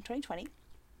year, so from 2020.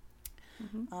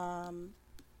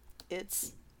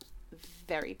 It's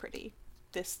very pretty.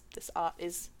 This art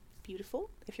is beautiful.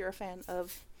 If you're a fan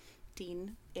of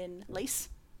Dean in lace,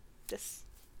 just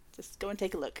go and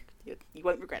take a look. You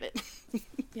won't regret it.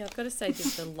 Yeah, I've got to say that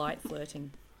the light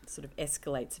flirting sort of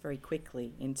escalates very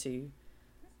quickly into,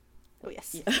 Oh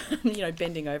yes.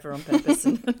 bending over on purpose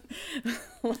and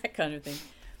all that kind of thing.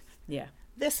 Yeah.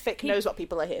 This fic knows what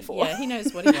people are here for. Yeah, he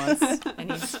knows what he wants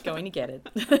and he's going to get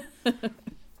it.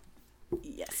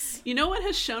 Yes. You know what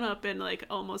has shown up in like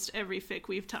almost every fic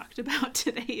we've talked about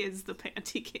today is the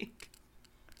panty kink.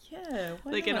 Yeah.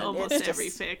 Why Like in not? almost It's every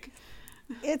just- fic.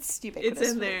 It's ubiquitous.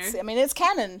 It's in there. I mean, it's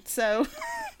canon, so...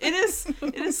 It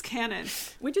is canon.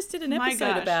 We just did an My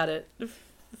episode gosh. about it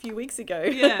a few weeks ago.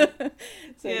 Yeah.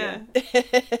 So, Yeah.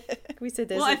 We said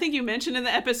there's Well, I think you mentioned in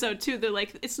the episode too, they're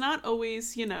like, it's not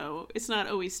always, it's not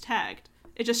always tagged.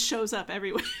 It just shows up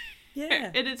everywhere.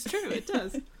 yeah. And it's true, it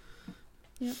does.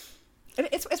 Yep.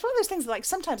 It's one of those things that, like,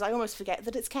 sometimes I almost forget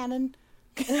that it's canon.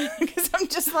 Because I'm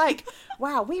just like,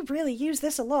 wow, we really use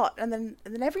this a lot. And then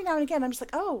every now and again, I'm just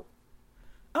like, oh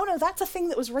no, that's a thing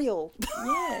that was real.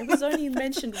 Yeah, it was only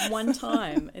mentioned one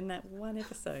time in that one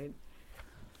episode.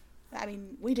 I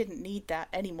mean, we didn't need that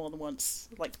any more than once.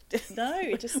 Like, No,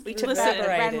 it just we took that and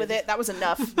ran reverberated. with it. That was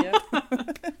enough.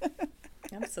 Yep.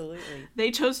 Absolutely.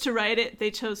 They chose to write it,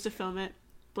 they chose to film it.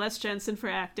 Bless Jensen for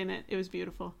acting it. It was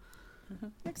beautiful.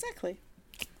 Exactly.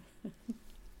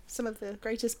 Some of the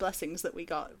greatest blessings that we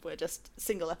got were just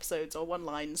single episodes or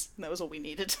one-liners, and that was all we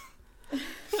needed.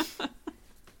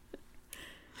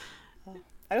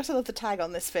 I also love the tag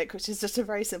on this fic, which is just a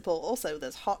very simple, also,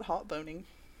 there's hot boning.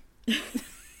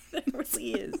 It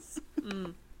really is.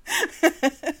 I'm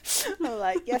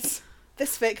like, yes,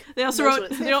 this fic They also knows wrote-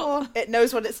 what it's they here don't- for. It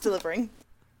knows what it's delivering.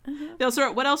 They also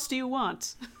wrote, what else do you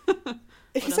want? What else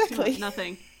do you Exactly.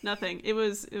 want? Nothing. It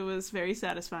was very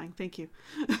satisfying. Thank you.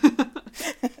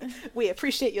 We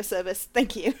appreciate your service.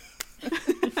 Thank you.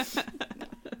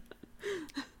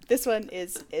 This one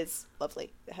is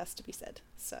lovely. It has to be said.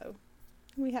 So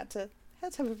we had to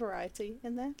have a variety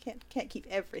in there. Can't keep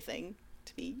everything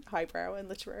to be highbrow and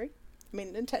literary. I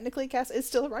mean, and technically Cass is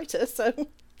still a writer, so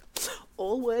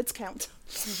all words count.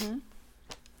 Mm-hmm.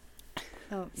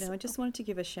 Oh, no, I just wanted to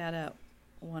give a shout out,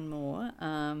 one more,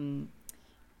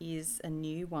 is a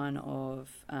new one of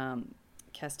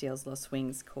Castiel's Lost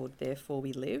Wings called Therefore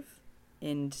We Live.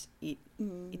 And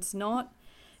it's not,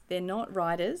 they're not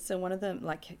writers. So one of them,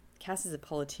 like, Cass is a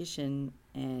politician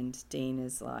and Dean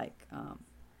is like,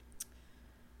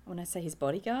 when I say his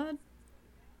bodyguard,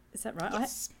 is that right?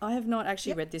 Yes. I have not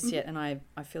actually read this yet, and I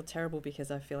feel terrible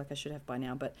because I feel like I should have by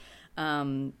now. But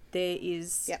there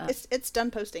is... Yeah, it's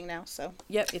done posting now, so...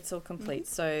 Yep, it's all complete.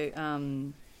 So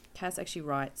Cass actually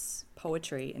writes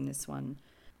poetry in this one.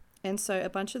 And so a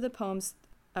bunch of the poems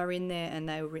are in there, and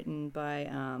they were written by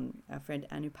our friend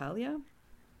Anupalia.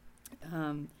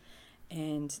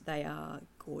 And they are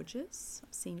gorgeous.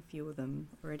 I've seen a few of them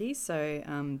already. So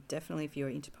definitely if you're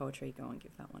into poetry, go and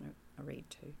give that one a read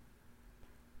too.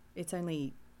 It's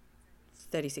only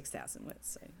 36,000 words,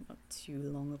 so not too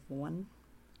long of one.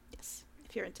 Yes.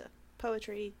 If you're into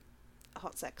poetry,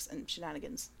 hot sex, and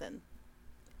shenanigans, then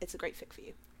it's a great fic for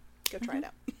you. Go try it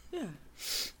out. Yeah.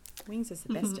 Wings is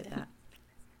the best at that.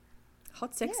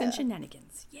 Hot sex and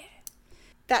shenanigans. Yeah.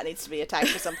 That needs to be a tag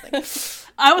for something.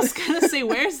 I was going to say,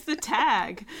 where's the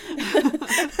tag?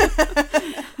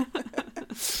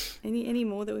 Any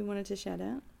more that we wanted to shout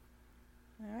out?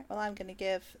 All right. Well, I'm going to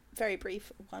give very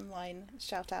brief one-line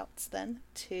shout-outs then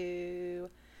to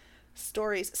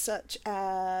stories such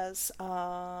as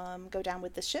Go Down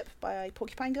With the Ship by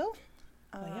Porcupine Girl,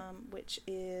 which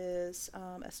is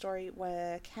a story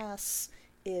where Cass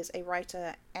is a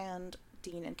writer and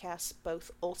Dean and Cass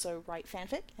both also write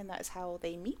fanfic, and that is how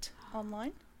they meet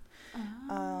online.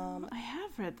 I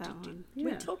have read that one.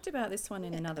 We talked about this one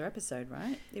in another episode,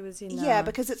 right? It was in Yeah,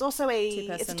 because it's also a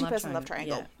Two-Person it's a two-person Love love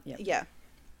triangle. Yeah. Yeah.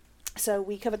 So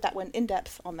we covered that one in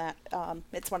depth on that.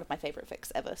 It's one of my favorite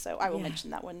fics ever, so I will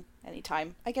mention that one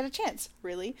anytime I get a chance,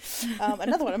 really.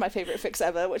 Another one of my favorite fics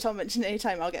ever, which I'll mention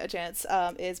anytime I'll get a chance,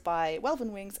 is by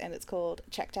Welvin Wings, and it's called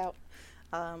Checked Out,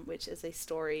 which is a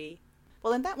story...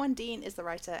 Well, in that one, Dean is the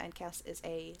writer and Cass is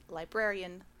a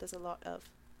librarian. There's a lot of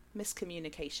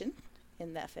miscommunication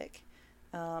in that fic,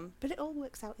 but it all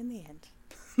works out in the end.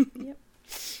 Yep.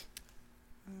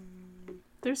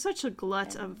 There's such a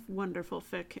glut of wonderful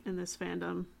fic in this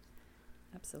fandom.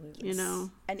 Absolutely. You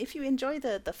know. And if you enjoy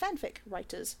the fanfic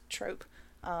writers trope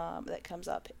that comes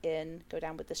up in Go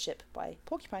Down with the Ship by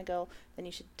Porcupine Girl, then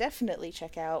you should definitely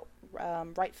check out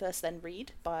Write First Then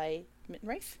Read by Mitten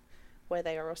Wraith, where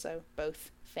they are also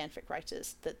both fanfic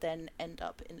writers that then end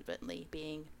up inadvertently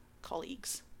being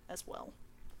colleagues as well.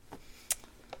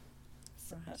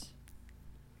 Right.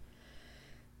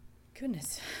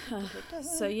 Goodness.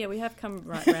 So yeah, we have come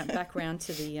back round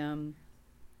to the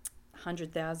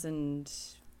 100,000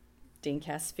 Dean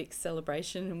Cass Fics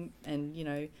celebration, and you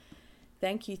know,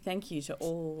 thank you to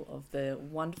all of the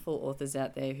wonderful authors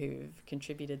out there who've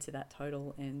contributed to that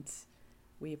total, and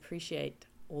we appreciate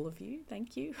all of you.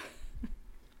 Thank you.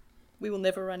 We will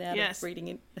never run out of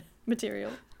reading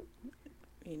material.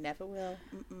 We never will.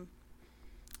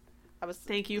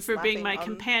 Thank you for being my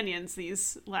companions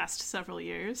these last several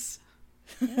years.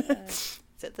 Yeah.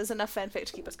 So there's enough fanfic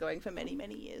to keep us going for many,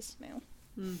 many years now.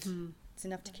 Mm-hmm. It's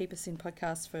enough to keep us in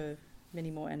podcasts for many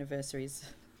more anniversaries.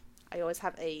 I always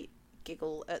have a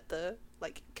giggle at the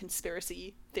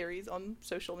conspiracy theories on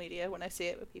social media when I see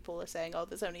it, where people are saying, "Oh,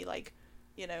 there's only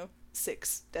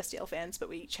 6 Destiel fans, but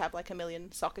we each have 1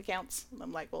 million sock accounts." And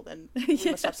I'm like, well, then we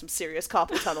must have some serious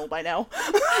carpal tunnel by now.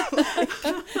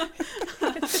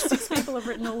 6 people have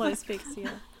written all those fics,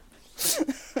 yeah.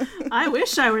 I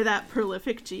wish I were that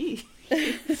prolific. Gee.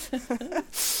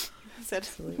 Said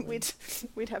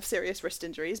we'd have serious wrist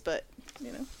injuries, but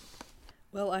you know.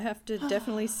 Well, I have to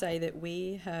definitely say that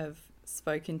we have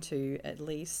spoken to at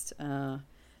least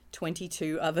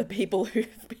 22 other people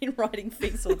who've been writing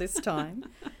fics all this time.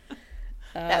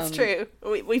 That's true.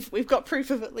 We've got proof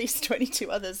of at least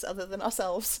 22 others other than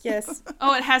ourselves. Yes.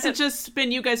 Oh, it hasn't just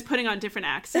been you guys putting on different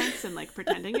accents and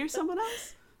pretending you're someone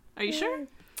else? Are you sure?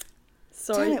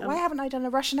 Sorry. Damn it, why haven't I done a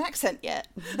Russian accent yet?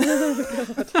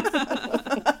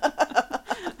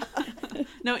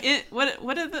 No,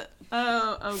 what are the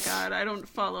oh god, I don't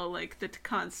follow the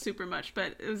cons super much,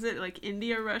 but was it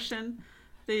India Russian?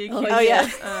 They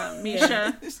accused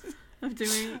Misha of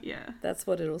doing, That's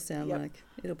what it'll sound like.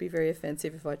 It'll be very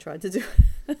offensive if I tried to do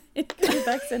it in a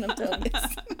accent, I'm telling you.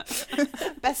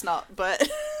 Best not, but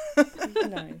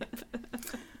no.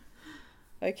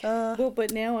 Okay. Well,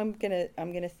 but now I'm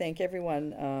gonna thank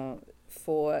everyone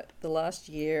for the last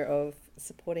year of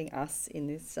supporting us in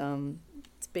this.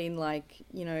 It's been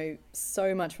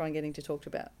so much fun getting to talk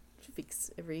about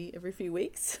fics every few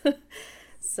weeks.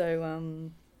 So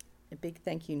a big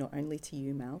thank you not only to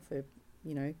you, Mal, for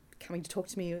coming to talk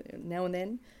to me now and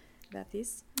then about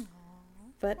this,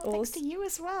 but also thanks to you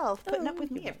as well, putting up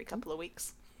with me every couple of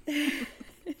weeks.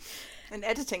 And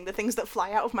editing the things that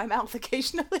fly out of my mouth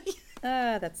occasionally.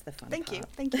 That's the fun Thank part.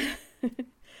 you.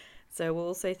 So we'll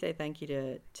also say thank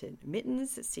you to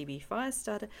Mittens, CB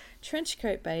Firestarter,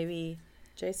 Trenchcoat Baby,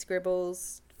 J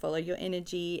Scribbles, Follow Your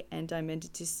Energy, and I Meant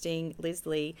It to Sting, Liz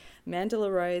Lee,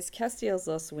 Mandela Rose, Castiel's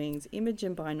Lost Wings,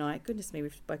 Imogen by Night. Goodness me,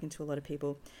 we've spoken to a lot of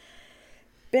people.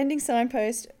 Bending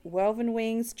Signpost, Welvin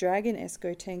Wings, Dragon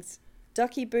Esco Tanks,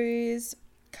 Ducky Booze,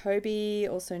 Kobe,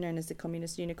 also known as the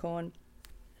Communist Unicorn,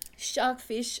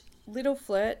 Sharkfish, Little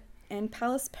Flirt, and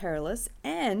Palace Perilous,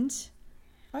 and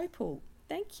Opal.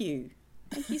 Thank you.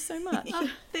 Thank you so much.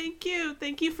 Thank you.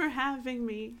 Thank you for having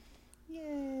me.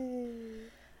 Yay.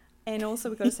 And also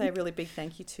we've got to say a really big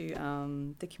thank you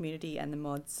to the community and the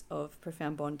mods of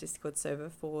Profound Bond Discord server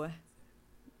for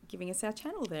giving us our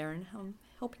channel there and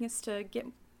helping us to get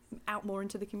out more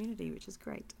into the community, which is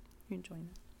great. You're enjoying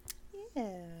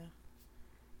it.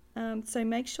 Yeah. So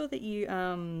make sure that you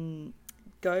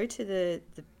go to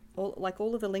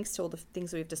all of the links to all the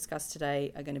things we've discussed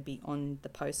today are going to be on the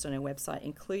post on our website,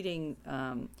 including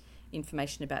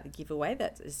information about the giveaway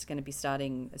that is going to be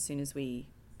starting as soon as we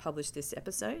publish this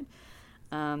episode.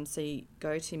 So you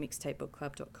go to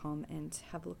mixtapebookclub.com and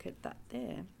have a look at that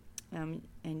there.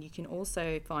 And you can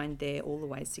also find there all the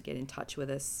ways to get in touch with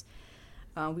us.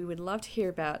 We would love to hear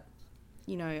about,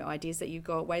 ideas that you've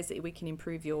got, ways that we can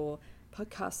improve your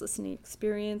podcast listening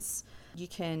experience. You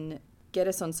can get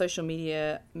us on social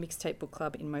media, Mixtape Book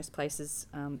Club in most places,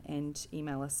 and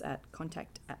email us at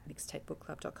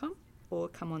contact@mixtapebookclub.com, or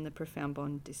come on the Profound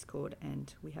Bond Discord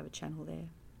and we have a channel there.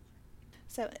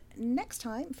 So next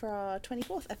time, for our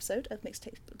 24th episode of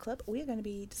Mixtape Book Club, we are going to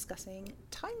be discussing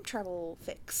time travel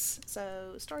fics.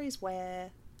 So stories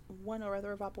where one or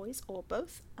other of our boys, or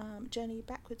both, journey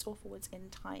backwards or forwards in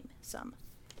time some.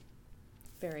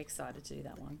 Very excited to do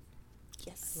that one.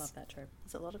 Yes. Love that trope.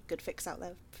 There's a lot of good fics out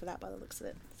there for that by the looks of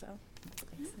it. So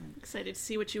Excellent. Excited to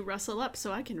see what you rustle up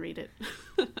so I can read it.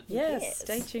 Yes,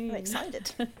 stay tuned. I'm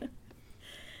excited.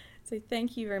 So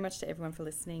thank you very much to everyone for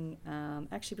listening.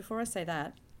 Actually, before I say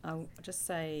that, I'll just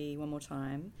say one more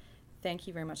time, thank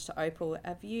you very much to Opal.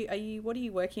 What are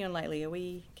you working on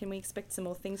lately? Can we expect some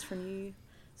more things from you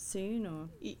soon, or?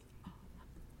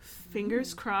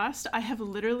 Fingers crossed. I have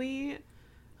literally,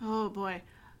 oh boy,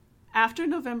 after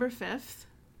November 5th,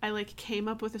 I came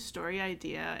up with a story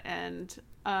idea, and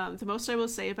the most I will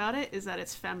say about it is that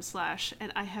it's fem/,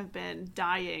 and I have been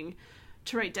dying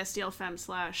to write Destiel fem/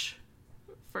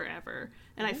 forever.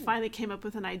 And I finally came up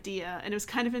with an idea, and it was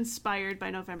kind of inspired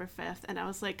by November 5th, and I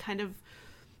was so it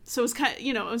was kind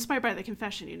of, inspired by the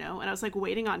confession, and I was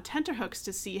waiting on tenterhooks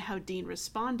to see how Dean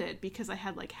responded, because I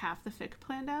had half the fic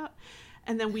planned out,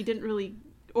 and then we didn't really,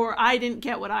 or I didn't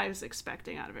get what I was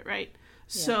expecting out of it, right? Yeah.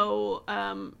 So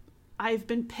I've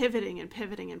been pivoting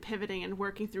and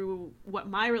working through what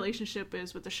my relationship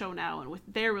is with the show now and with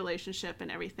their relationship and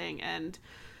everything, and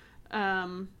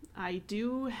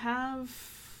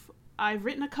I've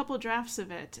written a couple drafts of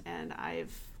it, and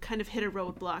I've kind of hit a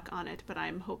roadblock on it, but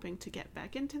I'm hoping to get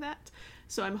back into that.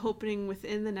 So I'm hoping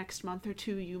within the next month or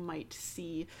two you might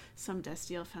see some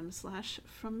Destiel fem/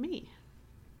 from me.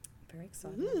 Very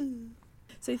exciting. Ooh.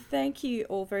 So thank you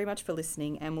all very much for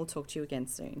listening, and we'll talk to you again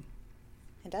soon.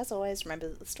 And as always, remember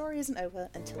that the story isn't over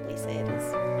until we say it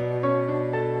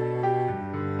is.